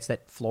mandates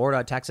that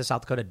Florida, Texas,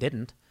 South Dakota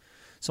didn't.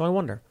 So I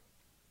wonder,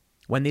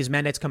 when these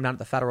mandates come down at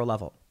the federal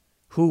level,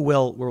 who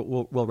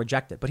will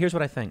reject it? But here's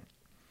what I think.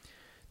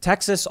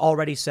 Texas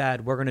already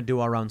said, we're going to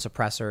do our own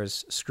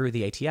suppressors, screw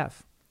the ATF.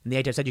 And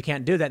the ATF said, you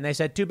can't do that. And they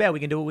said, too bad, we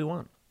can do what we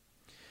want.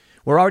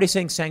 We're already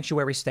seeing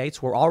sanctuary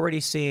states. We're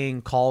already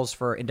seeing calls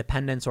for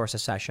independence or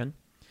secession.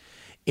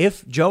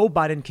 If Joe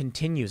Biden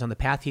continues on the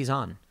path he's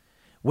on,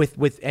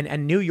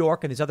 and New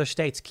York and these other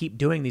states keep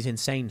doing these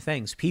insane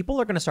things,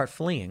 people are going to start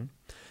fleeing.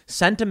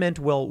 Sentiment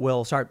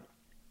will start,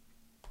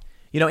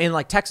 in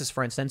like Texas,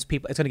 for instance,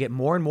 it's going to get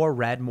more and more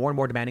red, more and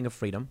more demanding of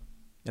freedom,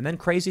 and then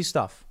crazy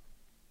stuff.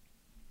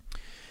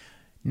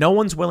 No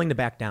one's willing to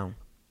back down.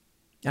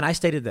 And I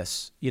stated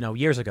this,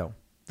 years ago.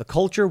 The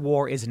culture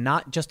war is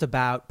not just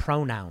about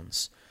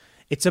pronouns.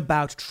 It's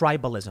about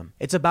tribalism.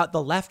 It's about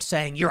the left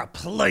saying, you're a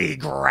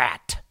plague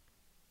rat.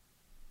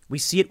 We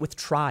see it with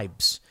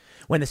tribes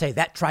when they say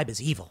that tribe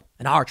is evil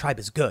and our tribe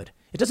is good.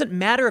 It doesn't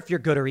matter if you're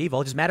good or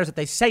evil. It just matters that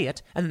they say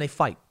it and then they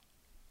fight.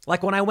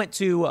 Like when I went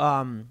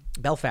to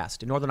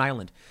Belfast in Northern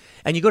Ireland,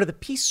 and you go to the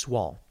Peace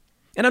Wall,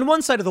 and on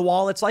one side of the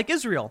wall, it's like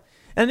Israel,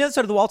 and on the other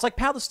side of the wall, it's like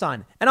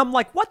Palestine. And I'm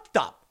like, what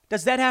the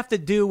does that have to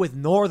do with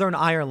Northern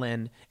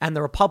Ireland and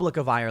the Republic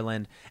of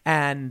Ireland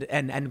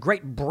and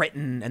Great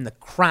Britain and the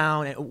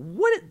Crown?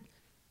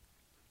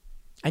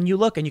 And you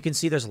look and you can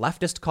see there's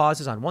leftist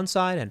causes on one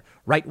side and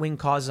right-wing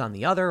causes on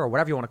the other, or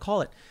whatever you want to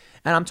call it.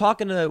 And I'm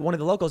talking to one of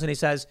the locals, and he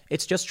says,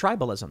 it's just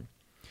tribalism.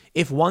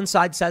 If one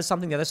side says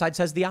something, the other side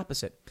says the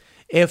opposite.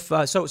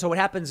 So what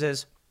happens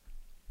is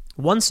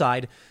one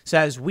side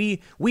says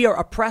we are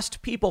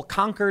oppressed people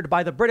conquered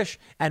by the British,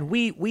 and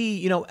we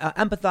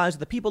empathize with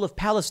the people of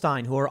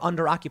Palestine who are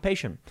under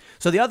occupation.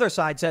 So the other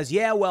side says,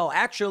 yeah, well,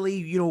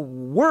 actually,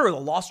 we're the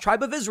lost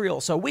tribe of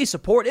Israel, so we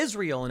support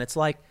Israel. And it's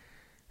like,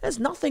 it has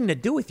nothing to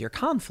do with your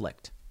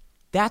conflict.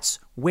 That's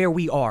where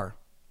we are.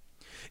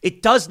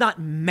 It does not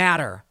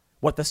matter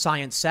what the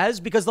science says,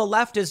 because the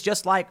left is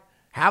just like,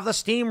 have the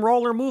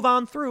steamroller move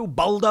on through,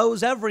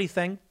 bulldoze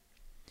everything.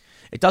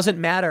 It doesn't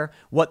matter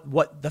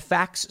what the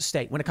facts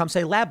state. When it comes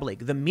to lab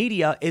leak, the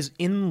media is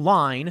in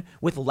line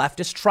with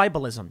leftist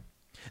tribalism.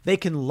 They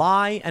can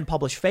lie and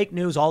publish fake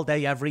news all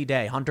day, every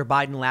day. Hunter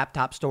Biden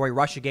laptop story,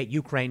 Russiagate,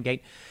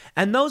 Ukrainegate.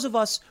 And those of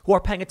us who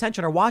are paying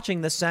attention are watching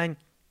this saying,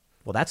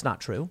 well, that's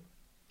not true.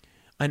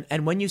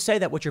 And when you say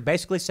that, what you're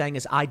basically saying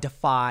is, I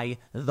defy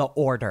the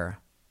order.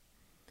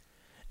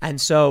 And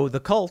so the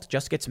cult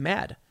just gets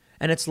mad.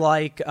 And it's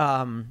like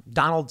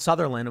Donald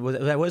Sutherland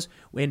was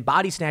in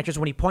Body Snatchers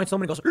when he points to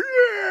someone and goes,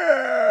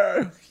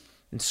 yeah!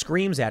 And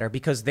screams at her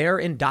because they're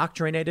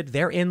indoctrinated.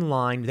 They're in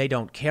line. They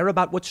don't care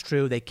about what's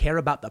true. They care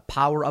about the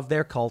power of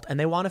their cult, and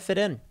they want to fit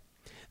in.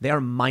 They are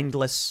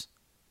mindless.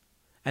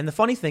 And the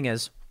funny thing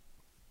is,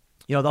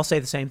 they'll say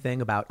the same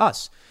thing about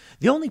us.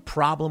 The only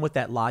problem with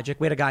that logic,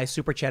 we had a guy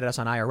super chatted us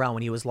on IRL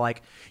when he was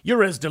like,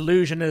 you're as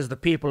delusional as the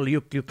people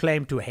you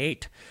claim to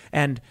hate.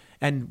 And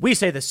we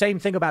say the same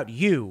thing about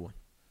you.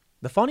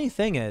 The funny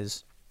thing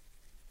is,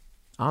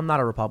 I'm not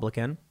a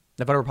Republican.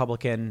 I voted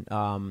Republican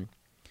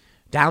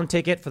down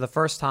ticket for the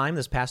first time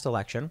this past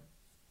election.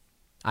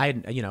 I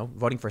had,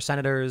 voting for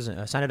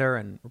senator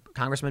and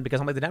congressman,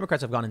 because I'm like, the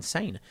Democrats have gone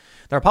insane.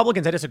 The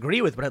Republicans I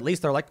disagree with, but at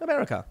least they're like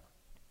America.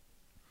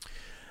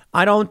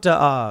 I don't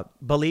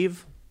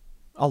believe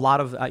a lot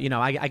of,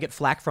 I get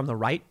flack from the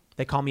right.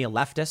 They call me a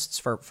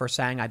leftist for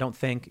saying I don't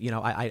think,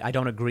 I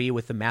don't agree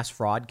with the mass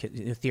fraud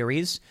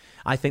theories.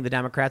 I think the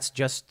Democrats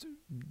just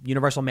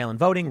universal mail-in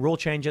voting, rule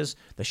changes,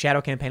 the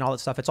shadow campaign, all that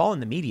stuff. It's all in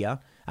the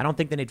media. I don't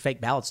think they need fake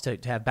ballots to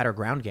have better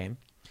ground game.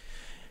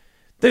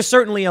 There's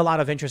certainly a lot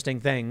of interesting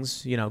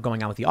things,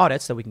 going on with the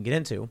audits that we can get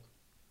into.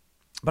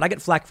 But I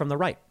get flack from the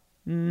right.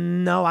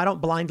 No, I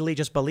don't blindly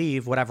just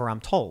believe whatever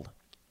I'm told.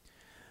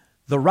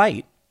 The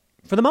right,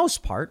 for the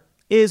most part,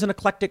 is an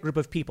eclectic group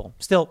of people.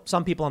 Still,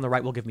 some people on the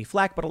right will give me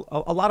flack, but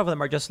a lot of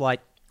them are just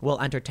like, we'll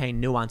entertain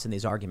nuance in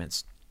these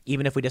arguments,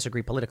 even if we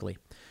disagree politically.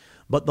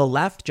 But the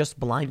left just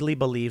blindly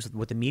believes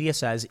what the media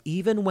says,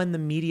 even when the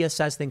media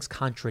says things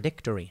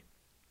contradictory.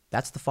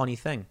 That's the funny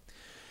thing.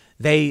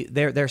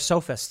 They're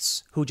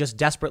sophists who just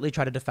desperately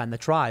try to defend the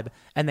tribe,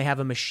 and they have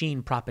a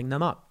machine propping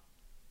them up.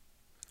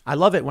 I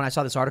love it when I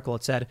saw this article.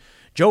 It said,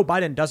 Joe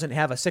Biden doesn't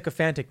have a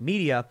sycophantic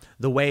media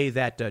the way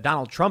that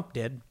Donald Trump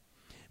did.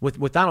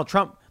 With Donald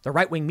Trump, the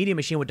right-wing media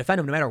machine would defend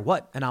him no matter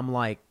what. And I'm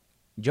like,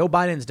 Joe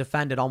Biden's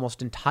defended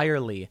almost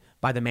entirely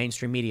by the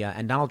mainstream media,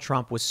 and Donald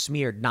Trump was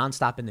smeared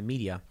nonstop in the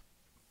media.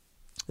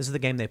 This is the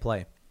game they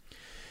play.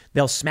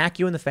 They'll smack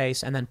you in the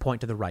face and then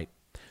point to the right.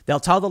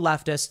 They'll tell the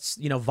leftists,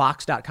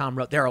 Vox.com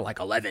wrote, there are like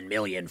 11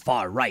 million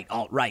far right,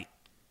 alt-right.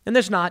 And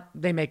there's not.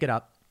 They make it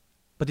up.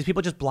 But these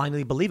people just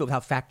blindly believe it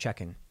without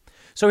fact-checking.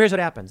 So here's what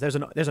happens. There's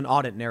an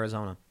audit in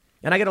Arizona.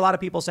 And I get a lot of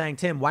people saying,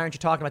 Tim, why aren't you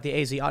talking about the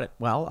AZ audit?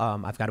 Well,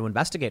 I've got to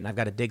investigate and I've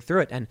got to dig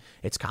through it. And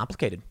it's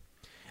complicated.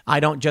 I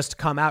don't just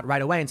come out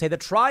right away and say the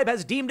tribe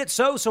has deemed it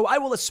so I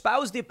will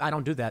espouse I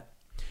don't do that.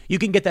 You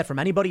can get that from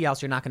anybody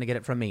else. You're not going to get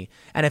it from me.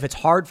 And if it's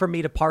hard for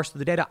me to parse through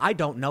the data, I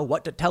don't know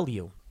what to tell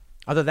you.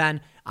 Other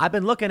than I've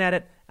been looking at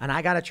it and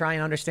I got to try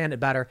and understand it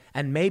better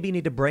and maybe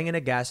need to bring in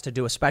a guest to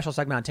do a special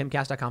segment on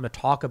timcast.com to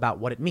talk about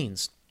what it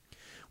means.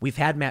 We've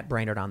had Matt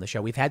Brainerd on the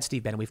show. We've had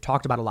Steve Bannon. We've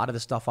talked about a lot of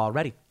this stuff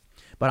already.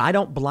 But I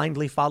don't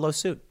blindly follow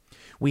suit.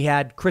 We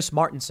had Chris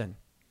Martenson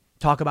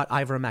talk about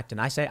ivermectin.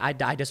 I say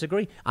I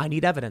disagree. I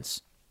need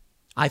evidence.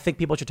 I think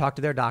people should talk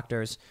to their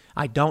doctors.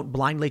 I don't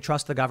blindly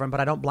trust the government, but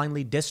I don't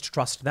blindly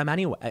distrust them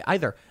anyway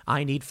either.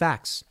 I need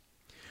facts.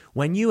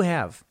 When you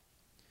have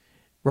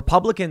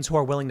Republicans who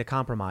are willing to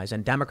compromise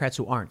and Democrats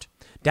who aren't,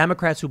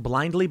 Democrats who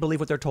blindly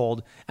believe what they're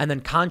told and then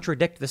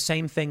contradict the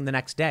same thing the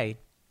next day,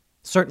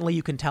 certainly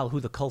you can tell who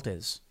the cult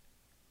is.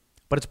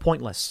 But it's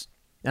pointless.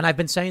 And I've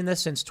been saying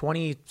this since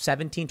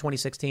 2017,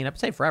 2016. I've been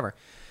saying forever.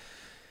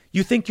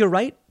 You think you're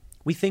right?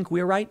 We think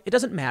we're right. It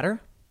doesn't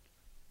matter.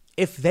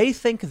 If they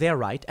think they're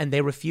right and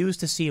they refuse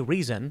to see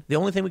reason, the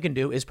only thing we can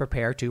do is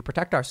prepare to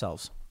protect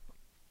ourselves.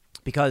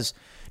 Because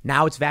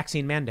now it's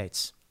vaccine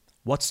mandates.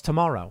 What's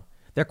tomorrow?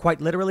 They're quite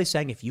literally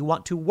saying if you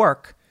want to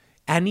work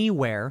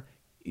anywhere,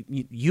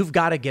 you've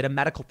got to get a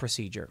medical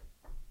procedure.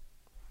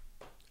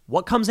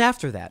 What comes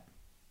after that?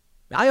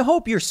 I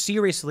hope you're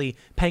seriously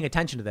paying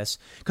attention to this,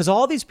 because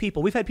all these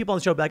people, we've had people on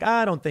the show be like,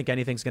 I don't think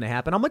anything's going to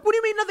happen. I'm like, what do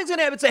you mean nothing's going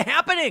to happen? It's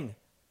happening.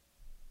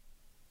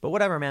 But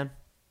whatever, man.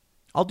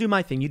 I'll do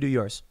my thing. You do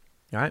yours.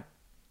 All right.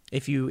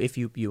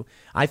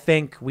 I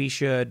think we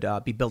should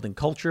be building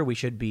culture. We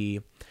should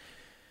be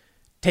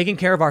taking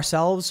care of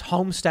ourselves.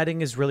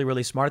 Homesteading is really,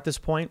 really smart at this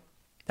point.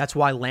 That's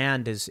why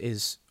land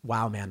is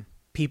wow, man.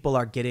 People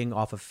are getting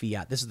off of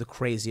fiat. This is the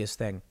craziest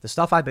thing. The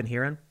stuff I've been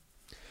hearing,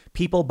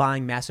 people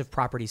buying massive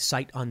properties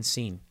sight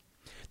unseen.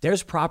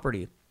 There's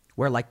property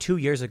where like 2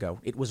 years ago,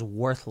 it was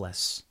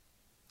worthless.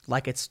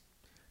 Like it's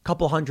a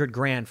couple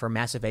 $100,000 for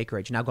massive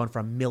acreage, now going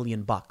for $1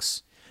 million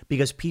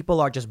because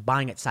people are just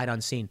buying it sight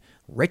unseen.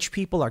 Rich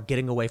people are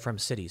getting away from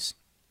cities.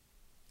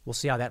 We'll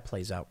see how that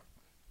plays out.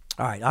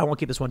 All right, I won't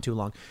keep this one too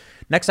long.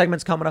 Next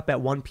segment's coming up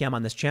at 1 p.m.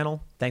 on this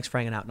channel. Thanks for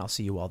hanging out, and I'll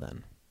see you all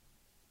then.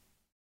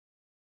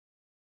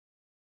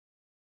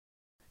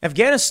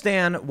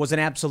 Afghanistan was an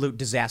absolute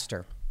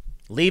disaster.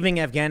 Leaving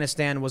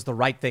Afghanistan was the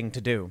right thing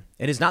to do.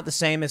 It is not the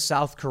same as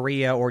South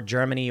Korea or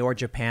Germany or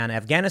Japan.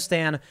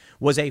 Afghanistan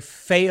was a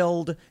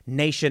failed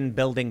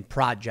nation-building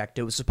project.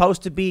 It was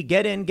supposed to be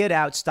get in, get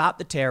out, stop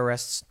the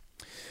terrorists.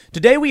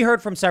 Today we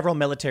heard from several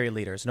military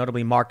leaders,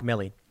 notably Mark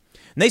Milley.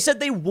 And they said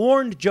they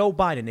warned Joe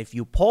Biden, if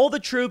you pull the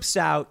troops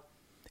out,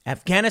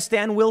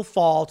 Afghanistan will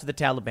fall to the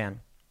Taliban.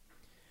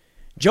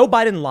 Joe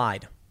Biden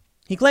lied.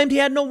 He claimed he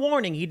had no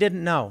warning. He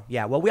didn't know.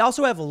 Yeah, well, we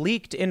also have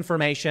leaked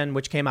information,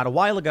 which came out a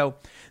while ago,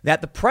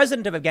 that the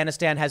president of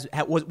Afghanistan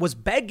was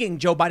begging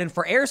Joe Biden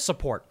for air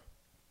support.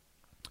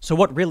 So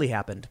what really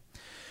happened?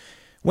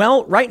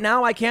 Well, right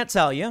now, I can't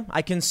tell you.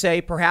 I can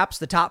say perhaps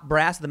the top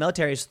brass of the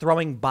military is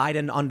throwing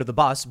Biden under the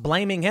bus,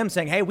 blaming him,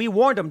 saying, hey, we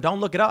warned him.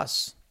 Don't look at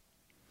us.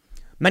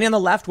 Many on the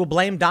left will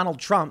blame Donald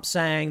Trump,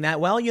 saying that,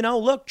 well,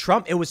 look,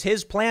 Trump, it was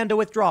his plan to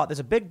withdraw. There's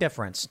a big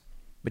difference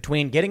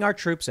between getting our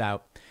troops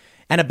out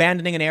and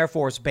abandoning an Air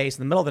Force base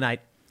in the middle of the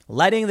night,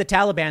 letting the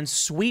Taliban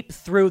sweep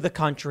through the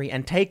country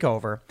and take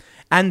over,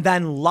 and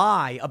then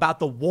lie about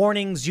the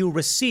warnings you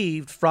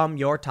received from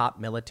your top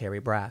military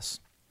brass.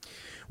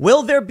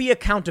 Will there be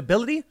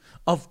accountability?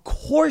 Of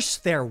course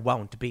there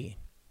won't be.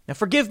 Now,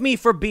 forgive me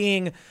for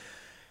being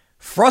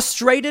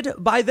frustrated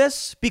by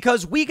this,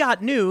 because we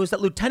got news that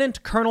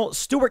Lieutenant Colonel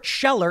Stuart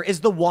Scheller is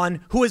the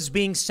one who is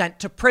being sent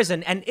to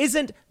prison and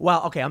isn't,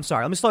 well, okay, I'm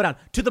sorry, let me slow down,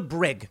 to the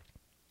brig.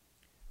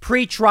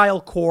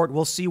 Pre-trial court,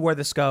 we'll see where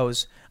this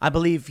goes. I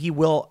believe he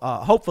will,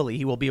 hopefully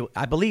he will be,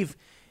 I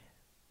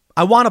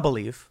want to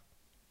believe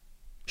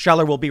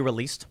Scheller will be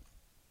released.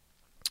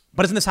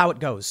 But isn't this how it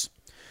goes?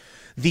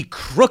 The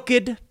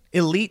crooked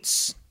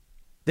elites,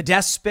 the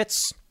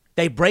despots,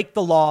 they break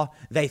the law,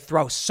 they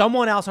throw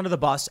someone else under the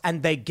bus,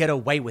 and they get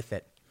away with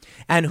it.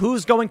 And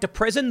who's going to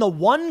prison? The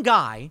one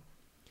guy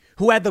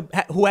who had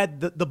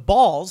the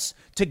balls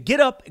to get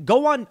up,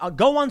 go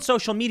on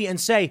social media and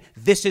say,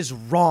 this is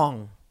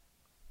wrong.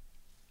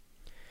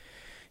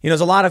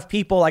 There's a lot of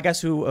people, I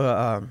guess, who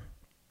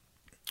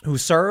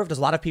served. There's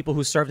a lot of people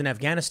who served in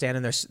Afghanistan,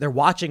 and they're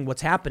watching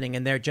what's happening,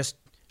 and they're just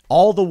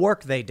all the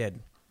work they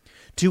did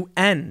to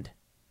end,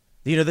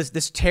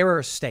 this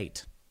terror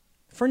state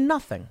for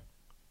nothing.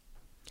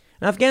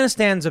 Now,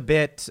 Afghanistan's a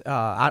bit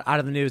out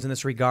of the news in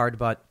this regard,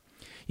 but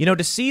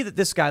to see that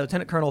this guy,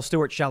 Lieutenant Colonel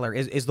Stuart Scheller,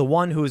 is the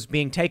one who's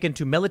being taken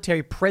to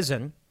military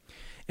prison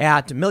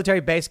at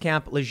military base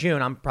camp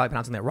Lejeune, I'm probably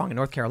pronouncing that wrong, in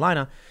North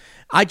Carolina,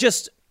 I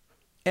just,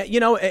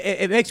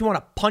 it makes me want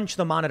to punch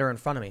the monitor in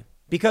front of me.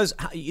 Because,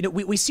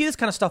 we see this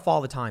kind of stuff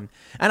all the time.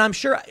 And I'm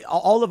sure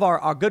all of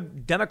our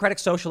good Democratic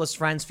Socialist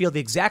friends feel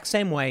the exact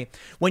same way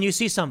when you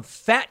see some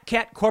fat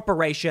cat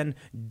corporation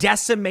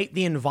decimate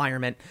the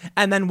environment.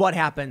 And then what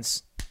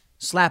happens?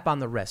 Slap on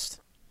the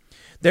wrist.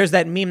 There's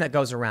that meme that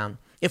goes around.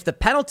 If the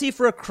penalty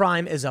for a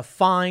crime is a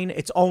fine,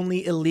 it's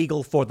only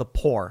illegal for the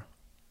poor.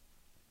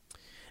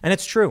 And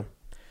it's true.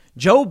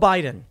 Joe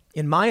Biden,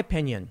 in my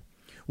opinion,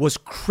 was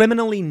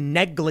criminally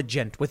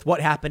negligent with what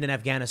happened in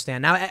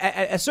Afghanistan. Now,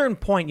 at a certain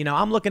point,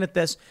 I'm looking at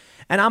this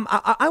and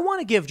I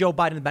want to give Joe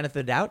Biden the benefit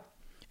of the doubt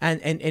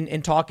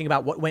and talking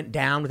about what went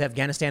down with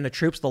Afghanistan, the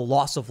troops, the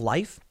loss of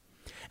life.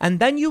 And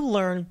then you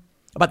learn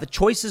about the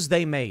choices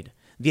they made,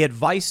 the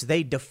advice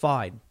they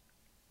defied.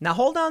 Now,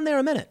 hold on there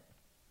a minute.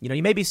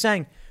 You may be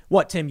saying,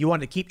 what, Tim, you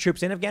wanted to keep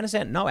troops in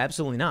Afghanistan? No,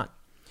 absolutely not.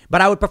 But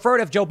I would prefer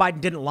it if Joe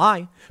Biden didn't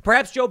lie.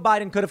 Perhaps Joe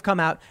Biden could have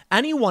come out,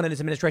 anyone in his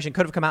administration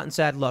could have come out and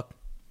said, look,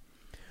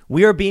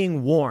 we are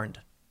being warned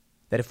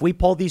that if we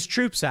pull these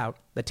troops out,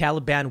 the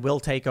Taliban will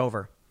take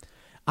over.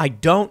 I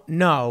don't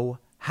know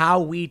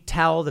how we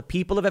tell the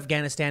people of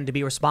Afghanistan to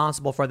be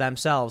responsible for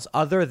themselves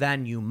other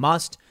than you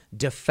must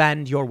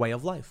defend your way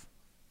of life.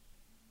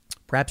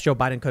 Perhaps Joe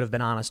Biden could have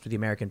been honest with the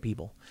American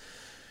people.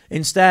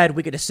 Instead,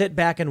 we get to sit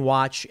back and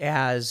watch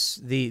as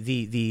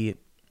the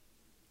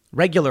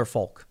regular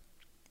folk,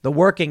 the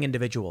working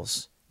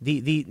individuals,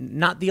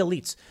 not the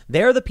elites.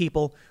 They're the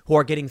people who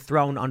are getting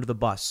thrown under the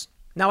bus.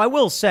 Now, I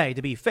will say,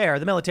 to be fair,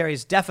 the military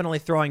is definitely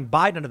throwing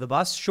Biden under the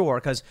bus, sure,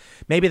 because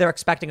maybe they're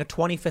expecting a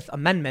 25th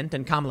Amendment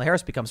and Kamala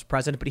Harris becomes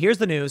president. But here's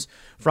the news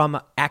from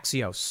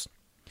Axios.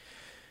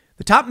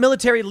 The top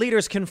military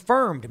leaders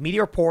confirmed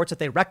media reports that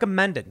they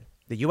recommended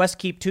the U.S.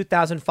 keep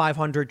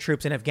 2,500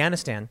 troops in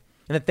Afghanistan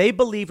and that they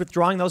believed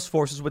withdrawing those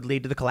forces would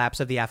lead to the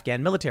collapse of the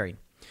Afghan military.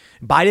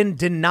 Biden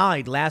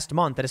denied last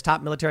month that his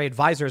top military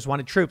advisors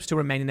wanted troops to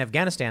remain in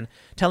Afghanistan,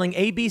 telling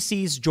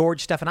ABC's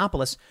George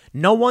Stephanopoulos,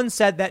 "No one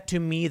said that to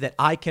me that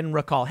I can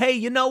recall." Hey,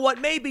 you know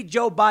what? Maybe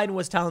Joe Biden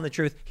was telling the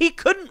truth. He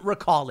couldn't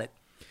recall it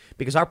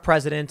because our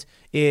president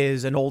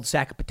is an old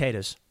sack of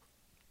potatoes.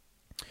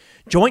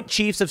 Joint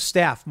Chiefs of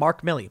Staff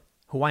Mark Milley,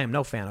 who I am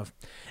no fan of,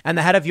 and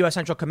the head of U.S.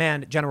 Central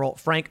Command, General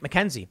Frank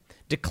McKenzie,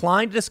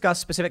 declined to discuss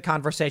specific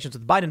conversations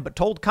with Biden, but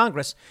told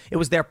Congress it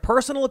was their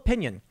personal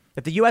opinion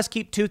that the U.S.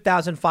 keep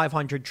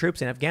 2,500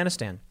 troops in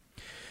Afghanistan.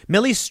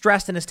 Milley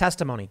stressed in his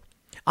testimony,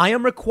 "I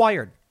am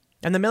required,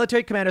 and the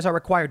military commanders are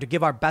required to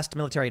give our best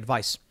military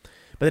advice,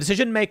 but the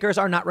decision makers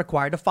are not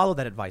required to follow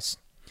that advice.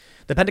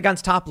 The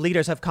Pentagon's top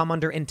leaders have come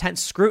under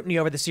intense scrutiny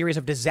over the series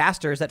of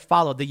disasters that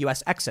followed the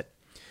U.S. exit.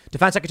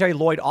 Defense Secretary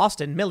Lloyd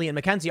Austin, Milley, and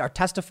McKenzie are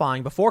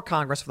testifying before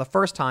Congress for the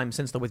first time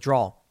since the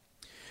withdrawal."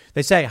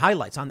 They say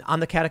highlights on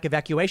the Kadak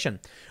evacuation.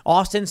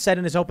 Austin said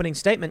in his opening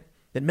statement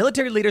that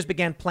military leaders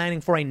began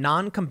planning for a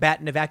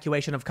non-combatant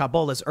evacuation of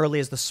Kabul as early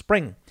as the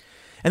spring,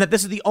 and that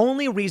this is the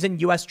only reason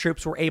U.S.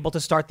 troops were able to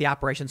start the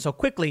operation so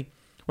quickly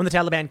when the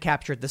Taliban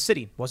captured the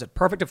city. Was it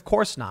perfect? Of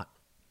course not.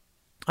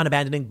 On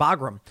abandoning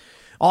Bagram,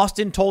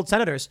 Austin told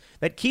senators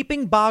that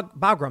keeping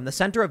Bagram the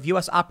center of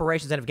U.S.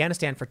 operations in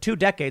Afghanistan for 2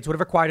 decades would have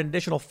required an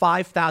additional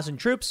 5,000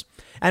 troops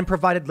and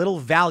provided little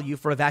value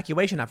for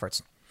evacuation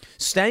efforts.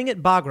 Staying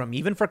at Bagram,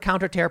 even for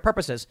counter-terror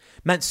purposes,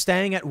 meant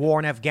staying at war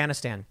in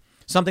Afghanistan,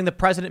 something the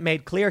president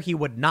made clear he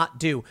would not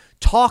do.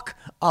 Talk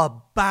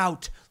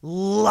about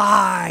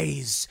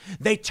lies.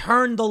 They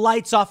turned the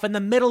lights off in the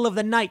middle of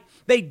the night.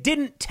 They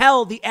didn't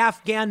tell the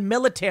Afghan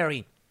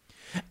military.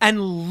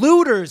 And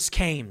looters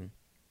came.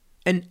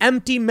 An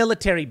empty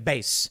military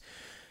base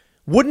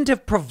wouldn't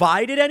have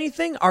provided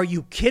anything. Are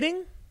you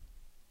kidding?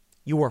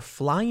 You were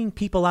flying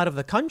people out of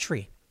the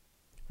country.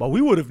 Well, we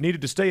would have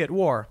needed to stay at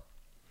war.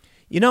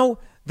 You know,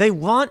 they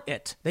want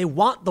it. They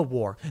want the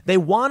war. They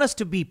want us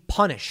to be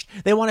punished.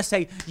 They want to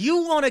say,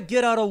 you want to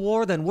get out of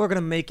war, then we're going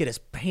to make it as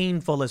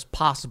painful as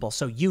possible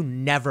so you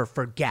never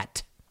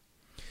forget.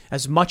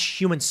 As much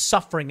human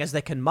suffering as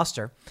they can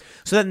muster.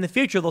 So that in the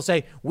future, they'll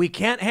say, we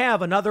can't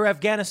have another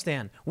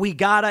Afghanistan. We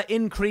got to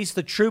increase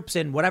the troops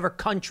in whatever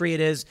country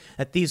it is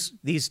that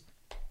these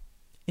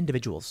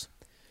individuals,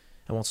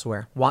 I won't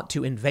swear, want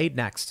to invade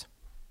next.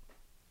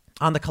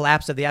 On the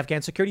collapse of the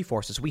Afghan security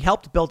forces, we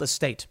helped build a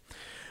state,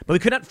 but we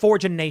could not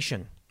forge a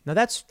nation. Now,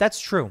 that's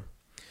true.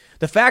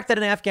 The fact that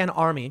an Afghan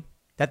army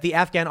that the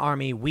Afghan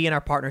army we and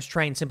our partners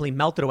trained simply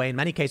melted away, in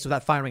many cases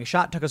without firing a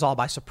shot, took us all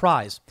by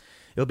surprise.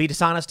 It would be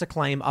dishonest to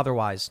claim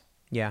otherwise.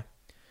 Yeah.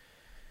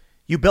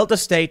 You built a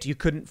state, you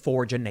couldn't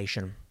forge a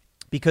nation,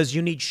 because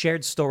you need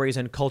shared stories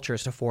and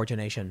cultures to forge a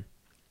nation,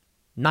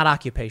 not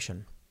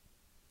occupation.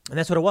 And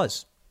that's what it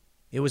was.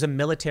 It was a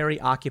military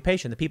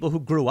occupation. The people who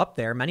grew up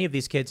there, many of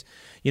these kids,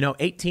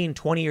 18,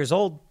 20 years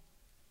old,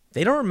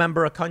 they don't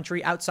remember a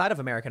country outside of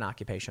American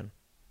occupation.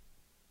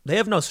 They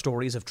have no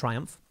stories of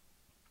triumph.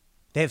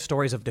 They have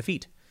stories of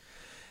defeat.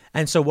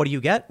 And so what do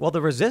you get? Well,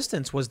 the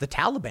resistance was the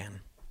Taliban.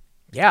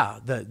 Yeah,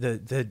 the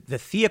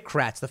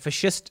theocrats, the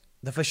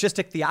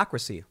fascistic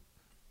theocracy.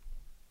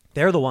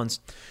 They're the ones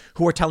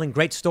who are telling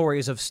great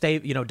stories of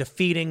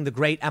defeating the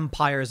great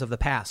empires of the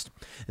past.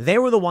 They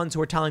were the ones who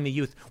were telling the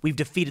youth, we've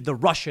defeated the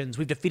Russians,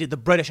 we've defeated the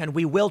British, and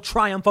we will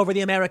triumph over the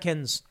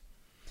Americans.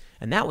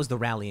 And that was the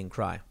rallying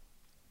cry.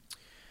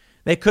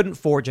 They couldn't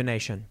forge a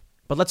nation.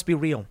 But let's be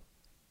real.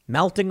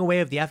 Melting away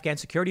of the Afghan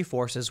security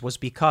forces was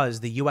because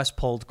the U.S.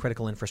 pulled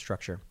critical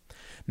infrastructure.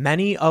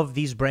 Many of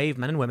these brave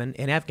men and women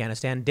in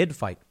Afghanistan did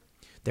fight.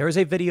 There is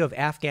a video of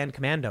Afghan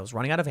commandos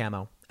running out of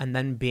ammo and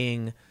then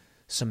being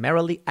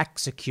summarily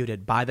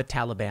executed by the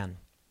Taliban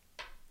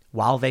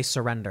while they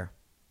surrender.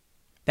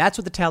 That's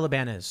what the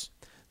Taliban is.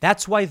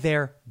 That's why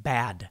they're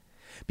bad,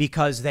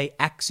 because they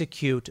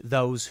execute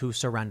those who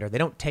surrender. They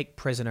don't take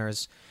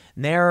prisoners.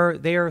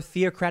 They're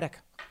theocratic.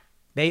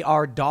 They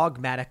are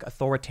dogmatic,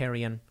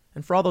 authoritarian.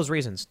 And for all those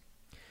reasons,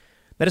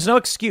 that is no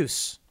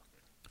excuse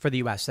for the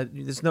U.S.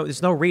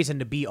 There's no reason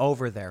to be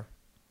over there.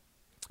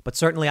 But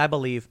certainly I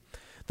believe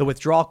the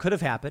withdrawal could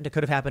have happened. It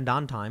could have happened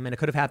on time, and it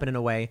could have happened in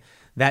a way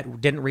that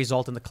didn't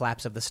result in the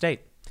collapse of the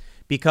state.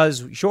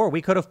 Because, sure,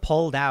 we could have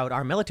pulled out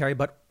our military,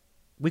 but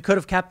we could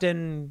have kept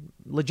in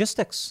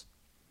logistics.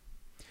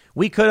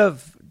 We could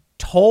have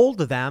told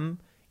them,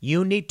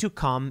 you need to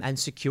come and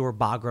secure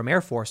Bagram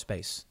Air Force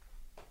Base.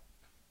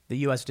 The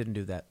U.S. didn't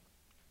do that.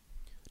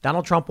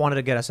 Donald Trump wanted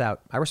to get us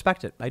out. I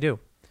respect it. I do.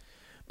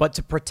 But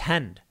to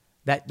pretend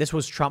that this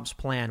was Trump's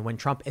plan when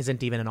Trump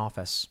isn't even in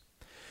office,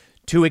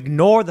 to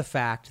ignore the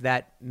fact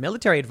that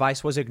military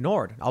advice was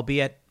ignored,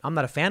 albeit I'm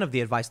not a fan of the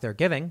advice they're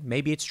giving.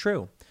 Maybe it's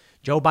true.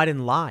 Joe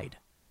Biden lied,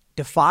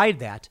 defied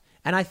that,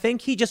 and I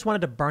think he just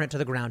wanted to burn it to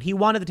the ground. He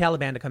wanted the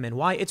Taliban to come in.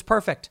 Why? It's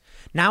perfect.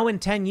 Now in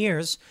 10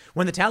 years,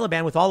 when the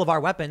Taliban, with all of our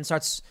weapons,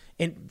 starts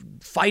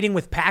fighting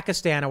with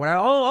Pakistan or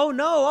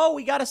whatever,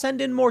 we got to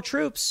send in more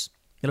troops.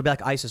 It'll be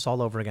like ISIS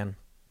all over again.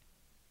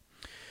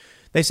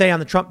 They say on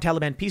the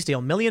Trump-Taliban peace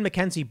deal, Milley and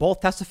McKenzie both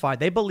testified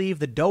they believe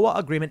the Doha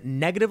agreement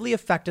negatively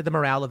affected the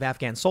morale of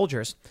Afghan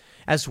soldiers,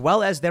 as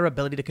well as their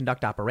ability to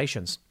conduct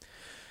operations.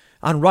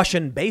 On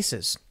Russian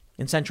bases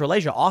in Central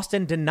Asia,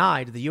 Austin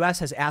denied the U.S.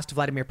 has asked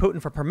Vladimir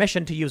Putin for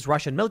permission to use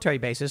Russian military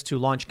bases to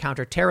launch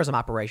counterterrorism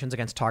operations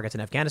against targets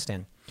in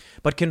Afghanistan,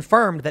 but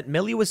confirmed that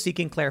Milley was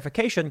seeking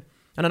clarification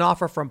on an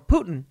offer from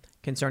Putin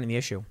concerning the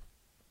issue.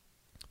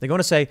 They're going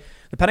to say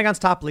the Pentagon's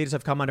top leaders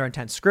have come under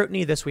intense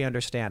scrutiny. This we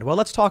understand. Well,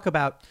 let's talk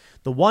about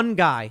the one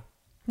guy.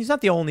 He's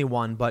not the only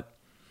one, but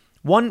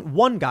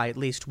one guy at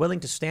least willing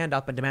to stand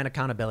up and demand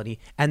accountability,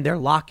 and they're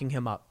locking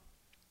him up.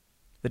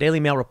 The Daily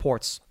Mail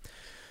reports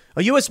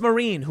a U.S.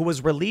 Marine who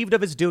was relieved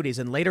of his duties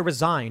and later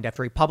resigned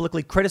after he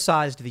publicly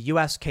criticized the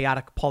U.S.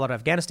 chaotic pull out of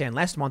Afghanistan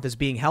last month is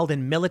being held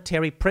in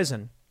military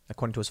prison,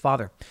 according to his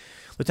father.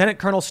 Lieutenant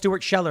Colonel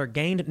Stuart Scheller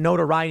gained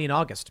notoriety in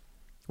August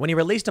when he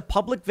released a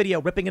public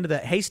video ripping into the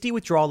hasty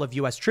withdrawal of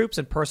U.S. troops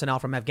and personnel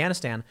from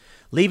Afghanistan,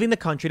 leaving the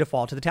country to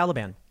fall to the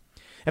Taliban.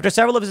 After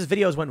several of his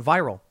videos went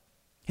viral,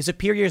 his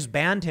superiors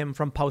banned him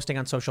from posting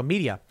on social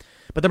media,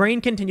 but the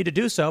Marine continued to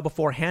do so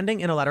before handing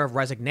in a letter of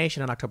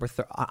resignation on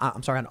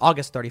on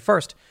August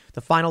 31st,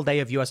 the final day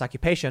of U.S.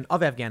 occupation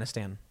of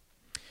Afghanistan.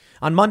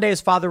 On Monday,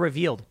 his father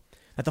revealed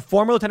that the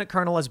former lieutenant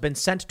colonel has been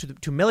sent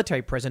to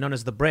military prison known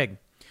as the Brig,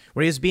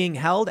 where he is being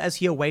held as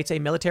he awaits a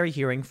military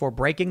hearing for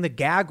breaking the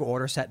gag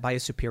order set by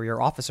his superior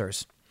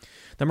officers.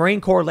 The Marine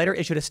Corps later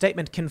issued a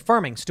statement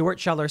confirming Stuart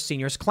Scheller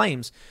Sr.'s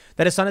claims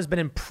that his son has been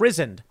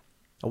imprisoned,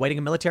 awaiting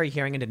a military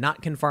hearing, and did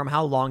not confirm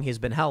how long he has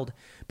been held,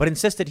 but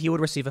insisted he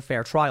would receive a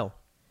fair trial.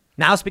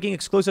 Now speaking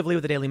exclusively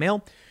with the Daily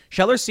Mail,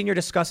 Scheller Sr.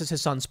 discusses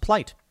his son's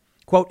plight.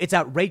 Quote, "It's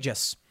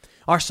outrageous.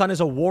 Our son is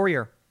a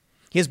warrior.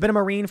 He has been a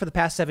Marine for the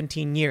past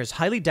 17 years,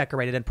 highly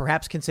decorated and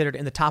perhaps considered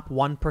in the top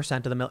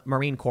 1% of the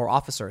Marine Corps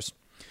officers.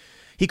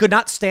 He could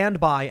not stand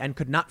by and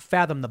could not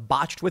fathom the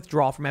botched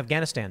withdrawal from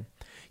Afghanistan.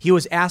 He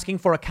was asking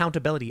for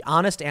accountability,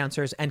 honest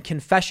answers, and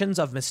confessions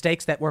of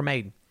mistakes that were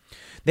made.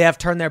 They have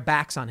turned their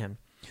backs on him.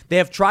 They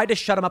have tried to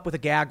shut him up with a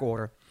gag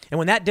order. And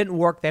when that didn't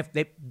work,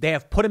 they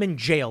have put him in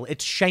jail.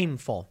 It's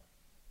shameful."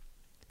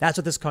 That's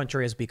what this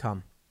country has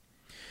become.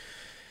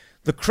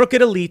 The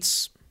crooked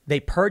elites, they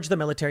purge the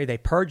military, they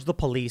purge the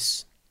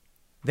police.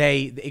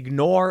 They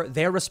ignore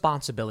their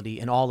responsibility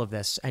in all of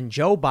this. And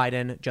Joe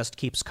Biden just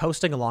keeps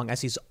coasting along as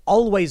he's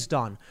always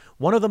done.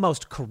 One of the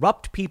most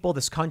corrupt people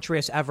this country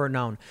has ever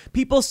known.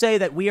 People say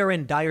that we are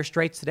in dire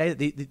straits today,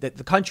 that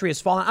the country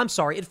has fallen. I'm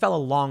sorry, it fell a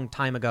long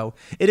time ago.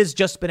 It has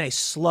just been a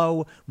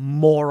slow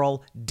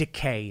moral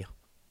decay.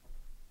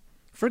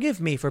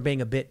 Forgive me for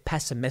being a bit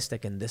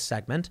pessimistic in this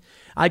segment.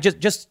 I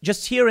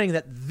just hearing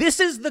that this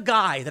is the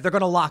guy that they're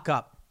going to lock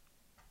up.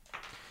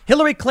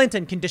 Hillary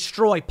Clinton can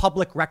destroy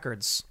public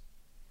records.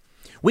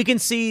 We can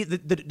see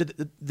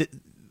the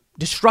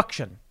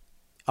destruction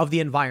of the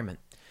environment.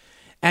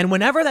 And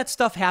whenever that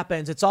stuff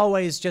happens, it's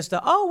always just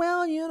yeah,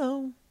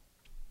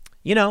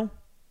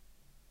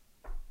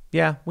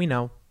 we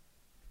know.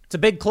 It's a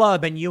big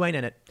club and you ain't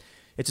in it.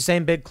 It's the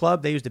same big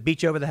club they used to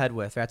beat you over the head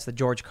with. That's the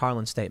George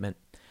Carlin statement.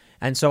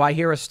 And so I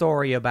hear a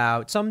story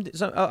about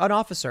an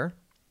officer.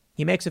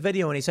 He makes a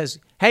video and he says,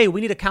 hey, we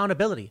need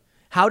accountability.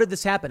 How did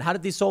this happen? How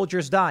did these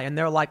soldiers die? And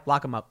they're like,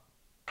 lock them up.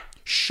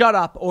 Shut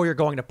up or you're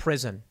going to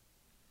prison.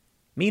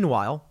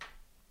 Meanwhile,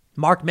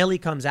 Mark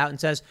Milley comes out and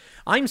says,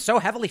 I'm so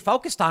heavily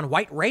focused on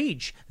white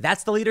rage.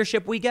 That's the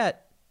leadership we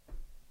get.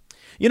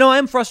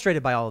 I'm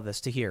frustrated by all of this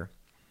to hear,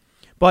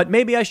 but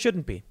maybe I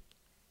shouldn't be.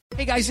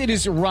 Hey guys, it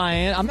is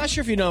Ryan. I'm not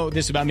sure if you know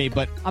this about me,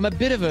 but I'm a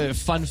bit of a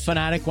fun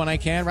fanatic when I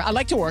can. I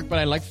like to work, but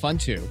I like fun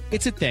too.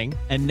 It's a thing.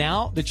 And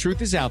now the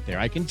truth is out there.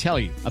 I can tell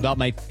you about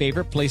my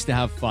favorite place to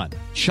have fun.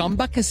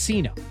 Chumba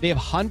Casino. They have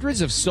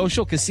hundreds of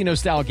social casino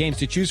style games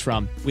to choose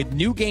from with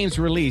new games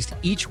released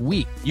each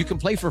week. You can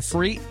play for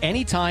free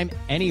anytime,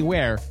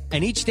 anywhere.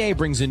 And each day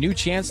brings a new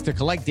chance to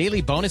collect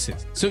daily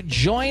bonuses. So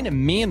join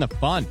me in the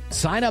fun.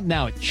 Sign up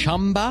now at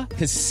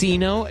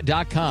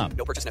ChumbaCasino.com.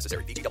 No purchase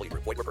necessary. VGW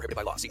Group. Void where prohibited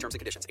by law. See terms and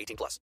conditions.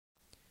 18+.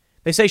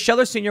 They say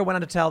Scheller Sr. went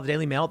on to tell the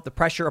Daily Mail the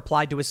pressure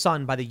applied to his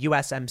son by the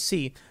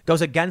USMC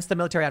goes against the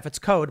military outfit's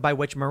code by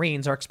which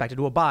Marines are expected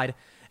to abide,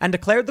 and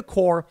declared the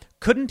Corps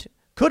could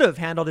have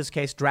handled his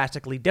case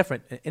drastically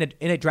different in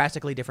a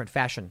drastically different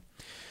fashion.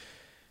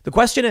 The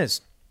question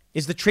is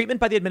the treatment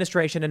by the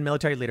administration and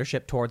military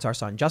leadership towards our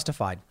son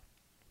justified?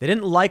 They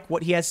didn't like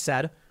what he has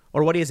said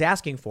or what he is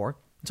asking for,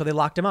 so they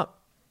locked him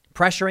up.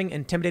 Pressuring,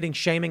 intimidating,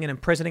 shaming, and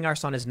imprisoning our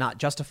son is not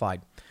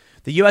justified.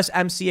 The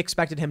USMC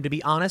expected him to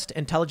be honest,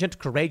 intelligent,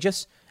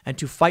 courageous, and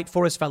to fight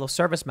for his fellow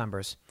service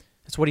members.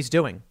 That's what he's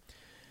doing.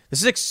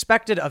 This is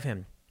expected of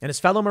him and his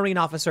fellow Marine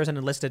officers and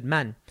enlisted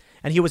men,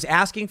 and he was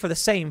asking for the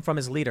same from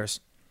his leaders.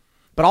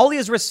 But all he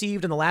has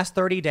received in the last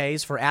 30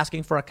 days for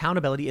asking for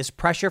accountability is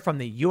pressure from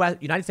the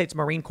United States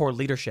Marine Corps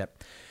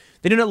leadership.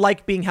 They do not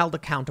like being held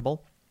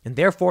accountable, and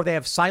therefore they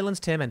have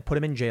silenced him and put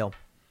him in jail.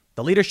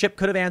 The leadership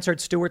could have answered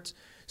Stewart's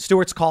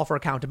call for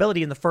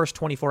accountability in the first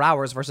 24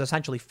 hours versus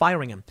essentially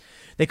firing him.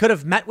 They could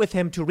have met with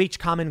him to reach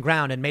common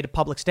ground and made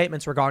public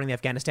statements regarding the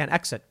Afghanistan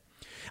exit.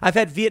 I've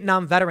had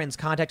Vietnam veterans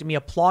contacting me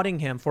applauding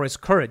him for his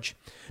courage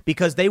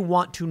because they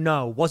want to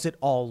know, was it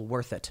all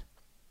worth it?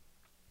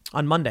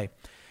 On Monday,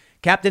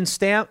 Captain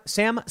Sam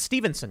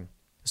Stevenson,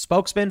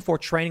 spokesman for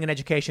Training and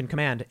Education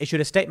Command,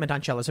 issued a statement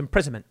on Scheller's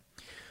imprisonment.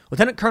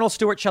 Lieutenant Colonel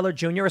Stuart Scheller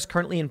Jr. is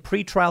currently in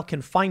pretrial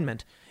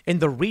confinement in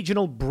the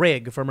regional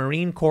brig for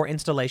Marine Corps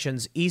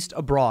installations east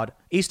aboard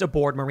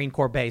Marine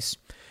Corps Base,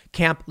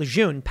 Camp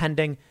Lejeune,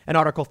 pending an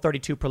Article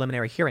 32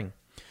 preliminary hearing.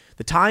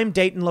 The time,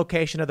 date, and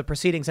location of the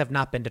proceedings have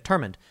not been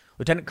determined.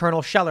 Lieutenant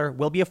Colonel Scheller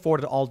will be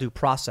afforded all due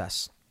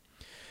process.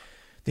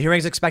 The hearing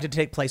is expected to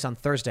take place on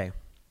Thursday.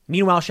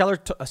 Meanwhile,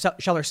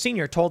 Scheller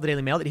Sr. told the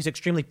Daily Mail that he's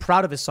extremely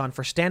proud of his son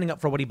for standing up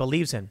for what he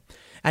believes in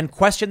and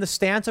questioned the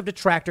stance of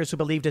detractors who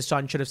believed his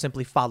son should have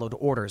simply followed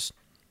orders.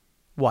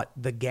 What,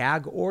 the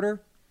gag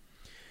order?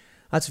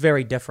 That's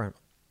very different.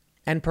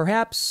 And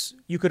perhaps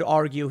you could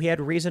argue he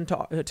had reason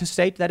to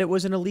state that it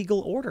was an illegal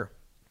order.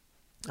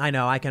 I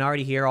know, I can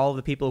already hear all of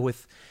the people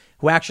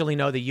who actually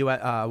know the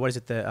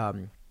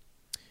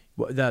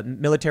the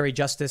Military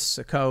Justice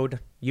Code,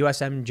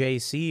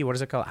 USMJC, what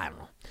is it called? I don't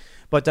know.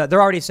 But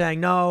they're already saying,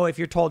 no, if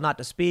you're told not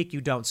to speak,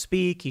 you don't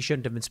speak. He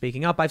shouldn't have been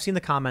speaking up. I've seen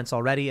the comments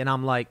already, and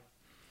I'm like,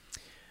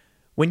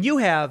 when you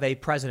have a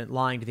president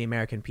lying to the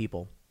American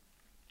people,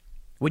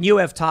 when you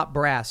have top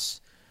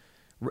brass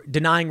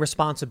denying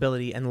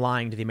responsibility and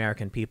lying to the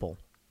American people,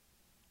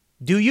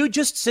 do you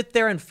just sit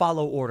there and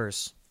follow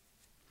orders?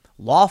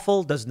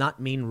 Lawful does not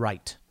mean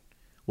right.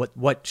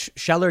 What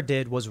Scheller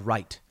did was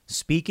right.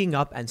 Speaking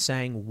up and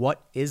saying,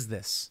 what is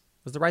this,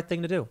 was the right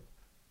thing to do.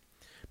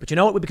 But you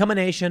know what? We become a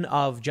nation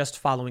of just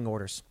following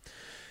orders.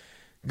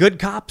 Good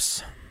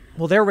cops,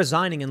 well, they're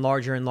resigning in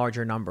larger and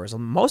larger numbers.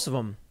 Most of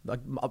them,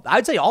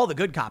 I'd say all the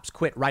good cops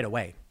quit right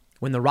away.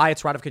 When the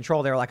riots were out of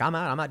control, they were like, I'm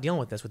out. I'm not dealing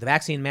with this. With the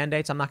vaccine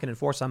mandates, I'm not going to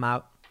enforce them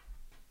out.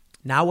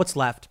 Now what's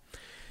left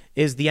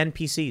is the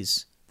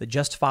NPCs, the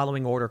just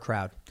following order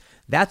crowd.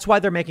 That's why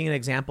they're making an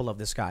example of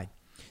this guy.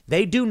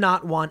 They do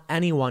not want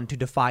anyone to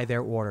defy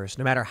their orders,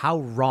 no matter how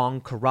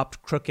wrong,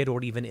 corrupt, crooked,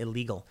 or even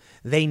illegal.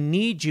 They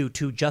need you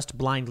to just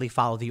blindly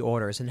follow the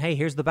orders. And hey,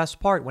 here's the best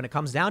part. When it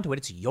comes down to it,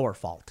 it's your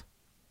fault.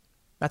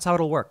 That's how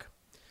it'll work.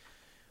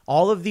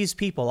 All of these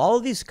people, all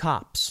of these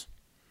cops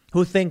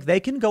who think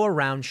they can go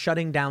around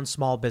shutting down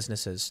small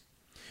businesses,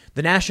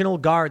 the National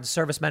Guard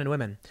servicemen and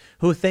women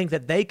who think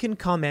that they can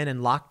come in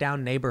and lock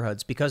down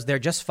neighborhoods because they're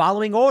just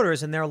following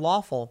orders and they're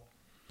lawful.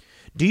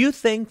 Do you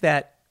think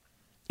that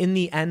in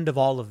the end of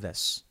all of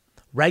this,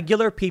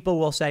 regular people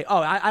will say, oh,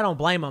 I don't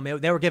blame them.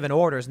 They were given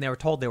orders and they were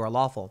told they were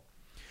lawful?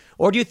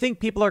 Or do you think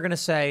people are going to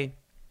say,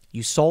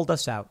 you sold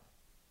us out.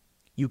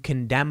 You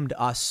condemned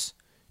us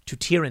to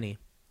tyranny.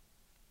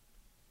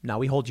 Now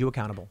we hold you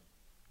accountable.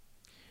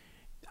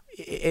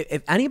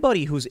 If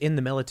anybody who's in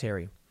the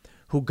military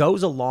who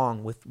goes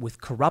along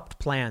with corrupt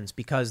plans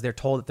because they're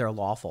told that they're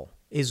lawful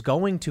is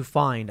going to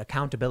find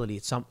accountability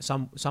at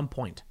some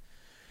point.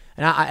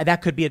 And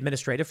that could be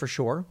administrative for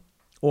sure,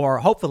 or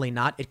hopefully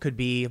not. It could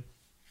be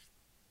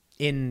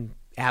in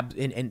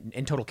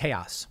total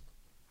chaos.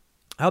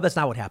 I hope that's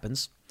not what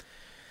happens.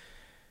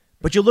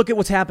 But you look at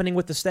what's happening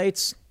with the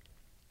states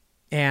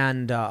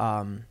and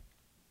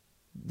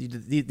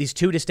these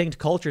two distinct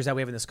cultures that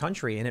we have in this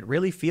country, and it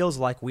really feels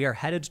like we are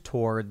headed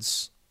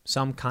towards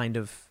some kind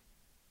of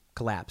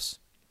collapse.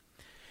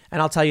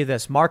 And I'll tell you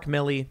this, Mark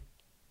Milley,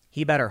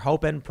 he better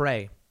hope and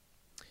pray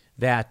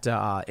that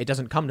it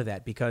doesn't come to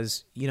that,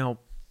 because, you know,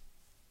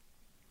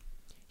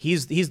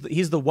 he's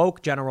the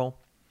woke general.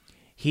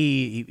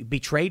 He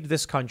betrayed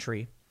this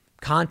country,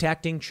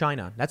 contacting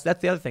China. That's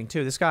the other thing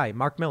too. This guy,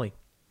 Mark Milley,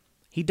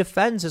 he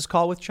defends his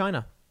call with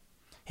China,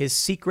 his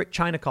secret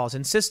China calls,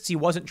 insists he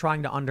wasn't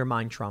trying to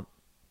undermine Trump.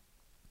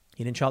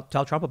 He didn't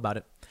tell Trump about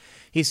it.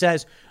 He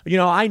says, you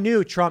know, I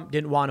knew Trump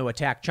didn't want to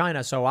attack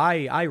China, so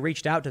I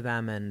reached out to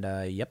them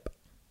and yep.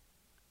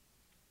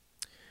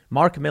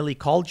 Mark Milley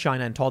called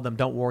China and told them,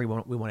 don't worry,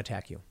 we won't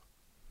attack you.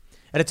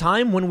 At a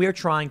time when we're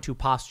trying to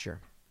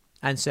posture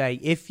and say,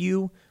 if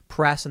you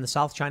press in the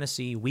South China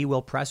Sea, we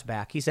will press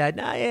back. He said,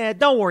 nah, yeah,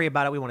 don't worry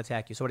about it. We won't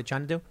attack you. So what did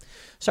China do?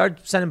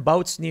 Started sending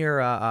boats near,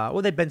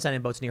 they've been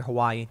sending boats near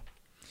Hawaii,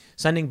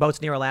 sending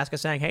boats near Alaska,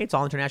 saying, hey, it's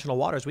all international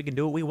waters. We can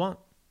do what we want.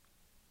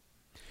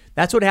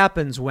 That's what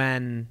happens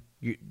when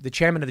the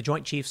chairman of the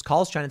Joint Chiefs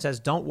calls China and says,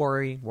 don't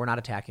worry, we're not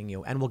attacking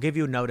you, and we'll give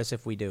you notice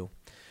if we do.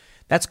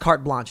 That's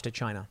carte blanche to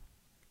China.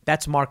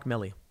 That's Mark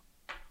Milley.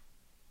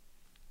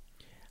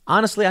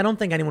 Honestly, I don't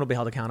think anyone will be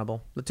held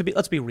accountable.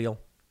 Let's be real.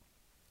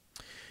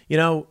 You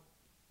know,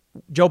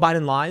 Joe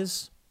Biden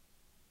lies.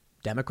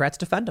 Democrats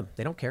defend him.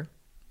 They don't care.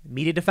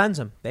 Media defends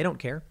him. They don't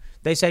care.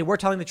 They say, we're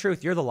telling the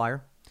truth. You're the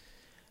liar.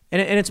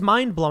 And it's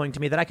mind-blowing to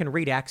me that I can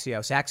read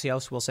Axios.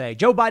 Axios will say,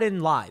 Joe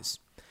Biden lies.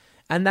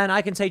 And then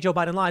I can say Joe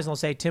Biden lies, and they'll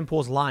say Tim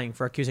Pool's lying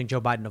for accusing Joe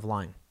Biden of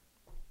lying.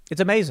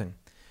 It's amazing.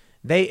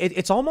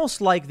 It's almost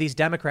like these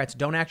Democrats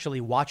don't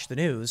actually watch the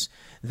news.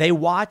 They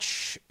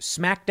watch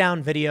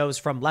smackdown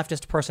videos from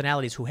leftist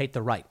personalities who hate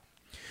the right.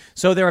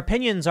 So their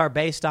opinions are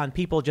based on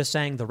people just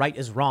saying the right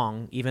is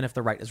wrong, even if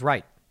the right is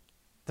right.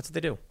 That's what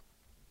they do.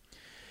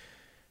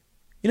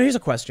 You know, here's a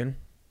question.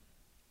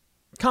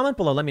 Comment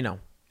below. Let me know.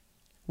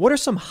 What are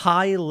some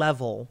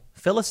high-level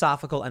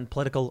philosophical and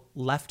political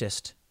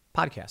leftist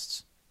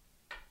podcasts?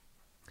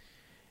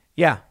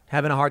 Yeah,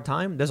 having a hard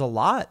time. There's a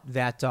lot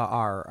that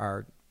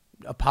are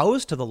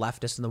opposed to the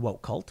leftists and the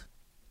woke cult.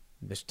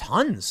 There's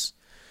tons.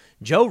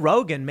 Joe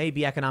Rogan may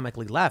be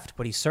economically left,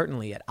 but he's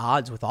certainly at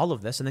odds with all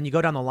of this. And then you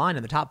go down the line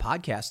and the top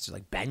podcasts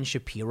like Ben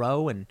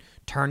Shapiro and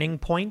Turning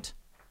Point.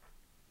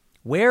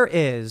 Where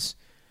is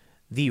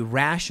the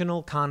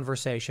rational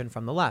conversation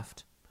from the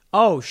left?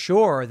 Oh,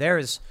 sure,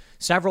 there's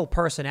several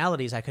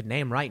personalities I could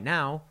name right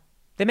now.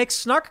 They make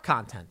snark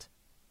content.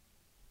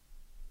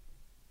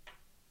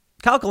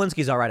 Kyle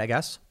Kulinski's all right, I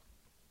guess.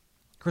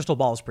 Crystal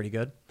Ball is pretty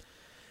good.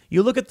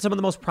 You look at some of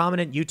the most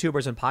prominent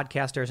YouTubers and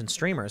podcasters and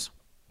streamers,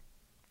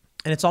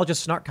 and it's all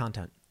just snark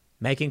content,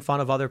 making fun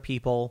of other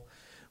people.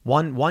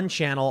 One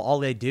channel, all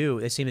they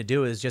seem to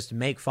do is just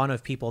make fun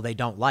of people they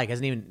don't like.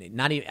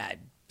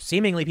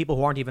 Seemingly people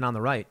who aren't even on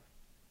the right.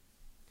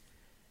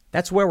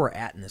 That's where we're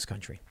at in this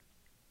country.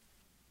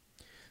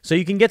 So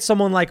you can get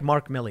someone like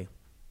Mark Milley,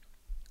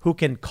 who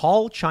can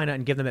call China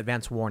and give them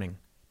advance warning.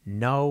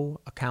 No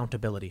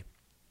accountability.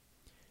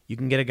 You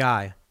can get a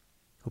guy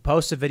who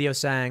posts a video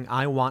saying,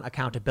 I want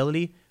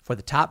accountability for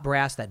the top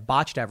brass that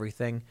botched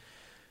everything.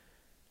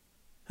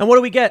 And what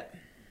do we get?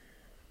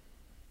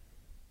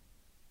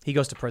 He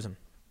goes to prison.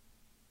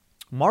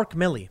 Mark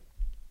Milley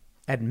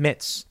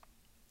admits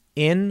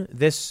in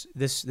this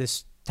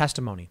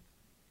testimony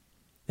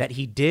that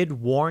he did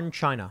warn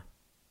China,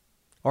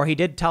 or he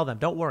did tell them,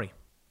 don't worry,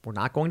 we're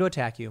not going to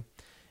attack you.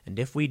 And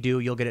if we do,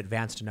 you'll get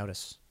advanced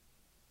notice.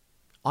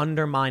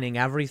 Undermining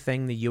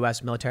everything the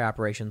U.S. military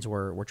operations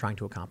were trying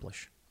to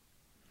accomplish.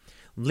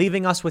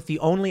 Leaving us with the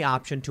only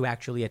option to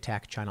actually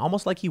attack China.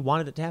 Almost like he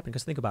wanted it to happen,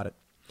 because think about it.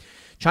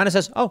 China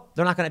says, oh,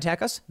 they're not going to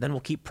attack us? Then we'll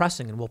keep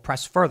pressing, and we'll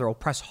press further. We'll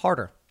press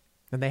harder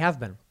than they have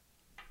been.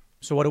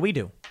 So what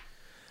do?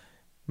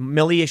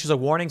 Milley issues a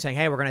warning saying,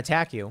 hey, we're going to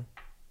attack you.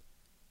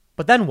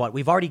 But then what?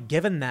 We've already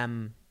given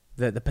them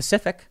the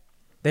Pacific.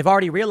 They've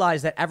already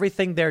realized that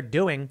everything they're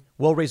doing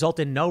will result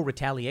in no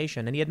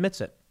retaliation, and he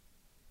admits it.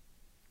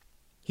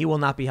 He will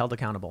not be held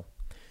accountable.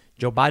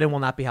 Joe Biden will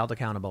not be held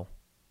accountable.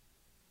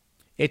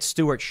 It's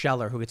Stuart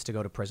Scheller who gets to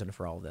go to prison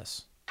for all of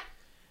this.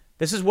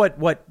 This is what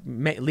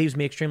leaves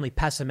me extremely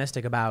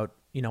pessimistic about,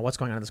 what's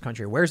going on in this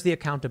country. Where's the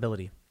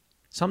accountability?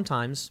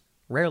 Sometimes,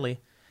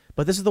 rarely,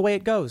 but this is the way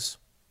it goes.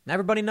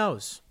 Everybody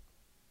knows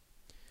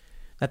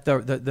that the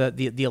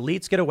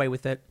elites get away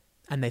with it,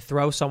 and they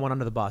throw someone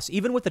under the bus.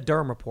 Even with the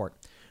Durham report,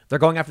 they're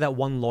going after that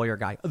one lawyer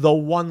guy. The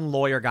one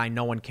lawyer guy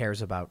no one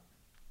cares about.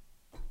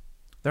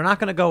 They're not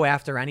going to go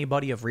after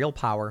anybody of real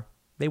power.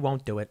 They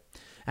won't do it.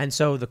 And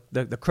so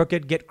the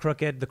crooked get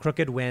crooked, the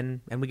crooked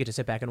win, and we get to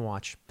sit back and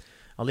watch.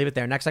 I'll leave it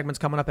there. Next segment's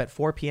coming up at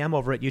 4 p.m.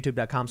 over at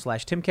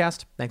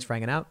youtube.com/Timcast. Thanks for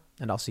hanging out,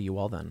 and I'll see you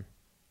all then.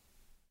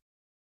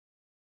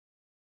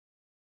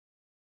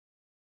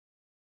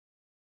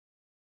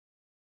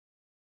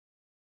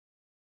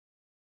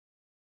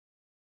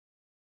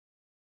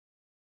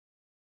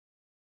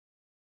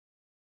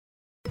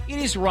 It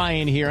is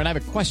Ryan here, and I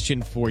have a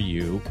question for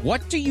you.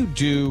 What do you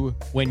do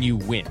when you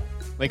win?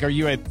 Like, are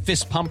you a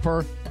fist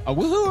pumper, a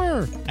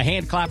woohooer, a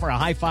hand clapper, a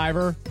high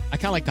fiver? I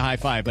kind of like the high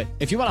five, but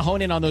if you want to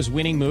hone in on those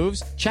winning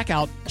moves, check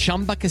out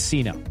Chumba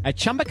Casino. At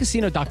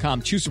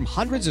ChumbaCasino.com, choose from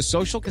hundreds of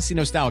social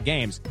casino-style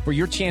games for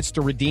your chance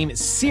to redeem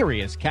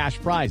serious cash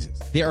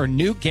prizes. There are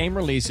new game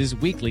releases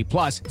weekly,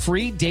 plus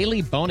free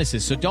daily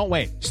bonuses, so don't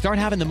wait. Start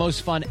having the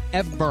most fun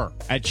ever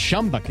at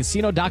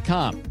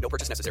ChumbaCasino.com. No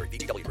purchase necessary.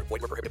 VGW Group.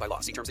 Void where prohibited by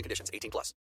law. See terms and conditions. 18+.